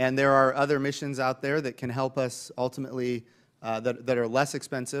 And there are other missions out there that can help us ultimately, that are less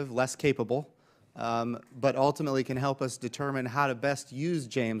expensive, less capable, but ultimately can help us determine how to best use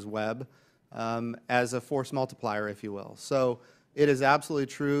James Webb as a force multiplier, if you will. So it is absolutely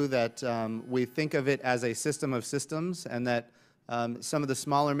true that we think of it as a system of systems, and that some of the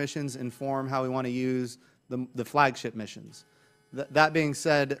smaller missions inform how we want to use the flagship missions. That being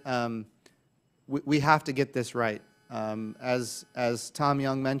said, we have to get this right. As Tom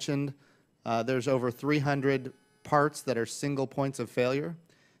Young mentioned, there's over 300 parts that are single points of failure,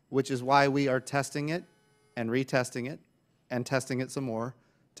 which is why we are testing it and retesting it and testing it some more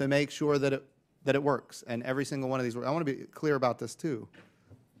to make sure that it works. And every single one of these, I want to be clear about this too.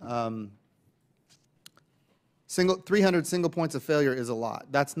 300 single points of failure is a lot.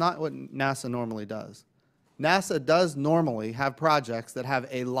 That's not what NASA normally does. NASA does normally have projects that have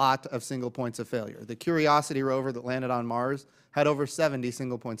a lot of single points of failure. The Curiosity rover that landed on Mars had over 70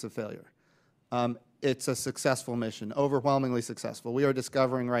 single points of failure. It's a successful mission, overwhelmingly successful. We are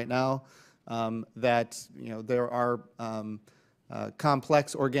discovering right now that there are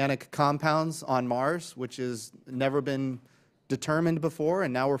complex organic compounds on Mars, which has never been determined before,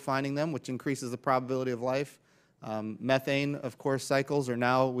 and now we're finding them, which increases the probability of life. Methane, of course, cycles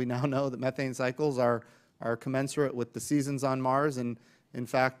are we now know that methane cycles are commensurate with the seasons on Mars. And in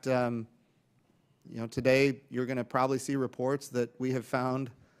fact, today you're going to probably see reports that we have found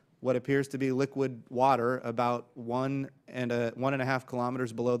what appears to be liquid water about 1.5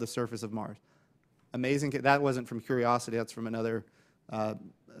 kilometers below the surface of Mars. Amazing. That wasn't from Curiosity. That's from another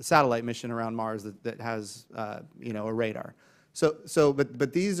satellite mission around Mars that has a radar.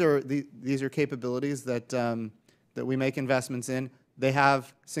 But these are capabilities that we make investments in. They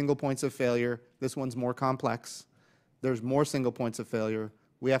have single points of failure. This one's more complex. There's more single points of failure.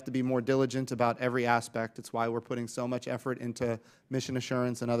 We have to be more diligent about every aspect. It's why we're putting so much effort into mission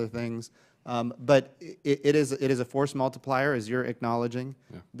assurance and other things. But it is a force multiplier, as you're acknowledging,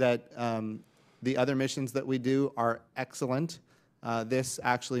 that the other missions that we do are excellent. This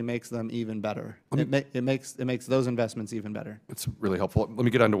actually makes them even better. It makes those investments even better. It's really helpful. Let me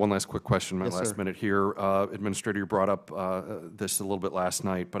get on to one last quick question in my Yes, last sir. minute here. Administrator, you brought up this a little bit last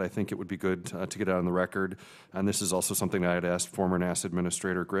night, but I think it would be good to get it on the record. And this is also something that I had asked former NASA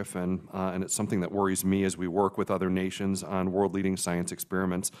Administrator Griffin, and it's something that worries me as we work with other nations on world-leading science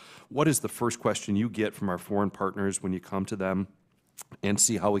experiments. What is the first question you get from our foreign partners when you come to them and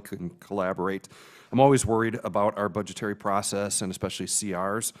see how we can collaborate. I'm always worried about our budgetary process and especially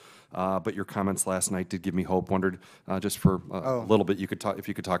CRs, but your comments last night did give me hope. Wondered just for a little bit, if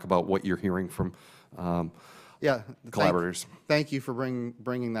you could talk about what you're hearing from collaborators. Thank you for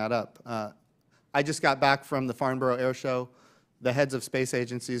bringing that up. I just got back from the Farnborough Air Show. The heads of space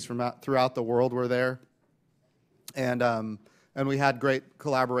agencies from throughout the world were there, and we had great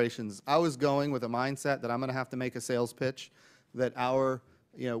collaborations. I was going with a mindset that I'm going to have to make a sales pitch, that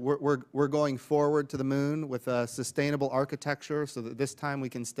we're going forward to the moon with a sustainable architecture so that this time we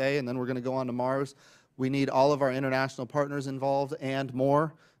can stay, and then we're going to go on to Mars. We need all of our international partners involved and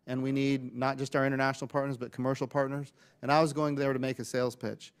more, and we need not just our international partners but commercial partners. And I was going there to make a sales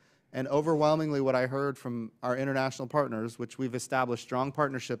pitch. And overwhelmingly what I heard from our international partners, which we've established strong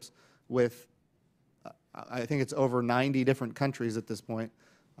partnerships with, I think it's over 90 different countries at this point,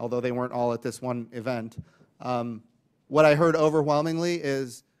 although they weren't all at this one event. What I heard overwhelmingly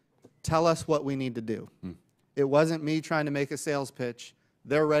is, tell us what we need to do. It wasn't me trying to make a sales pitch.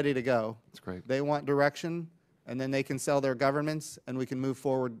 They're ready to go. That's great. They want direction, and then they can sell their governments, and we can move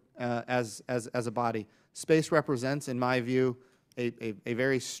forward as a body. Space represents, in my view, a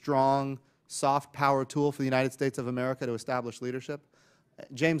very strong, soft power tool for the United States of America to establish leadership.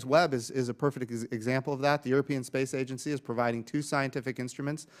 James Webb is a perfect example of that. The European Space Agency is providing 2 scientific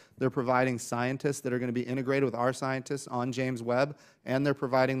instruments. They're providing scientists that are going to be integrated with our scientists on James Webb, and they're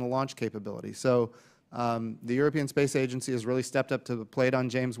providing the launch capability. So the European Space Agency has really stepped up to the plate on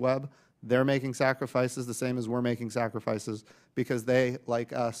James Webb. They're making sacrifices the same as we're making sacrifices because they,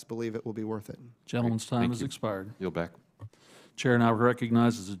 like us, believe it will be worth it. Gentleman's time has expired. Yield back. Chair now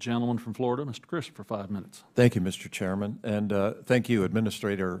recognizes a gentleman from Florida, Mr. Chris, for 5 minutes. Thank you, Mr. Chairman, and thank you,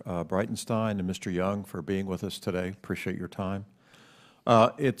 Administrator Bridenstine and Mr. Young, for being with us today. Appreciate your time.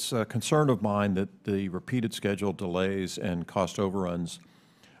 It's a concern of mine that the repeated schedule delays and cost overruns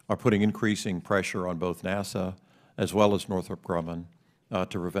are putting increasing pressure on both NASA as well as Northrop Grumman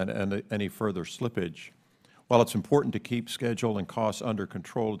to prevent any further slippage. While it's important to keep schedule and costs under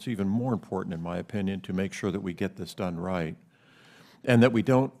control, it's even more important, in my opinion, to make sure that we get this done right, and that we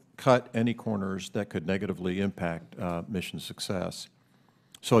don't cut any corners that could negatively impact mission success.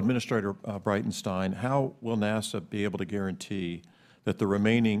 So, Administrator Bridenstine, how will NASA be able to guarantee that the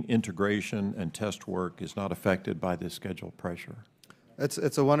remaining integration and test work is not affected by this schedule pressure?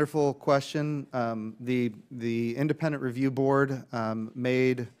 It's a wonderful question. The Independent Review Board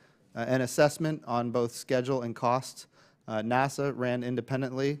made an assessment on both schedule and cost. NASA ran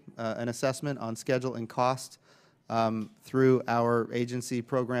independently an assessment on schedule and cost through our agency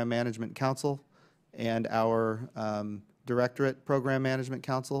Program Management Council and our Directorate Program Management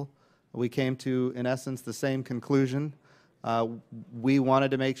Council. We came to, in essence, the same conclusion. We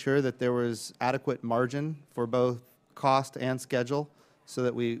wanted to make sure that there was adequate margin for both cost and schedule so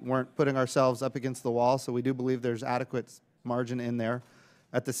that we weren't putting ourselves up against the wall, so we do believe there's adequate margin in there.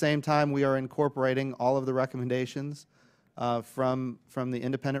 At the same time, we are incorporating all of the recommendations from the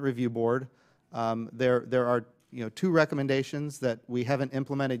Independent Review Board. There are 2 recommendations that we haven't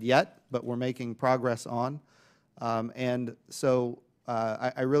implemented yet, but we're making progress on. And so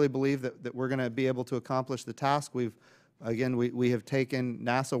I really believe that we're going to be able to accomplish the task. We have taken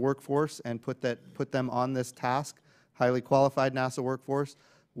NASA workforce and put them on this task, highly qualified NASA workforce.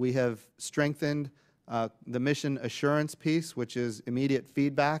 We have strengthened the mission assurance piece, which is immediate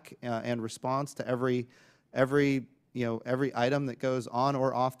feedback and response to every item that goes on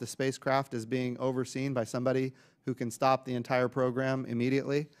or off the spacecraft is being overseen by somebody who can stop the entire program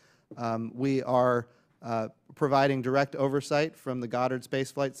immediately. We are providing direct oversight from the Goddard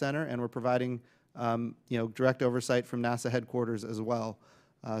Space Flight Center, and we're providing direct oversight from NASA headquarters as well.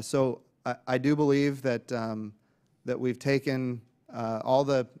 So I do believe that we've taken all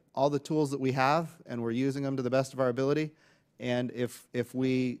the tools that we have, and we're using them to the best of our ability. And if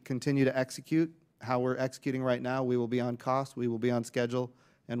we continue to execute how we're executing right now, we will be on cost, we will be on schedule,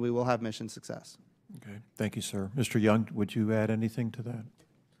 and we will have mission success. Okay, thank you, sir. Mr. Young, would you add anything to that?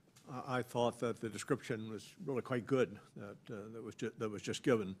 I thought that the description was really quite good that was just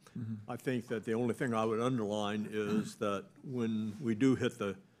given. I think that the only thing I would underline is that when we do hit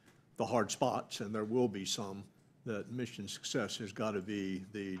the hard spots, and there will be some, that mission success has got to be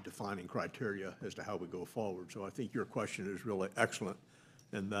the defining criteria as to how we go forward. So I think your question is really excellent,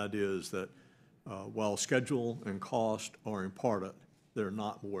 and that is that while schedule and cost are important, they're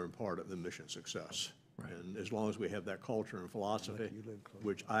not more important than mission success. Right. And as long as we have that culture and philosophy,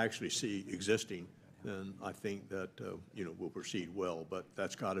 which I actually see existing, then I think that we'll proceed well. But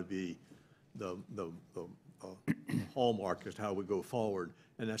that's got to be the hallmark as to how we go forward,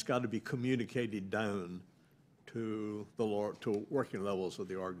 and that's got to be communicated down to to working levels of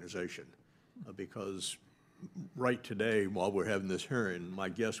the organization. Because right today, while we're having this hearing, my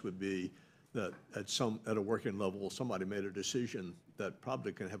guess would be that at a working level, somebody made a decision that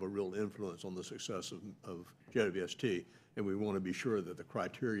probably can have a real influence on the success of JWST, and we want to be sure that the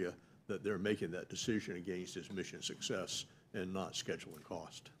criteria that they're making that decision against is mission success and not schedule and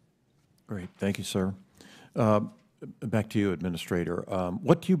cost. Great, thank you, sir. Back to you, Administrator.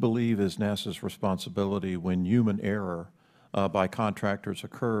 What do you believe is NASA's responsibility when human error by contractors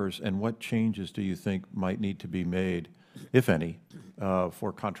occurs, and what changes do you think might need to be made, if any,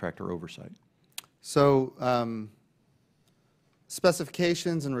 for contractor oversight? So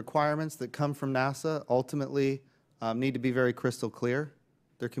specifications and requirements that come from NASA ultimately need to be very crystal clear.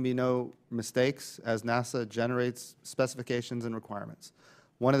 There can be no mistakes as NASA generates specifications and requirements.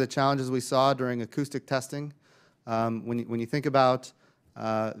 One of the challenges we saw during acoustic testing, when you think about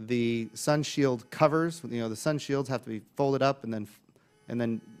the sun shield covers, the sun shields have to be folded up and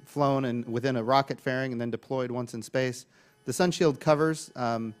then flown and within a rocket fairing and then deployed once in space. The sun shield covers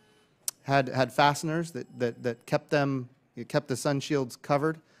had fasteners that kept the sun shields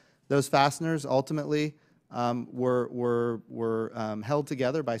covered. Those fasteners ultimately were held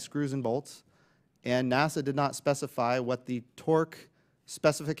together by screws and bolts, and NASA did not specify what the torque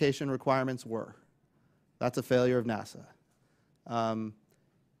specification requirements were. That's a failure of NASA.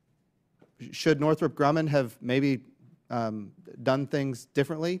 Should Northrop Grumman have maybe done things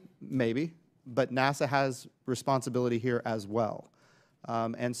differently? Maybe, but NASA has responsibility here as well.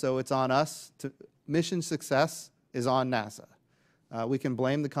 And so it's on us to, mission success is on NASA. We can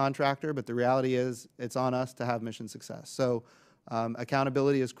blame the contractor, but the reality is it's on us to have mission success. So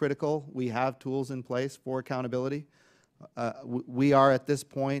accountability is critical. We have tools in place for accountability. We are at this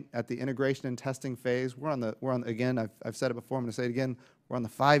point at the integration and testing phase. We're on again, I've said it before, I'm going to say it again, we're on the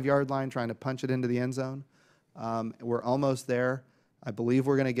 5-yard line trying to punch it into the end zone. We're almost there. I believe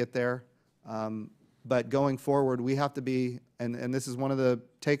we're going to get there. But going forward, we have to be, and this is one of the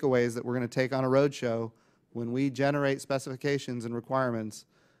takeaways that we're going to take on a roadshow, when we generate specifications and requirements,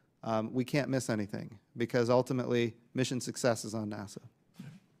 we can't miss anything because ultimately mission success is on NASA.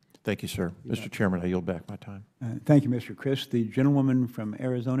 Thank you, sir. Mr. Chairman, I yield back my time. Thank you, Mr. Chris. The gentlewoman from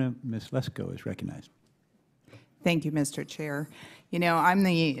Arizona, Ms. Lesko, is recognized. Thank you, Mr. Chair. You know, I'm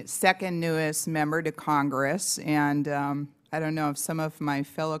the second newest member to Congress, and I don't know if some of my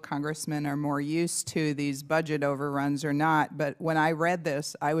fellow congressmen are more used to these budget overruns or not, but when I read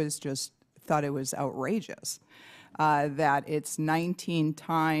this, I was just thought it was outrageous that it's 19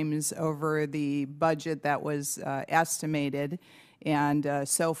 times over the budget that was estimated and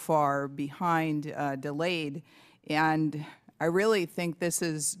so far behind, delayed. And I really think this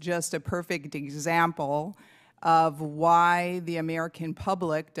is just a perfect example of why the American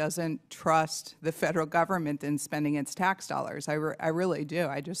public doesn't trust the federal government in spending its tax dollars. I really do.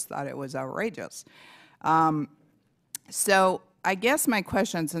 I just thought it was outrageous. So I guess my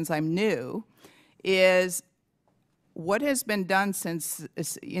question, since I'm new, is what has been done since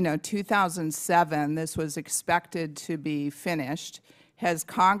 2007? This was expected to be finished. Has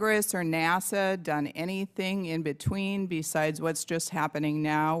Congress or NASA done anything in between besides what's just happening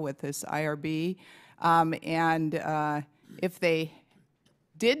now with this IRB? And if they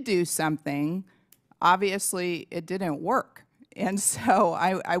did do something, obviously it didn't work. And so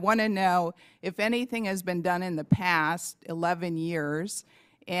I want to know if anything has been done in the past 11 years,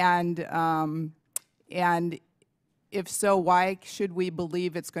 and if so, why should we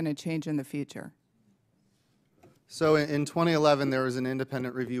believe it's going to change in the future? So in 2011, there was an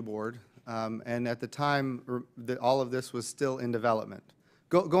independent review board, and at the time, all of this was still in development.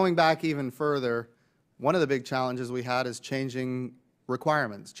 Going back even further, one of the big challenges we had is changing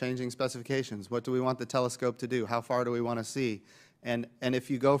requirements, changing specifications. What do we want the telescope to do? How far do we want to see? And if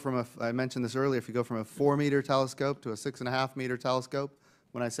you go from I mentioned this earlier, if you go from a 4-meter telescope to a 6.5-meter telescope,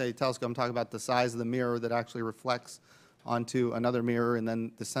 when I say telescope, I'm talking about the size of the mirror that actually reflects onto another mirror and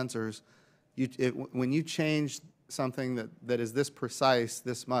then the sensors. When you change something that is this precise,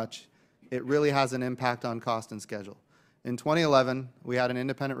 this much, it really has an impact on cost and schedule. In 2011, we had an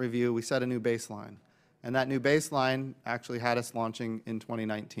independent review. We set a new baseline. And that new baseline actually had us launching in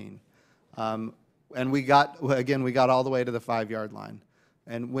 2019. And we got all the way to the 5-yard line.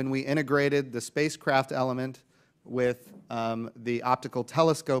 And when we integrated the spacecraft element with the optical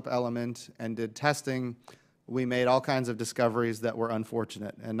telescope element and did testing, we made all kinds of discoveries that were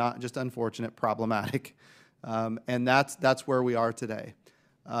unfortunate, and not just unfortunate, problematic. And that's where we are today.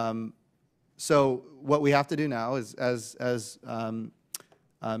 So what we have to do now is, as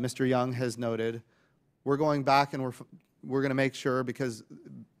Mr. Young has noted, we're going back and we're going to make sure, because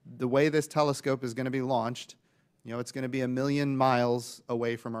the way this telescope is going to be launched You know, it's going to be 1 million miles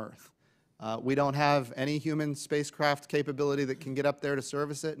away from Earth. We don't have any human spacecraft capability that can get up there to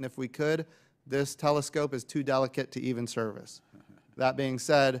service it, and if we could, this telescope is too delicate to even service. That being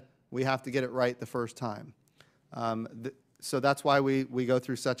said, we have to get it right the first time. So that's why we go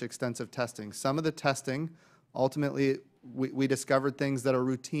through such extensive testing. Some of the testing, ultimately, we discovered things that are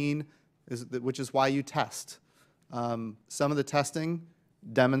routine, which is why you test. Some of the testing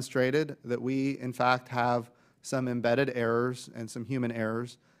demonstrated that we, in fact, have some embedded errors and some human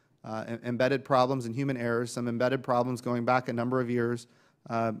errors, embedded problems and human errors, some embedded problems going back a number of years.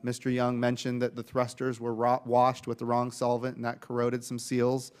 Mr. Young mentioned that the thrusters were washed with the wrong solvent and that corroded some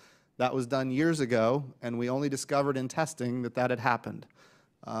seals. That was done years ago, and we only discovered in testing that that had happened.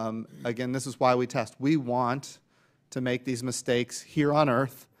 Again, this is why we test. We want to make these mistakes here on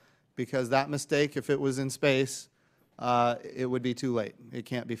Earth, because that mistake, if it was in space, it would be too late. It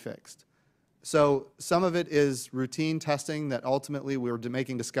can't be fixed. So some of it is routine testing that ultimately we're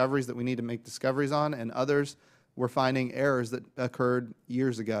making discoveries that we need to make discoveries on, and others we're finding errors that occurred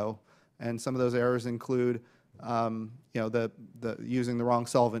years ago. And some of those errors include you know, using the wrong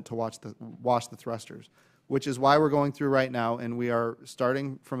solvent to wash the thrusters, which is why we're going through right now, and we are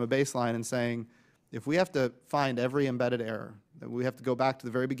starting from a baseline and saying, if we have to find every embedded error, that we have to go back to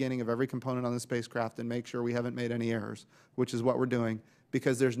the very beginning of every component on the spacecraft and make sure we haven't made any errors, which is what we're doing,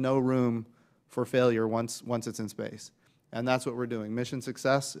 because there's no room for failure once it's in space. And that's what we're doing. Mission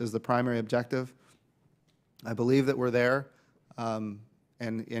success is the primary objective. I believe that we're there, and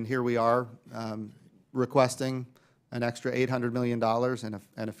here we are requesting an extra $800 million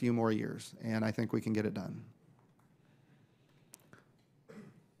and a few more years, and I think we can get it done.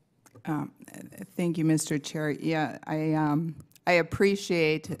 Thank you, Mr. Chair. Yeah, I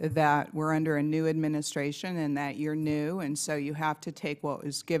appreciate that we're under a new administration and that you're new, and so you have to take what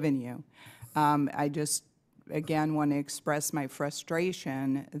was given you. I just, again, want to express my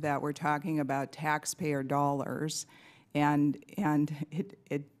frustration that we're talking about taxpayer dollars, and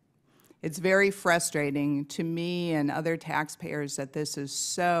it's very frustrating to me and other taxpayers that this is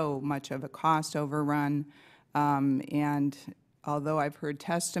so much of a cost overrun. And although I've heard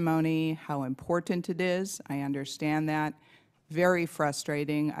testimony how important it is, I understand that. Very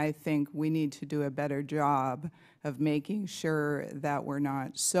frustrating. I think we need to do a better job of making sure that we're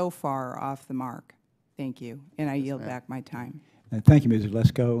not so far off the mark. Thank you, and I yield back my time. Thank you, Ms.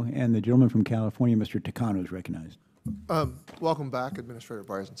 Lesko. And the gentleman from California, Mr. Takano, is recognized. Welcome back, Administrator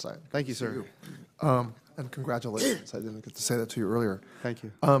Bridenstine. Thank you, sir. And congratulations. I didn't get to say that to you earlier. Thank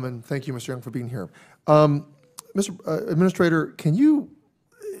you. And thank you, Mr. Young, for being here. Mr. Administrator, can you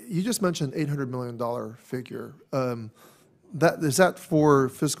just mentioned $800 million figure. Is that for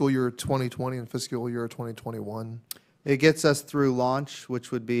fiscal year 2020 and fiscal year 2021? It gets us through launch,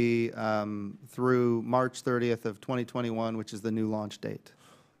 which would be through March 30th of 2021, which is the new launch date.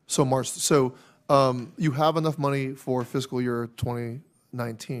 So you have enough money for fiscal year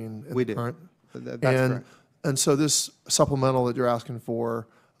 2019? We do. That's correct. And so this supplemental that you're asking for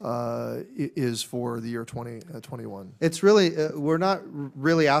is for the year 2021? It's really, we're not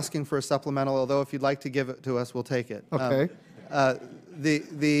really asking for a supplemental, although if you'd like to give it to us, we'll take it. Okay.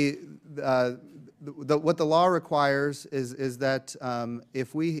 What the law requires is that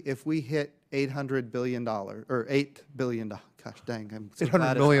if we hit $800 billion, or $8 billion, gosh dang, I'm so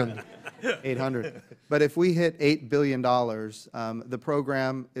 800 million. 800. But if we hit $8 billion, the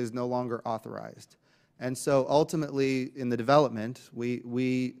program is no longer authorized. And so ultimately, in the development,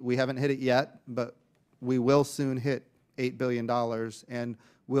 we haven't hit it yet, but we will soon hit $8 billion, and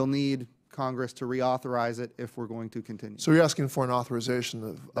we'll need Congress to reauthorize it if we're going to continue. So you're asking for an authorization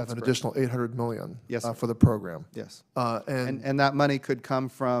of an additional $800 million yes, for the program? Yes. And that money could come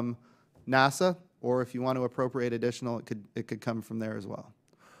from NASA, or if you want to appropriate additional, it could come from there as well.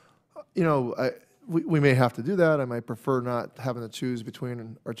 You know, we may have to do that. I might prefer not having to choose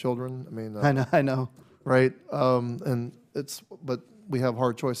between our children. I mean, I know. Right? But we have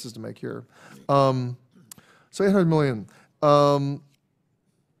hard choices to make here. So $800 million.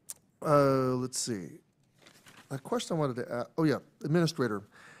 Let's see. A question I wanted to ask. Oh yeah, Administrator.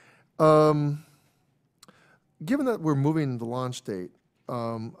 Given that we're moving the launch date,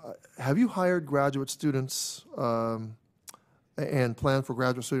 have you hired graduate students and planned for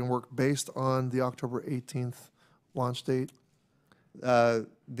graduate student work based on the October 18th launch date?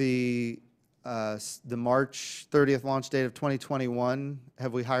 The March 30th launch date of 2021,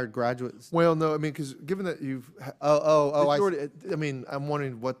 have we hired graduates? Well, no, I mean, because given that you've... I mean, I'm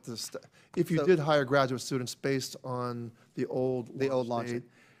wondering what if you did hire graduate students based on the old launch date,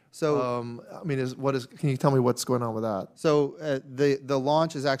 So, I mean, can you tell me what's going on with that? So the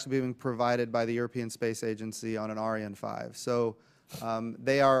launch is actually being provided by the European Space Agency on an Ariane 5. So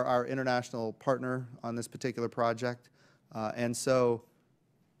they are our international partner on this particular project. And so,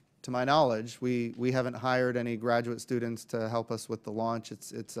 to my knowledge, we haven't hired any graduate students to help us with the launch.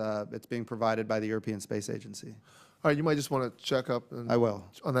 It's being provided by the European Space Agency. All right, you might just want to check up I will.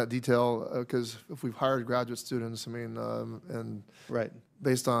 on that detail, because if we've hired graduate students, I mean, and Right.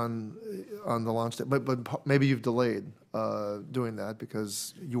 based on the launch date, but maybe you've delayed doing that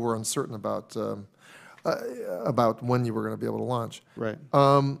because you were uncertain about when you were going to be able to launch. Right.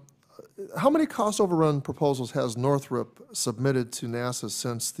 How many cost overrun proposals has Northrop submitted to NASA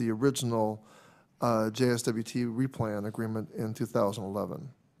since the original JSWT replan agreement in 2011?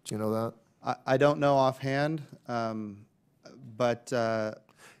 Do you know that? I don't know offhand, but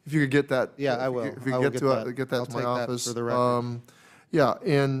if you could get that, yeah, I will. If you I will get that I'll to my take office, that for the record. yeah,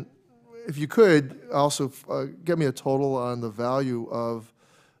 and if you could also get me a total on the value of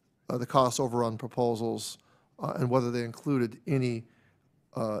the cost overrun proposals and whether they included any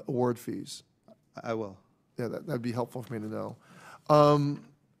award fees. I will. Yeah, that'd be helpful for me to know.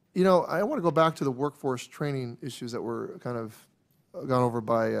 You know, I want to go back to the workforce training issues that were kind of gone over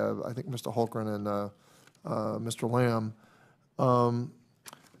by, I think, Mr. Holgren and Mr. Lamb.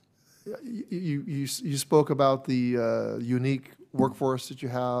 You spoke about the unique workforce that you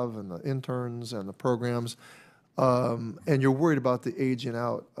have and the interns and the programs, and you're worried about the aging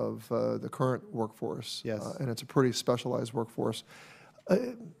out of the current workforce. Yes. And it's a pretty specialized workforce.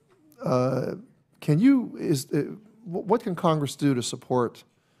 What can Congress do to support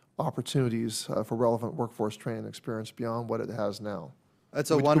opportunities for relevant workforce training experience beyond what it has now? That's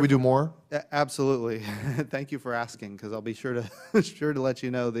Can we do more? Absolutely. Thank you for asking, because I'll be sure to sure to let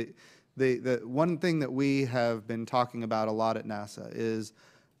you know the one thing that we have been talking about a lot at NASA is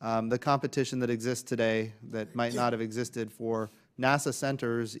the competition that exists today that might not have existed for NASA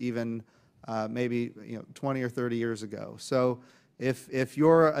centers even maybe 20 or 30 years ago. So if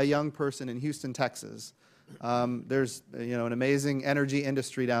you're a young person in Houston, Texas, there's an amazing energy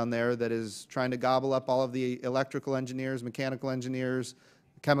industry down there that is trying to gobble up all of the electrical engineers, mechanical engineers,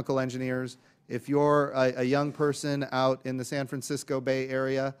 chemical engineers. If you're a young person out in the San Francisco Bay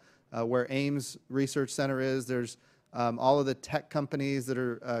Area where Ames Research Center is, there's all of the tech companies that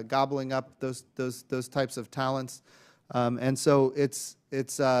are gobbling up those types of talents. And so it's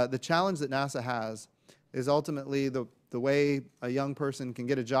the challenge that NASA has is ultimately the way a young person can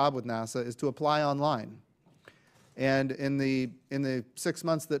get a job with NASA is to apply online. And in the 6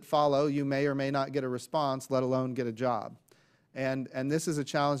 months that follow, you may or may not get a response, let alone get a job. And this is a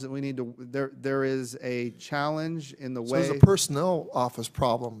challenge that we need to, there is a challenge in the way. So there's a personnel office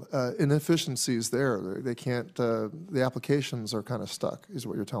problem, inefficiencies there. They can't, the applications are kind of stuck, is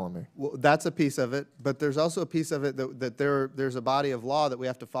what you're telling me. Well, that's a piece of it, but there's also a piece of it that there's a body of law that we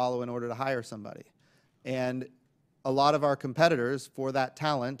have to follow in order to hire somebody. And a lot of our competitors for that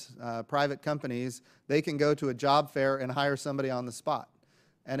talent, private companies, they can go to a job fair and hire somebody on the spot.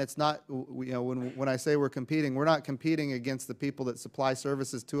 And it's not, when I say we're not competing against the people that supply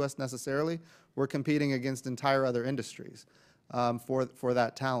services to us necessarily. We're competing against entire other industries for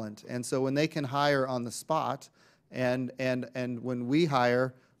that talent. And so when they can hire on the spot, and when we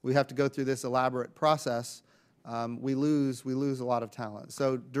hire, we have to go through this elaborate process. We lose a lot of talent.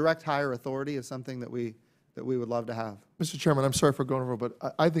 So direct hire authority is something that we would love to have. Mr. Chairman, I'm sorry for going over,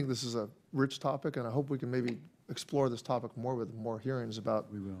 but I think this is a rich topic, and I hope we can maybe explore this topic more with more hearings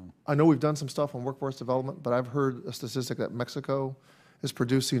about. We will. I know we've done some stuff on workforce development, but I've heard a statistic that Mexico is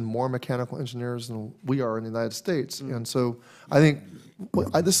producing more mechanical engineers than we are in the United States. And so I think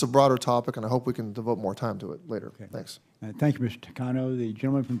this is a broader topic, and I hope we can devote more time to it later. Okay. Thanks. Thank you, Mr. Takano. The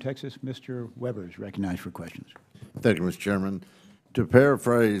gentleman from Texas, Mr. Weber, is recognized for questions. Thank you, Mr. Chairman. To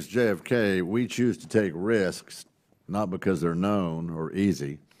paraphrase JFK, we choose to take risks not because they're known or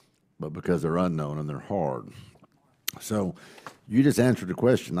easy, but because they're unknown and they're hard. So you just answered the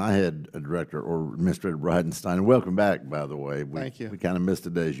question I had, Director or Administrator Bridenstine. And welcome back, by the way. Thank you. We kind of missed the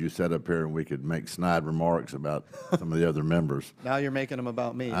days you sat up here and we could make snide remarks about some of the other members. Now you're making them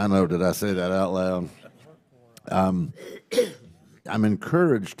about me. I know. Did I say that out loud? I'm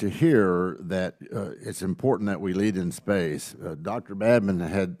encouraged to hear that it's important that we lead in space. Dr. Babin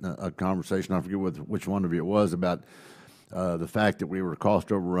had a conversation, I forget which one of you it was, about the fact that we were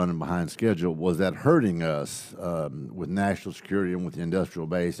cost overrun and behind schedule. Was that hurting us with national security and with the industrial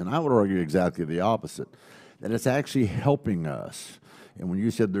base? And I would argue exactly the opposite, that it's actually helping us. And when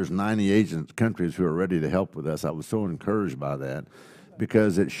you said there's 90 countries who are ready to help with us, I was so encouraged by that,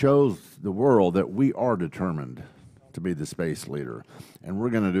 because it shows the world that we are determined to be the space leader. And we're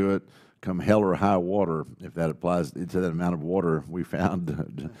going to do it come hell or high water, if that applies to that amount of water we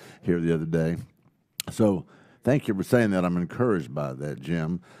found here the other day. So thank you for saying that. I'm encouraged by that,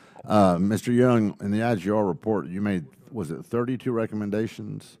 Jim. Mr. Young, in the IGR report, you made, was it 32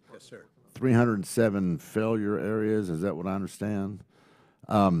 recommendations? Yes, sir. 307 failure areas, is that what I understand?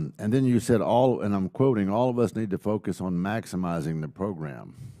 And then you said all, and I'm quoting, all of us need to focus on maximizing the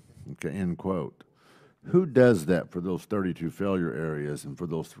program, okay, end quote. Who does that for those 32 failure areas and for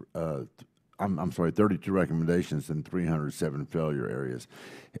those, I'm sorry, 32 recommendations and 307 failure areas?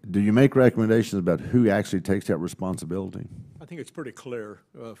 Do you make recommendations about who actually takes that responsibility? I think it's pretty clear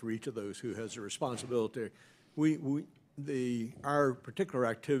for each of those who has the responsibility. Our particular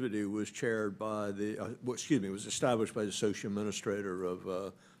activity was chaired by was established by the Associate Administrator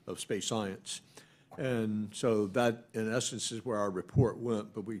of Space Science. And so that, in essence, is where our report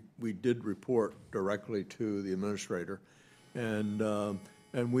went, but we did report directly to the administrator.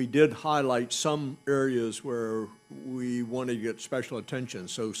 And we did highlight some areas where we wanted to get special attention.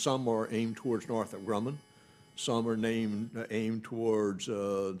 So some are aimed towards Northrop Grumman, some are aimed towards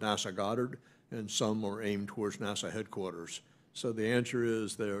NASA Goddard, and some are aimed towards NASA headquarters. So the answer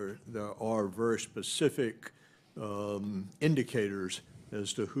is there are very specific indicators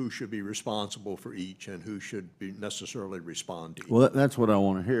as to who should be responsible for each and who should be necessarily respond to each. Well, that's what I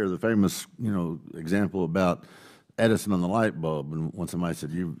want to hear. The famous, example about Edison and the light bulb, and when somebody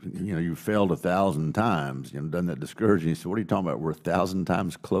said, you failed 1,000 times, doesn't that discourage you? He said, what are you talking about? We're 1,000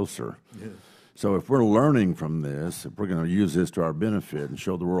 times closer. Yeah. So if we're learning from this, if we're going to use this to our benefit and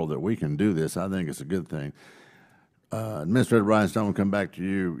show the world that we can do this, I think it's a good thing. Administrator Bridenstine, we'll come back to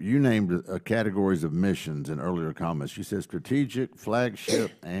you. You named categories of missions in earlier comments. You said strategic,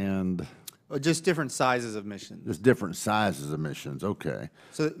 flagship, and... Just different sizes of missions. Just different sizes of missions, okay.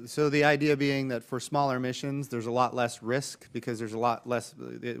 So the idea being that for smaller missions, there's a lot less risk because there's a lot less,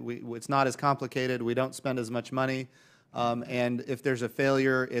 it's not as complicated, we don't spend as much money, and if there's a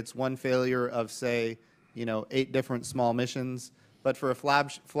failure, it's one failure of, say, 8 different small missions. But for a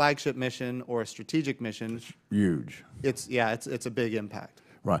flagship mission or a strategic mission, it's huge. It's a big impact.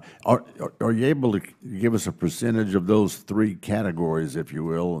 Right. Are you able to give us a percentage of those 3 categories, if you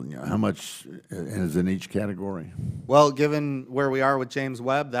will? How much is in each category? Well, given where we are with James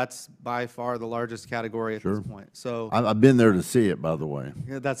Webb, that's by far the largest category at this point. So I've been there to see it, by the way.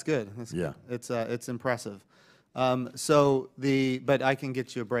 Yeah, that's good. Yeah. It's impressive. But I can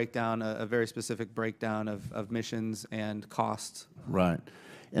get you a breakdown, a very specific breakdown of missions and costs. Right.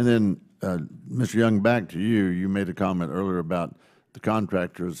 And then, Mr. Young, back to you. You made a comment earlier about the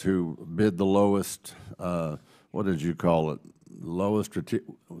contractors who bid the lowest, what did you call it? Lowest,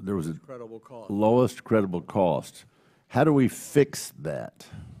 there was a credible cost. Lowest credible cost. How do we fix that?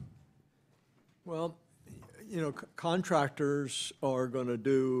 Well, contractors are going to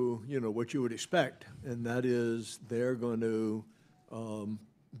do, what you would expect, and that is they're going to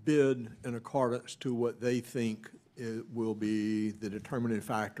bid in accordance to what they think it will be the determining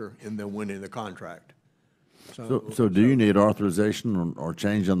factor in them winning the contract. So do you need authorization or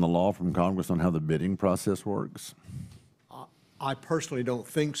change in the law from Congress on how the bidding process works? I personally don't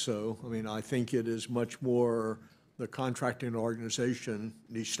think so. I mean, I think it is much more the contracting organization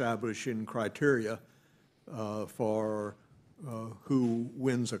establishing criteria for who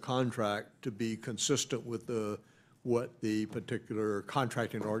wins a contract to be consistent with what the particular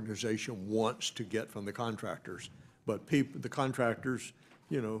contracting organization wants to get from the contractors. But the contractors,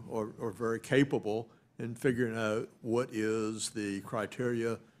 are very capable in figuring out what is the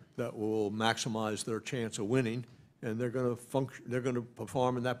criteria that will maximize their chance of winning, and they're going to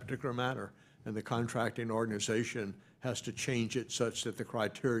perform in that particular manner. And the contracting organization has to change it such that the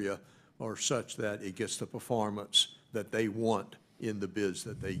criteria are such that it gets the performance that they want in the bids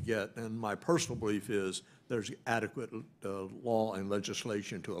that they get. And my personal belief is there's adequate law and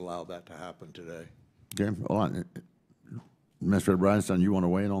legislation to allow that to happen today. Okay. Well, Mr. Bridenstine, you want to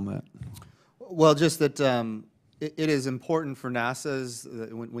weigh in on that? Well, just that it is important for NASA's,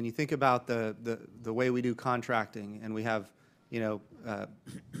 when you think about the way we do contracting, and we have,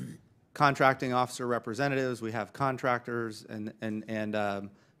 contracting officer representatives, we have contractors, and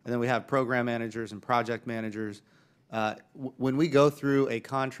then we have program managers and project managers. When we go through a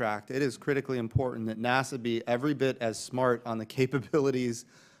contract, it is critically important that NASA be every bit as smart on the capabilities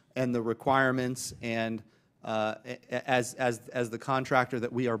and the requirements and as the contractor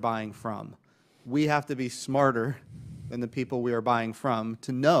that we are buying from. We have to be smarter than the people we are buying from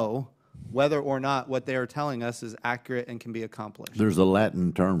to know whether or not what they are telling us is accurate and can be accomplished. There's a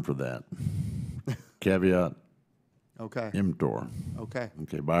Latin term for that. Caveat. Okay. IMTOR. Okay.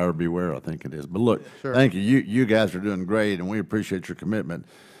 Okay, buyer beware, I think it is. But look, Sure. thank you. You guys are doing great, and we appreciate your commitment.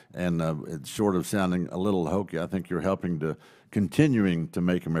 And it's short of sounding a little hokey, I think you're helping to continuing to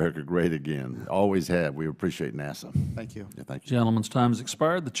make America great again. Always have. We appreciate NASA. Thank you. Yeah, thank you. Gentleman's time has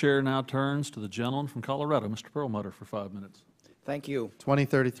expired. The chair now turns to the gentleman from Colorado, Mr. Perlmutter, for 5 minutes. Thank you.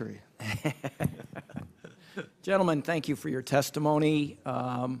 2033. Gentlemen, thank you for your testimony.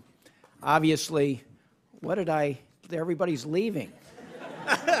 Obviously, everybody's leaving.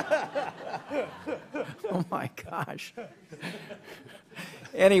 Oh my gosh.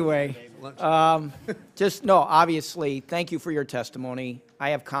 Anyway, obviously, thank you for your testimony.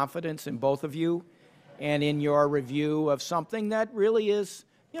 I have confidence in both of you and in your review of something that really is,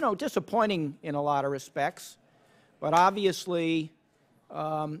 disappointing in a lot of respects. But obviously,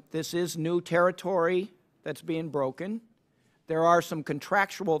 this is new territory that's being broken. There are some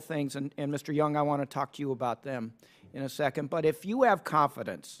contractual things, and Mr. Young, I want to talk to you about them in a second. But if you have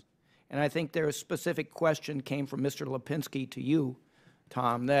confidence, and I think their specific question came from Mr. Lipinski to you,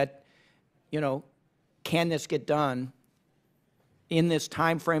 Tom, that, can this get done in this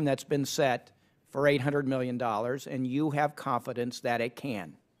time frame that's been set for $800 million, and you have confidence that it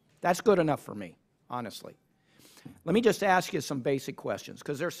can. That's good enough for me, honestly. Let me just ask you some basic questions,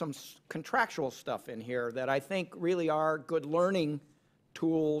 because there's some contractual stuff in here that I think really are good learning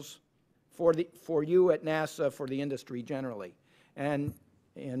tools for you at NASA, for the industry generally. And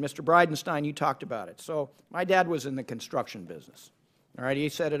Mr. Bridenstine, you talked about it. So my dad was in the construction business. All right, he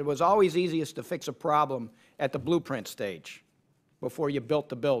said it was always easiest to fix a problem at the blueprint stage before you built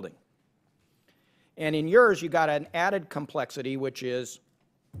the building. And in yours, you got an added complexity, which is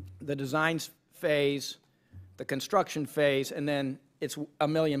the design phase, the construction phase, and then it's a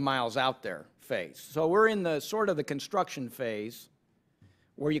million miles out there phase. So we're in the sort of the construction phase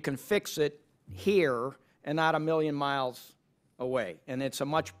where you can fix it here and not a million miles away. And it's a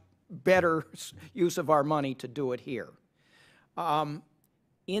much better use of our money to do it here.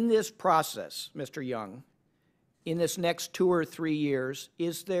 In this process, Mr. Young, in this next 2 or 3 years,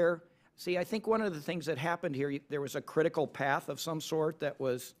 is there, see, I think one of the things that happened here, there was a critical path of some sort that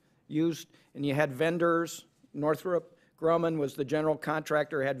was used, and you had vendors. Northrop Grumman was the general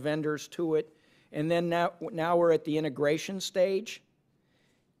contractor, had vendors to it, and then now we're at the integration stage.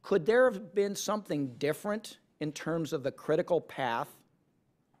 Could there have been something different in terms of the critical path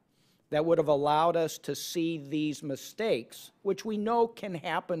that would have allowed us to see these mistakes, which we know can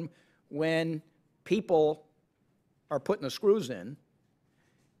happen when people are putting the screws in?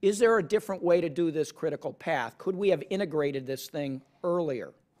 Is there a different way to do this critical path? Could we have integrated this thing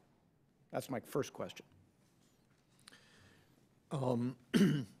earlier? That's my first question.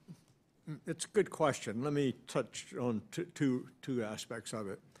 It's a good question. Let me touch on two aspects of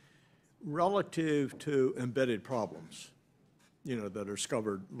it. Relative to embedded problems, that are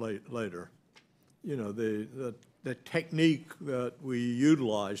discovered later, the technique that we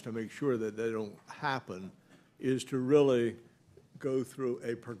utilize to make sure that they don't happen is to really go through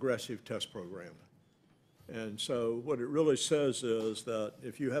a progressive test program. And so what it really says is that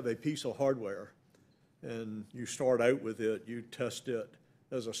if you have a piece of hardware and you start out with it, you test it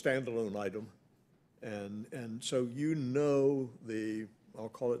as a standalone item, and so I'll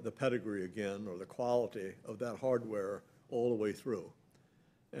call it the pedigree again, or the quality of that hardware all the way through.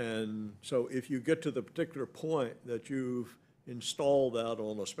 And so if you get to the particular point that you've installed that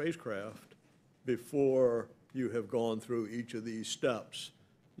on a spacecraft before you have gone through each of these steps,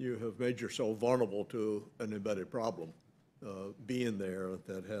 you have made yourself vulnerable to an embedded problem being there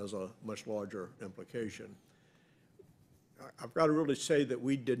that has a much larger implication. I've got to really say that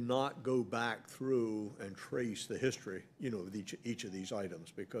we did not go back through and trace the history, of each of these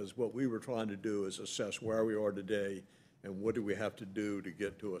items, because what we were trying to do is assess where we are today and what do we have to do to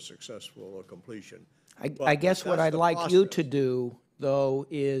get to a successful completion. I guess what I'd like you to do, though,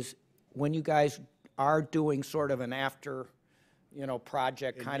 is when you guys are doing sort of an after,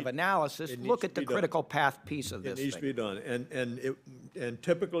 project kind of analysis, look at the critical path piece of this thing. It needs to be done. And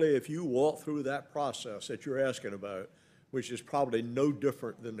typically, if you walk through that process that you're asking about, which is probably no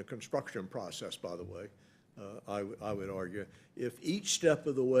different than the construction process, by the way, I would argue, if each step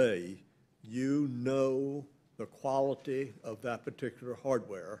of the way you know the quality of that particular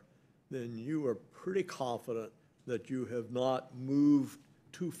hardware, then you are pretty confident that you have not moved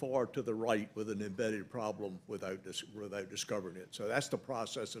too far to the right with an embedded problem without discovering it. So that's the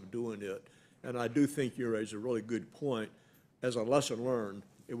process of doing it. And I do think you raise a really good point. As a lesson learned,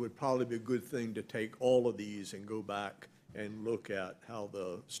 it would probably be a good thing to take all of these and go back and look at how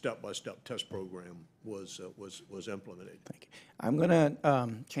the step-by-step test program was implemented. Thank you. I'm going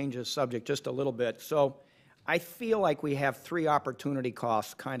to change the subject just a little bit. So I feel like we have three opportunity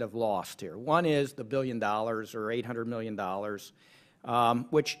costs kind of lost here. One is the $1 billion or $800 million,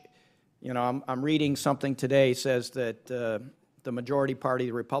 which, you know, I'm reading something today says that the majority party,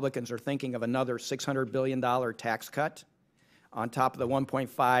 the Republicans, are thinking of another $600 billion tax cut on top of the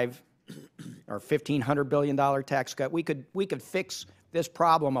 1.5 or $1,500 billion tax cut. We could fix this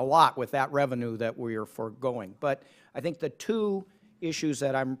problem a lot with that revenue that we are foregoing. But I think the two issues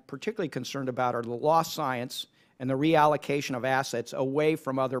that I'm particularly concerned about are the lost science and the reallocation of assets away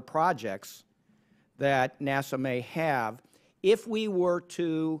from other projects that NASA may have. If we were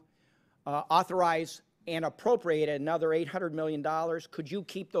to authorize and appropriate another $800 million, could you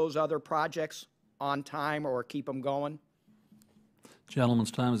keep those other projects on time or keep them going?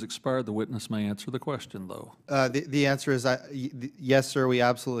 Gentleman's time has expired. The witness may answer the question, though. The answer is yes, sir, we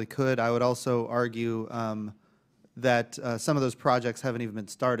absolutely could. I would also argue that some of those projects haven't even been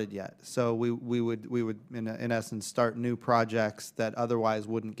started yet. So we would in essence start new projects that otherwise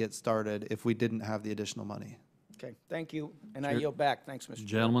wouldn't get started if we didn't have the additional money. Okay, thank you, and I yield back. Thanks, Mr. Chair.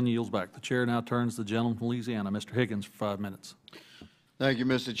 Gentleman yields back. The chair now turns to the gentleman from Louisiana, Mr. Higgins, for 5 minutes. Thank you,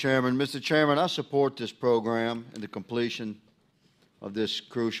 Mr. Chairman. Mr. Chairman, I support this program and the completion of this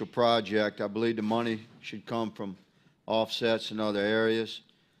crucial project. I believe the money should come from offsets in other areas.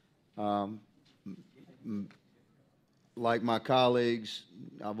 Like my colleagues,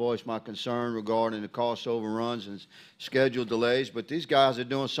 I voiced my concern regarding the cost overruns and schedule delays, but these guys are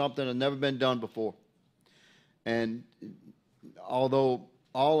doing something that's never been done before. And although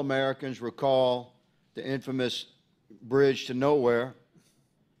all Americans recall the infamous bridge to nowhere,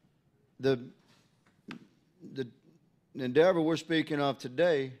 the endeavor we're speaking of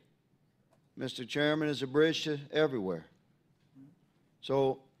today, Mr. Chairman, is a bridge to everywhere.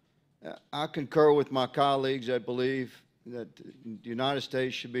 So I concur with my colleagues that believe that the United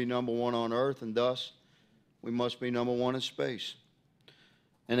States should be #1 on Earth, and thus we must be #1 in space.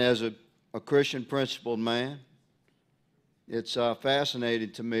 And as a Christian principled man, it's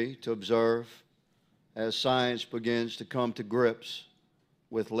fascinating to me to observe as science begins to come to grips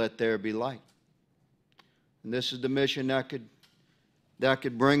with "Let there be light." And this is the mission that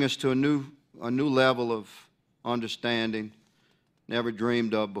could bring us to a new level of understanding never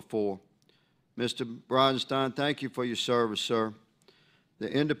dreamed of before. Mr. Bridenstine, thank you for your service, sir.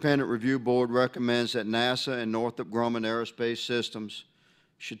 The Independent Review Board recommends that NASA and Northrop Grumman Aerospace Systems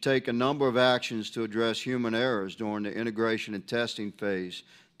should take a number of actions to address human errors during the integration and testing phase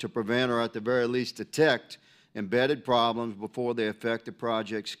to prevent or at the very least detect embedded problems before they affect the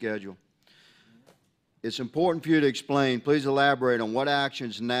project schedule. It's important for you to explain, please elaborate on what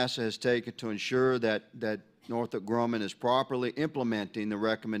actions NASA has taken to ensure that Northrop Grumman is properly implementing the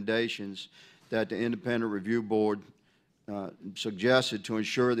recommendations that the Independent Review Board suggested to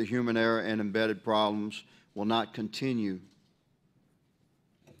ensure that human error and embedded problems will not continue.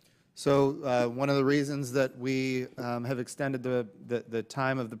 So one of the reasons that we have extended the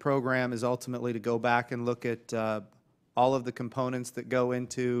time of the program is ultimately to go back and look at all of the components that go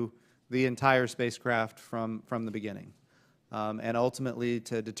into the entire spacecraft from the beginning, and ultimately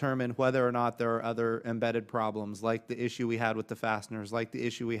to determine whether or not there are other embedded problems, like the issue we had with the fasteners, like the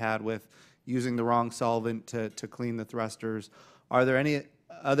issue we had with using the wrong solvent to clean the thrusters. Are there any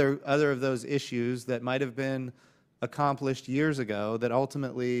other of those issues that might have been accomplished years ago that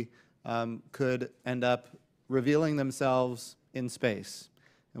ultimately could end up revealing themselves in space?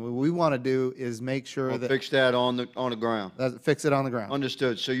 And what we want to do is make sure that fix that on the ground. Fix it on the ground.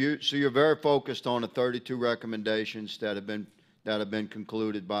 Understood. So you're very focused on the 32 recommendations that have been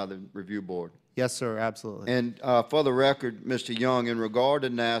concluded by the review board. Yes, sir. Absolutely. And for the record, Mr. Young, in regard to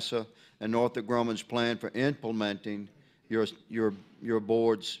NASA and Northrop Grumman's plan for implementing your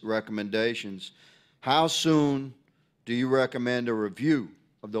board's recommendations, how soon do you recommend a review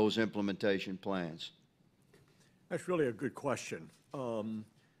of those implementation plans? That's really a good question.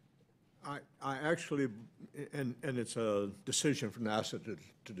 I actually, and it's a decision for NASA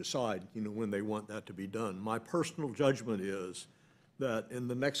to decide, when they want that to be done. My personal judgment is that in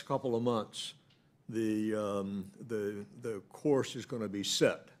the next couple of months, the course is going to be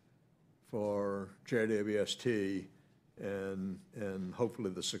set for JWST and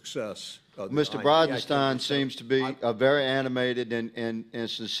hopefully the success of Mr. Bridenstine seems to be very animated and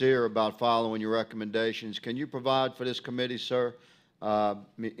sincere about following your recommendations. Can you provide for this committee, sir,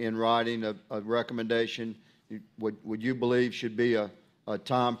 in writing a recommendation would you believe should be a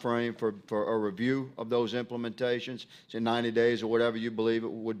time frame for a review of those implementations? Say 90 days or whatever you believe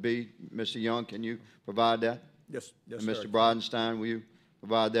it would be. Mr. Young, can you provide that? Yes, and Mr. Bridenstine, will you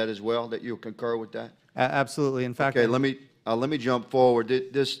provide that as well, that you'll concur with that? Absolutely. In fact, okay, let me jump forward.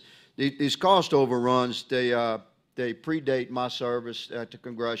 The These cost overruns, they predate my service at the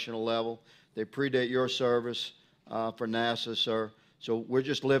congressional level. They predate your service for NASA, sir. So we're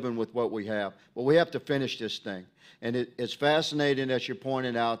just living with what we have. But we have to finish this thing. And it's fascinating that you're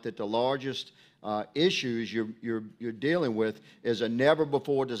pointing out that the largest issues you're dealing with is a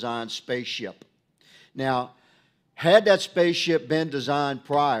never-before-designed spaceship. Now, had that spaceship been designed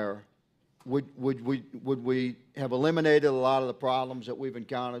prior, would we have eliminated a lot of the problems that we've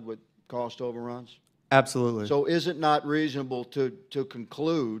encountered with cost overruns? Absolutely. So is it not reasonable to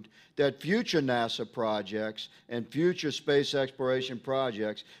conclude that future NASA projects and future space exploration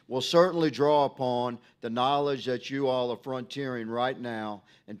projects will certainly draw upon the knowledge that you all are frontiering right now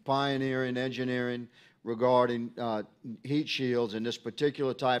and pioneering engineering regarding heat shields in this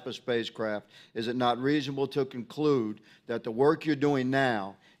particular type of spacecraft? Is it not reasonable to conclude that the work you're doing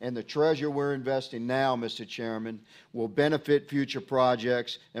now and the treasure we're investing now, Mr. Chairman, will benefit future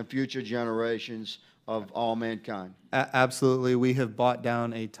projects and future generations of all mankind? Absolutely. We have bought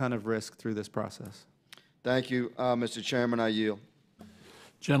down a ton of risk through this process. Thank you, Mr. Chairman. I yield.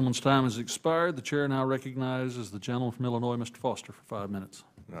 Gentleman's time has expired. The chair now recognizes the gentleman from Illinois, Mr. Foster, for 5 minutes.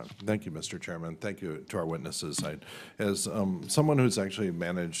 Thank you, Mr. Chairman. Thank you to our witnesses. As someone who's actually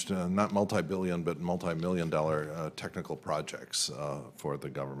managed not multi-billion but multi-million-dollar technical projects for the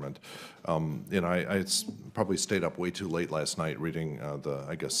government, I probably stayed up way too late last night reading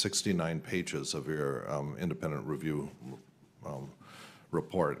I guess 69 pages of your independent review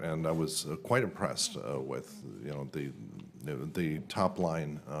report, and I was quite impressed with the top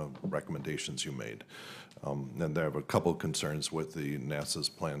line recommendations you made. And I have a couple of concerns with NASA's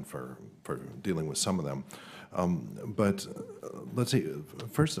plan for dealing with some of them. But let's see,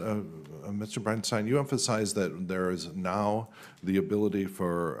 first, Mr. Bridenstine, you emphasized that there is now the ability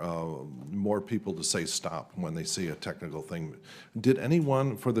for more people to say stop when they see a technical thing. Did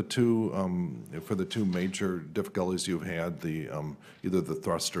anyone, for the two major difficulties you've had, either the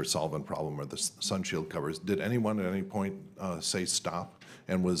thruster solvent problem or the sun shield covers, did anyone at any point say stop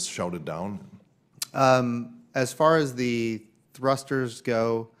and was shouted down? As far as the thrusters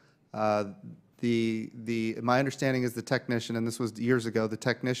go, my understanding is the technician, and this was years ago, the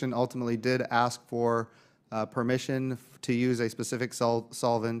technician ultimately did ask for permission to use a specific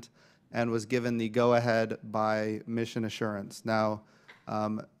solvent and was given the go-ahead by mission assurance. Now,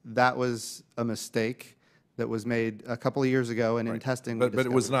 that was a mistake that was made a couple of years ago, and in testing, but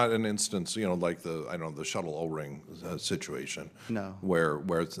it was not an instance, like the shuttle O-ring situation. No.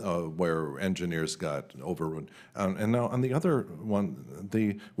 Where engineers got overruled. And now on the other one,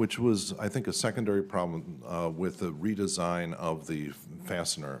 which was I think a secondary problem with the redesign of the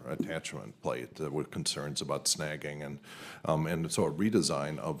fastener attachment plate. There were concerns about snagging, and so a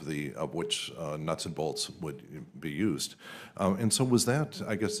redesign of which nuts and bolts would be used. And so was that,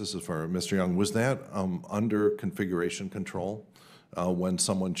 I guess this is for Mr. Young, was that under configuration control when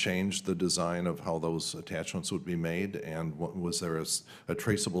someone changed the design of how those attachments would be made? And was there a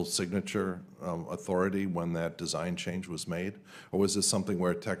traceable signature authority when that design change was made? Or was this something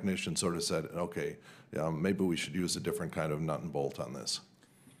where a technician sort of said, okay, maybe we should use a different kind of nut and bolt on this?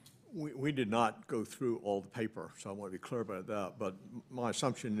 We did not go through all the paper, so I want to be clear about that. But my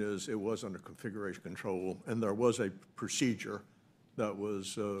assumption is it was under configuration control, and there was a procedure that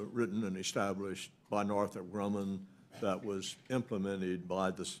was written and established by Northrop Grumman that was implemented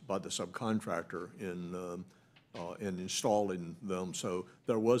by the subcontractor in installing them. So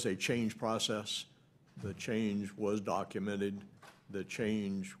there was a change process. The change was documented. The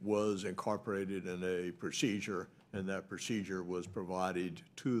change was incorporated in a procedure, and that procedure was provided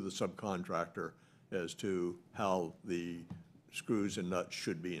to the subcontractor as to how the screws and nuts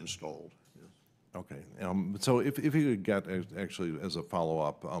should be installed. Okay, so if you could get, actually, as a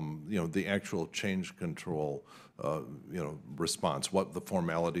follow-up, the actual change control, response, what the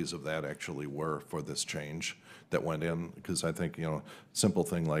formalities of that actually were for this change that went in, because I think, simple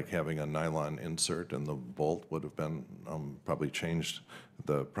thing like having a nylon insert in the bolt would have been, probably changed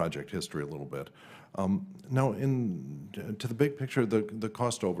the project history a little bit. Now, to the big picture, the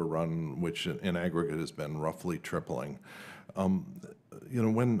cost overrun, which in aggregate has been roughly tripling,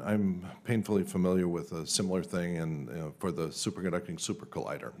 when I'm painfully familiar with a similar thing for the superconducting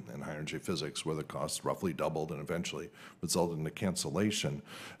supercollider in high energy physics, where the costs roughly doubled and eventually resulted in a cancellation,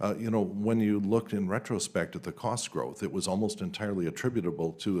 when you looked in retrospect at the cost growth, it was almost entirely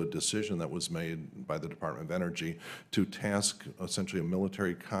attributable to a decision that was made by the Department of Energy to task essentially a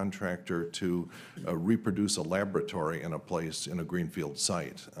military contractor to reproduce a laboratory in a greenfield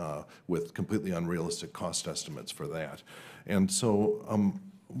site with completely unrealistic cost estimates for that. And so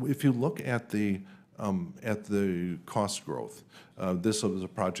if you look at the at the cost growth. This was a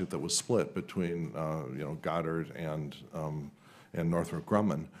project that was split between, Goddard and Northrop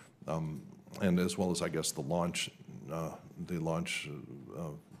Grumman, and as well as, I guess, the launch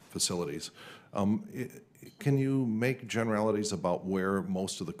facilities. Can you make generalities about where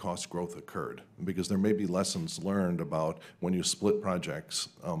most of the cost growth occurred? Because there may be lessons learned about when you split projects,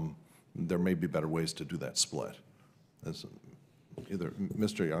 there may be better ways to do that split. Either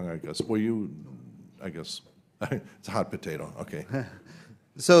Mr. Young, I guess, it's a hot potato, okay.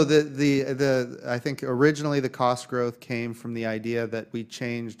 So I think originally the cost growth came from the idea that we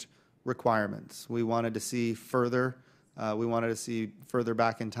changed requirements. We wanted to see further. We wanted to see further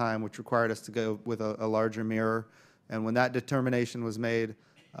back in time, which required us to go with a larger mirror. And when that determination was made,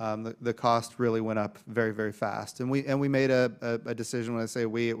 the cost really went up very, very fast. And we made a decision. When I say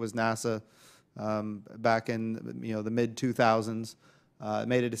we, it was NASA back in the mid 2000s.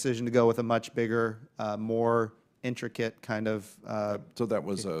 Made a decision to go with a much bigger, more intricate kind of. So that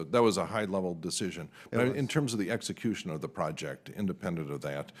was a high-level decision. But in terms of the execution of the project, independent of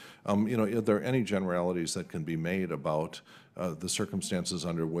that, are there any generalities that can be made about the circumstances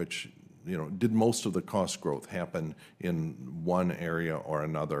under which, did most of the cost growth happen in one area or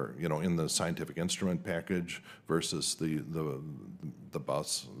another? In the scientific instrument package versus the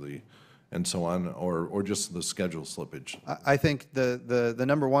bus, and so on, or just the schedule slippage? I think the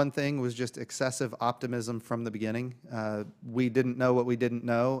number one thing was just excessive optimism from the beginning. We didn't know what we didn't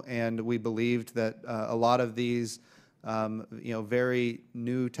know, and we believed that a lot of these very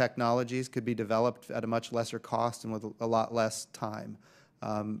new technologies could be developed at a much lesser cost and with a lot less time.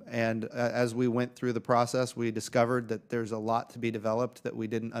 And as we went through the process, we discovered that there's a lot to be developed that we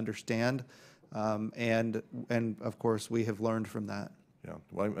didn't understand, and of course we have learned from that. Yeah,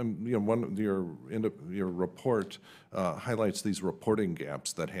 well, one of your report highlights these reporting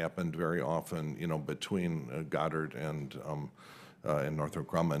gaps that happened very often, between Goddard and Northrop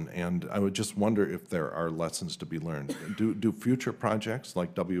Grumman, and I would just wonder if there are lessons to be learned. Do future projects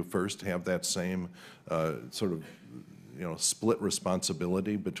like WFIRST have that same sort of, split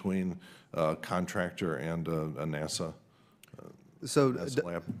responsibility between a contractor and a NASA? NASA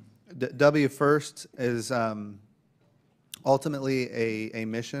lab? WFIRST is ultimately a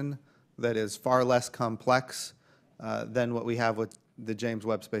mission that is far less complex than what we have with the James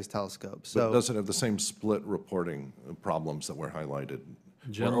Webb Space Telescope. So, but does it have the same split reporting problems that were highlighted?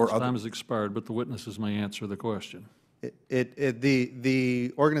 Gentleman's time has expired, but the witnesses may answer the question.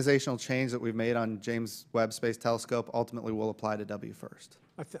 The organizational change that we've made on James Webb Space Telescope ultimately will apply to WFIRST.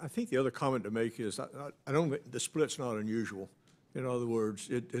 I think the other comment to make is I don't think the split's not unusual. In other words,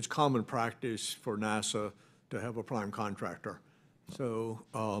 it's common practice for NASA to have a prime contractor. So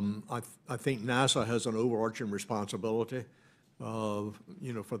I think NASA has an overarching responsibility for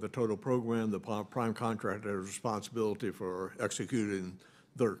the total program. The prime contractor has responsibility for executing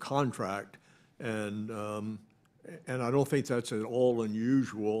their contract, and I don't think that's at all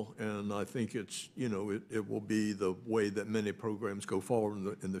unusual. And I think it's it will be the way that many programs go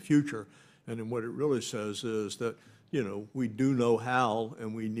forward in the future. And then what it really says is that we do know how,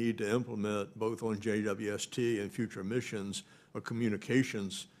 and we need to implement both on JWST and future missions a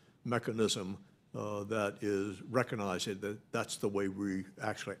communications mechanism that is recognizing that that's the way we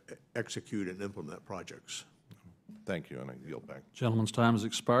actually execute and implement projects. Thank you, and I yield back. Gentleman's time has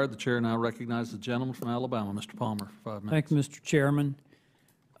expired. The chair now recognizes the gentleman from Alabama, Mr. Palmer, for 5 minutes. Thank you, Mr. Chairman.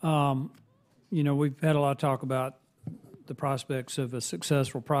 We've had a lot of talk about the prospects of a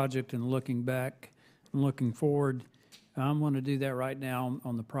successful project and looking back and looking forward. I'm going to do that right now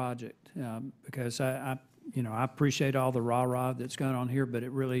on the project because I appreciate all the rah-rah that's going on here, but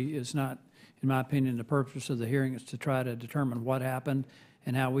it really is not, in my opinion, the purpose of the hearing is to try to determine what happened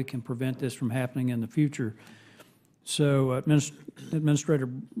and how we can prevent this from happening in the future. So, Administrator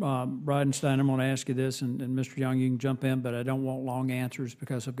Bridenstine, I'm going to ask you this, and Mr. Young, you can jump in, but I don't want long answers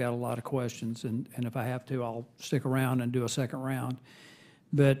because I've got a lot of questions, and if I have to, I'll stick around and do a second round.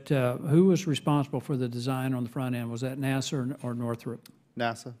 But who was responsible for the design on the front end? Was that NASA or Northrop?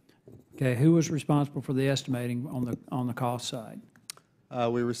 NASA. Okay, who was responsible for the estimating on the cost side?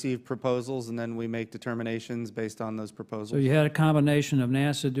 We receive proposals, and then we make determinations based on those proposals. So you had a combination of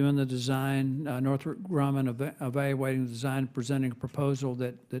NASA doing the design, Northrop Grumman evaluating the design, presenting a proposal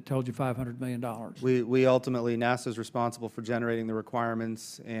that told you $500 million. We ultimately, NASA is responsible for generating the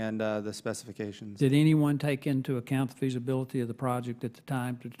requirements and the specifications. Did anyone take into account the feasibility of the project at the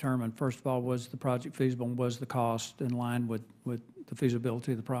time to determine, first of all, was the project feasible and was the cost in line with the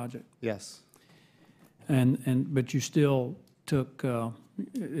feasibility of the project? Yes. But you still took,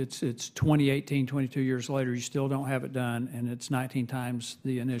 it's 2018, 22 years later, you still don't have it done, and it's 19 times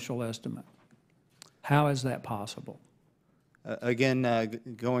the initial estimate. How is that possible? Again,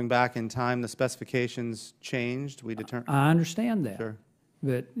 going back in time, the specifications changed. We determined. I understand that. Sure.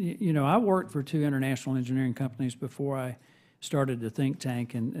 But, you know, I worked for 2 international engineering companies before I started the think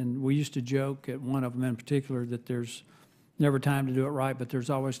tank, and we used to joke at one of them in particular that there's never time to do it right, but there's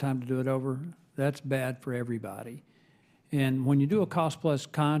always time to do it over. That's bad for everybody. And when you do a cost-plus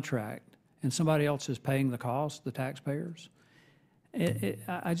contract and somebody else is paying the cost, the taxpayers,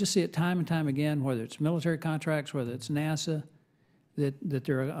 I just see it time and time again, whether it's military contracts, whether it's NASA, that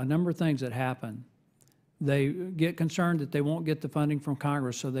there are a number of things that happen. They get concerned that they won't get the funding from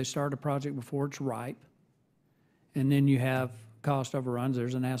Congress, so they start a project before it's ripe. And then you have cost overruns.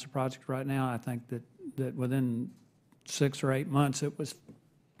 There's a NASA project right now, I think that within 6 or 8 months, it was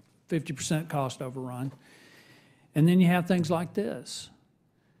 50% cost overrun. And then you have things like this.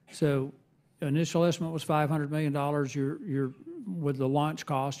 So initial estimate was $500 million. You're with the launch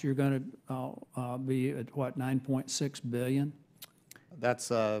cost, you're going to be at what, $9.6 billion?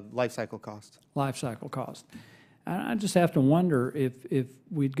 That's life cycle cost. Life cycle cost. I just have to wonder if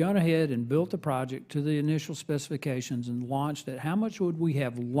we'd gone ahead and built the project to the initial specifications and launched it, how much would we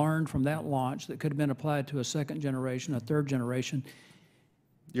have learned from that launch that could have been applied to a second generation, a third generation?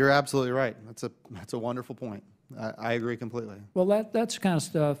 You're absolutely right. That's a wonderful point. I agree completely. Well, that's the kind of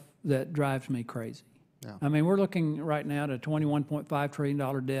stuff that drives me crazy. Yeah. I mean, we're looking right now at a $21.5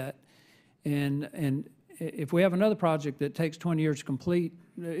 trillion debt, and if we have another project that takes 20 years to complete,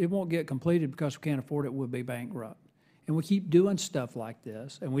 it won't get completed because we can't afford it. We'll be bankrupt. And we keep doing stuff like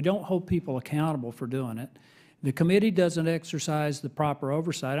this, and we don't hold people accountable for doing it. The committee doesn't exercise the proper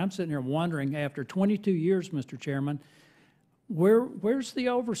oversight. I'm sitting here wondering, after 22 years, Mr. Chairman, where's the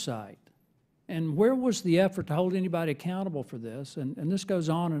oversight? And where was the effort to hold anybody accountable for this? And this goes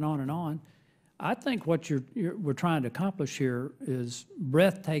on and on and on. I think what we're trying to accomplish here is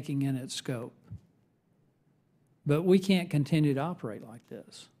breathtaking in its scope. But we can't continue to operate like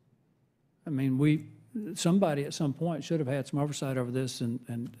this. I mean, somebody at some point should have had some oversight over this,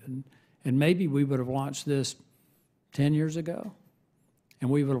 and maybe we would have launched this 10 years ago, and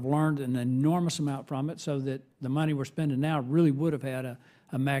we would have learned an enormous amount from it so that the money we're spending now really would have had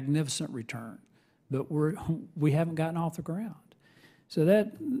a magnificent return. But we haven't gotten off the ground. So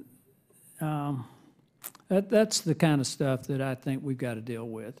that's the kind of stuff that I think we've got to deal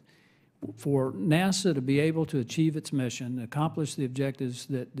with. For NASA to be able to achieve its mission, accomplish the objectives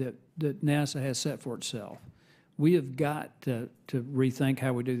that NASA has set for itself, we have got to rethink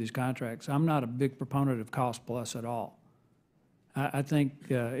how we do these contracts. I'm not a big proponent of cost plus at all. I think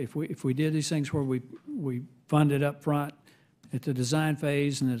if we did these things where we funded up front at the design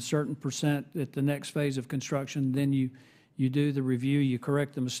phase and a certain percent at the next phase of construction, then you do the review, you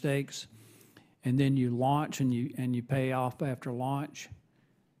correct the mistakes, and then you launch and you pay off after launch.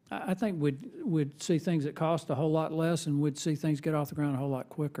 I think we'd see things that cost a whole lot less, and we'd see things get off the ground a whole lot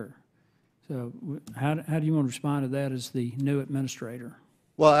quicker. So how do you want to respond to that as the new administrator?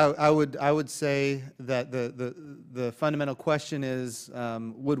 Well, I would say that the fundamental question is,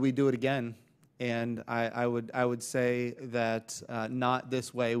 would we do it again? And I would say that not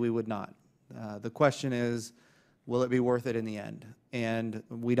this way, we would not. The question is, will it be worth it in the end? And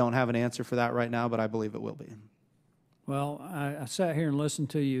we don't have an answer for that right now, but I believe it will be. Well, I sat here and listened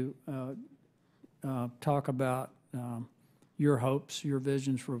to you talk about your hopes, your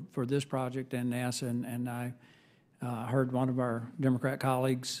visions for this project and NASA, and I heard one of our Democrat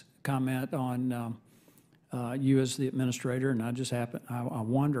colleagues comment on you as the administrator, and I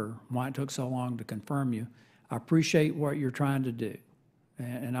wonder why it took so long to confirm you. I appreciate what you're trying to do,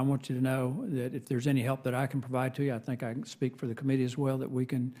 and I want you to know that if there's any help that I can provide to you, I think I can speak for the committee as well, that we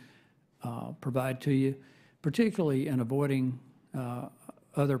can provide to you, particularly in avoiding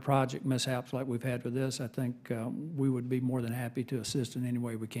other project mishaps like we've had with this. I think we would be more than happy to assist in any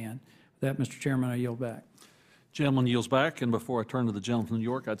way we can. With that, Mr. Chairman, I yield back. Gentleman yields back, and before I turn to the gentleman from New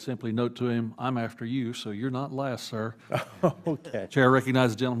York, I'd simply note to him, I'm after you, so you're not last, sir. Okay. Chair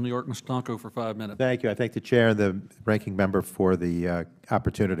recognizes the gentleman from New York, Mr. Tonko, for 5 minutes. Thank you. I thank the chair and the ranking member for the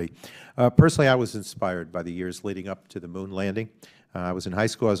opportunity. Personally, I was inspired by the years leading up to the moon landing. I was in high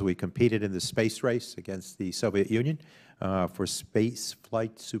school as we competed in the space race against the Soviet Union for space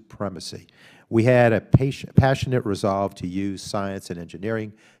flight supremacy. We had a passionate resolve to use science and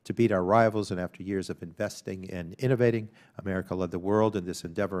engineering to beat our rivals, and after years of investing and innovating, America led the world in this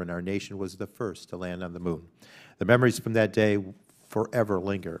endeavor, and our nation was the first to land on the moon. The memories from that day forever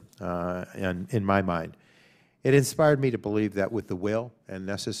linger in my mind. It inspired me to believe that with the will and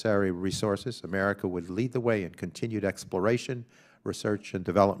necessary resources, America would lead the way in continued exploration, research, and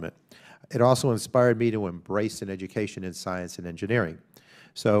development. It also inspired me to embrace an education in science and engineering.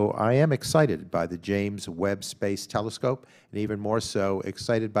 So I am excited by the James Webb Space Telescope, and even more so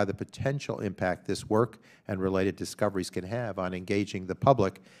excited by the potential impact this work and related discoveries can have on engaging the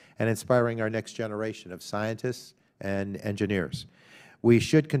public and inspiring our next generation of scientists and engineers. We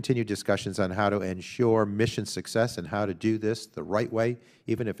should continue discussions on how to ensure mission success and how to do this the right way,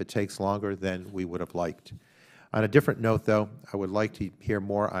 even if it takes longer than we would have liked. On a different note, though, I would like to hear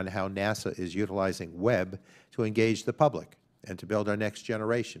more on how NASA is utilizing Webb to engage the public and to build our next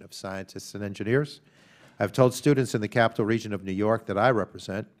generation of scientists and engineers. I've told students in the capital region of New York that I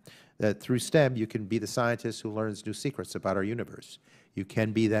represent that through STEM you can be the scientist who learns new secrets about our universe. You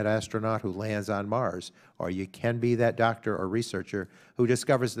can be that astronaut who lands on Mars, or you can be that doctor or researcher who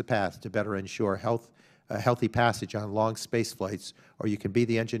discovers the path to better ensure a healthy passage on long space flights, or you can be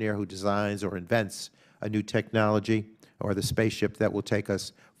the engineer who designs or invents a new technology or the spaceship that will take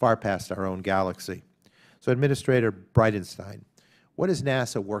us far past our own galaxy. So Administrator Bridenstine, what is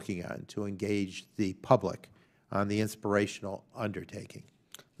NASA working on to engage the public on the inspirational undertaking?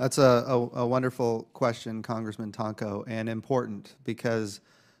 That's a wonderful question, Congressman Tonko, and important because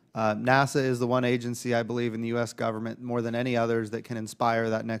NASA is the one agency, I believe, in the U.S. government more than any others that can inspire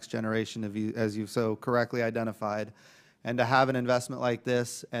that next generation, as you've so correctly identified. And to have an investment like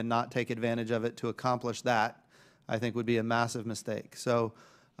this and not take advantage of it to accomplish that, I think would be a massive mistake. So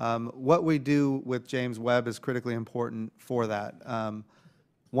what we do with James Webb is critically important for that.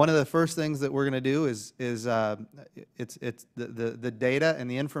 One of the first things that we're going to do is the data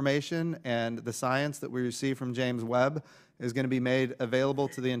and the information and the science that we receive from James Webb is going to be made available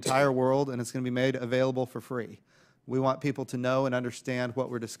to the entire world, and it's going to be made available for free. We want people to know and understand what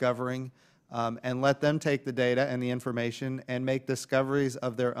we're discovering, and let them take the data and the information and make discoveries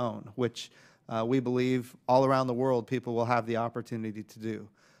of their own, which we believe all around the world people will have the opportunity to do.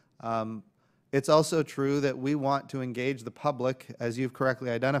 It's also true that we want to engage the public, as you've correctly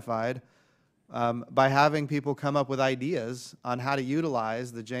identified, by having people come up with ideas on how to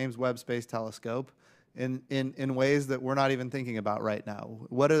utilize the James Webb Space Telescope in ways that we're not even thinking about right now.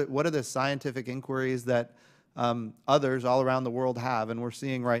 What are the scientific inquiries that others all around the world have? And we're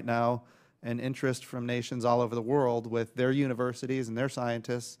seeing right now an interest from nations all over the world with their universities and their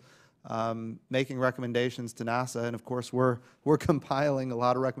scientists making recommendations to NASA. And of course, we're compiling a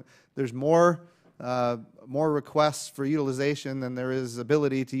lot of recommendations. There's more requests for utilization than there is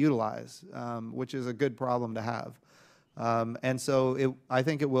ability to utilize, which is a good problem to have. And so I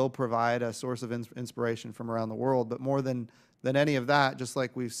think it will provide a source of inspiration from around the world. But more than any of that, just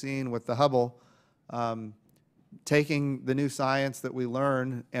like we've seen with the Hubble, taking the new science that we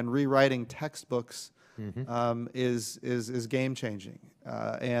learn and rewriting textbooks is game-changing.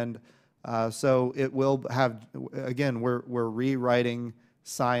 So it will have, again, we're rewriting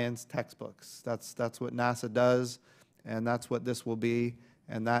science textbooks. That's what NASA does, and that's what this will be,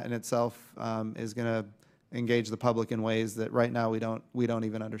 and that in itself is going to engage the public in ways that right now we don't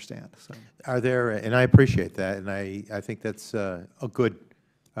even understand. So. Are there, and I appreciate that, and I think that's a good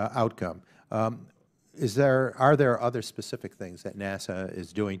outcome. Are there other specific things that NASA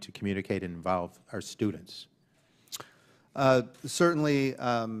is doing to communicate and involve our students? Certainly,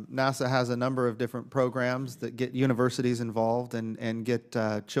 NASA has a number of different programs that get universities involved and get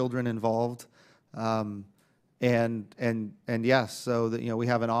children involved. And yes, so that, we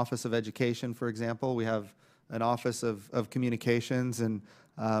have an Office of Education, for example. We have an Office of Communications, and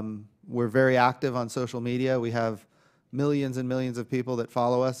we're very active on social media. We have millions and millions of people that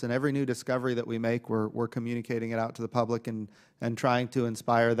follow us, and every new discovery that we make, we're communicating it out to the public and trying to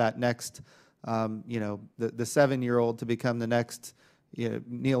inspire that next, the 7-year-old to become the next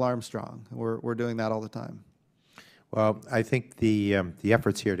Neil Armstrong. We're doing that all the time. Well, I think the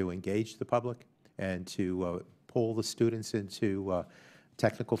efforts here to engage the public and to pull the students into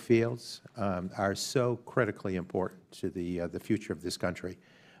technical fields are so critically important to the future of this country.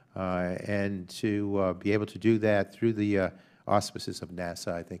 And to be able to do that through the auspices of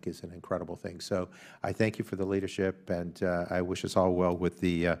NASA, I think, is an incredible thing. So I thank you for the leadership, and I wish us all well with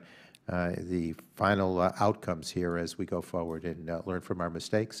the final outcomes here as we go forward and learn from our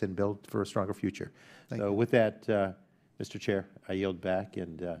mistakes and build for a stronger future. Thank so you. with that, Mr. Chair, I yield back,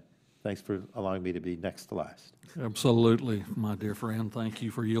 and thanks for allowing me to be next to last. Absolutely, my dear friend. Thank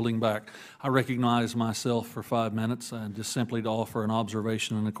you for yielding back. I recognize myself for 5 minutes, and just simply to offer an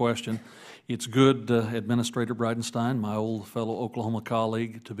observation and a question. It's good, Administrator Bridenstine, my old fellow Oklahoma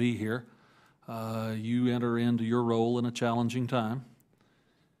colleague, to be here. You enter into your role in a challenging time.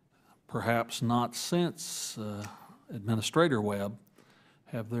 Perhaps not since Administrator Webb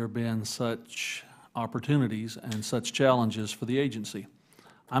have there been such opportunities and such challenges for the agency.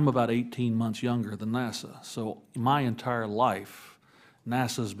 I'm about 18 months younger than NASA, so my entire life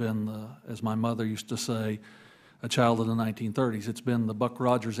NASA's been, as my mother used to say, a child of the 1930s. It's been the Buck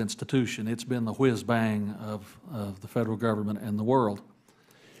Rogers Institution. It's been the whiz-bang of the federal government and the world.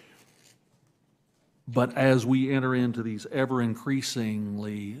 But as we enter into these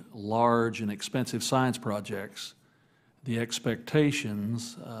ever-increasingly large and expensive science projects, the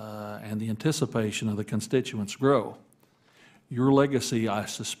expectations and the anticipation of the constituents grow. Your legacy, I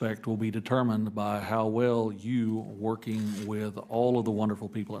suspect, will be determined by how well you, working with all of the wonderful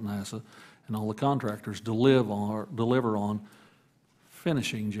people at NASA and all the contractors, deliver on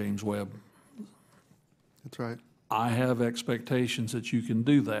finishing James Webb. That's right. I have expectations that you can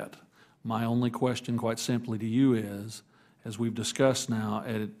do that. My only question, quite simply, to you is, as we've discussed now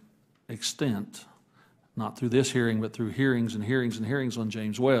at extent, not through this hearing, but through hearings and hearings and hearings on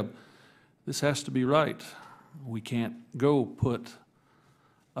James Webb, this has to be right. We can't go put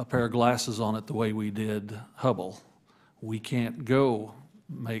a pair of glasses on it the way we did Hubble. We can't go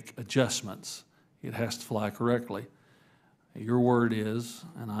make adjustments. It has to fly correctly. Your word is,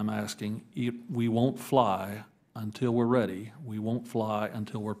 and I'm asking, we won't fly until we're ready. We won't fly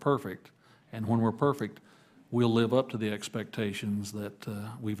until we're perfect. And when we're perfect, we'll live up to the expectations that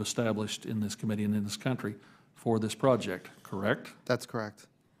we've established in this committee and in this country for this project, correct? That's correct.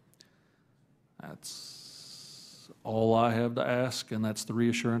 That's all I have to ask, and that's the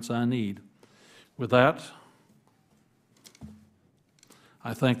reassurance I need. With that,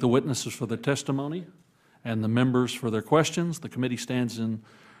 I thank the witnesses for their testimony and the members for their questions. The committee stands in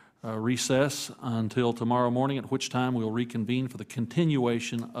recess until tomorrow morning, at which time we'll reconvene for the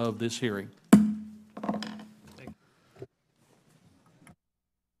continuation of this hearing.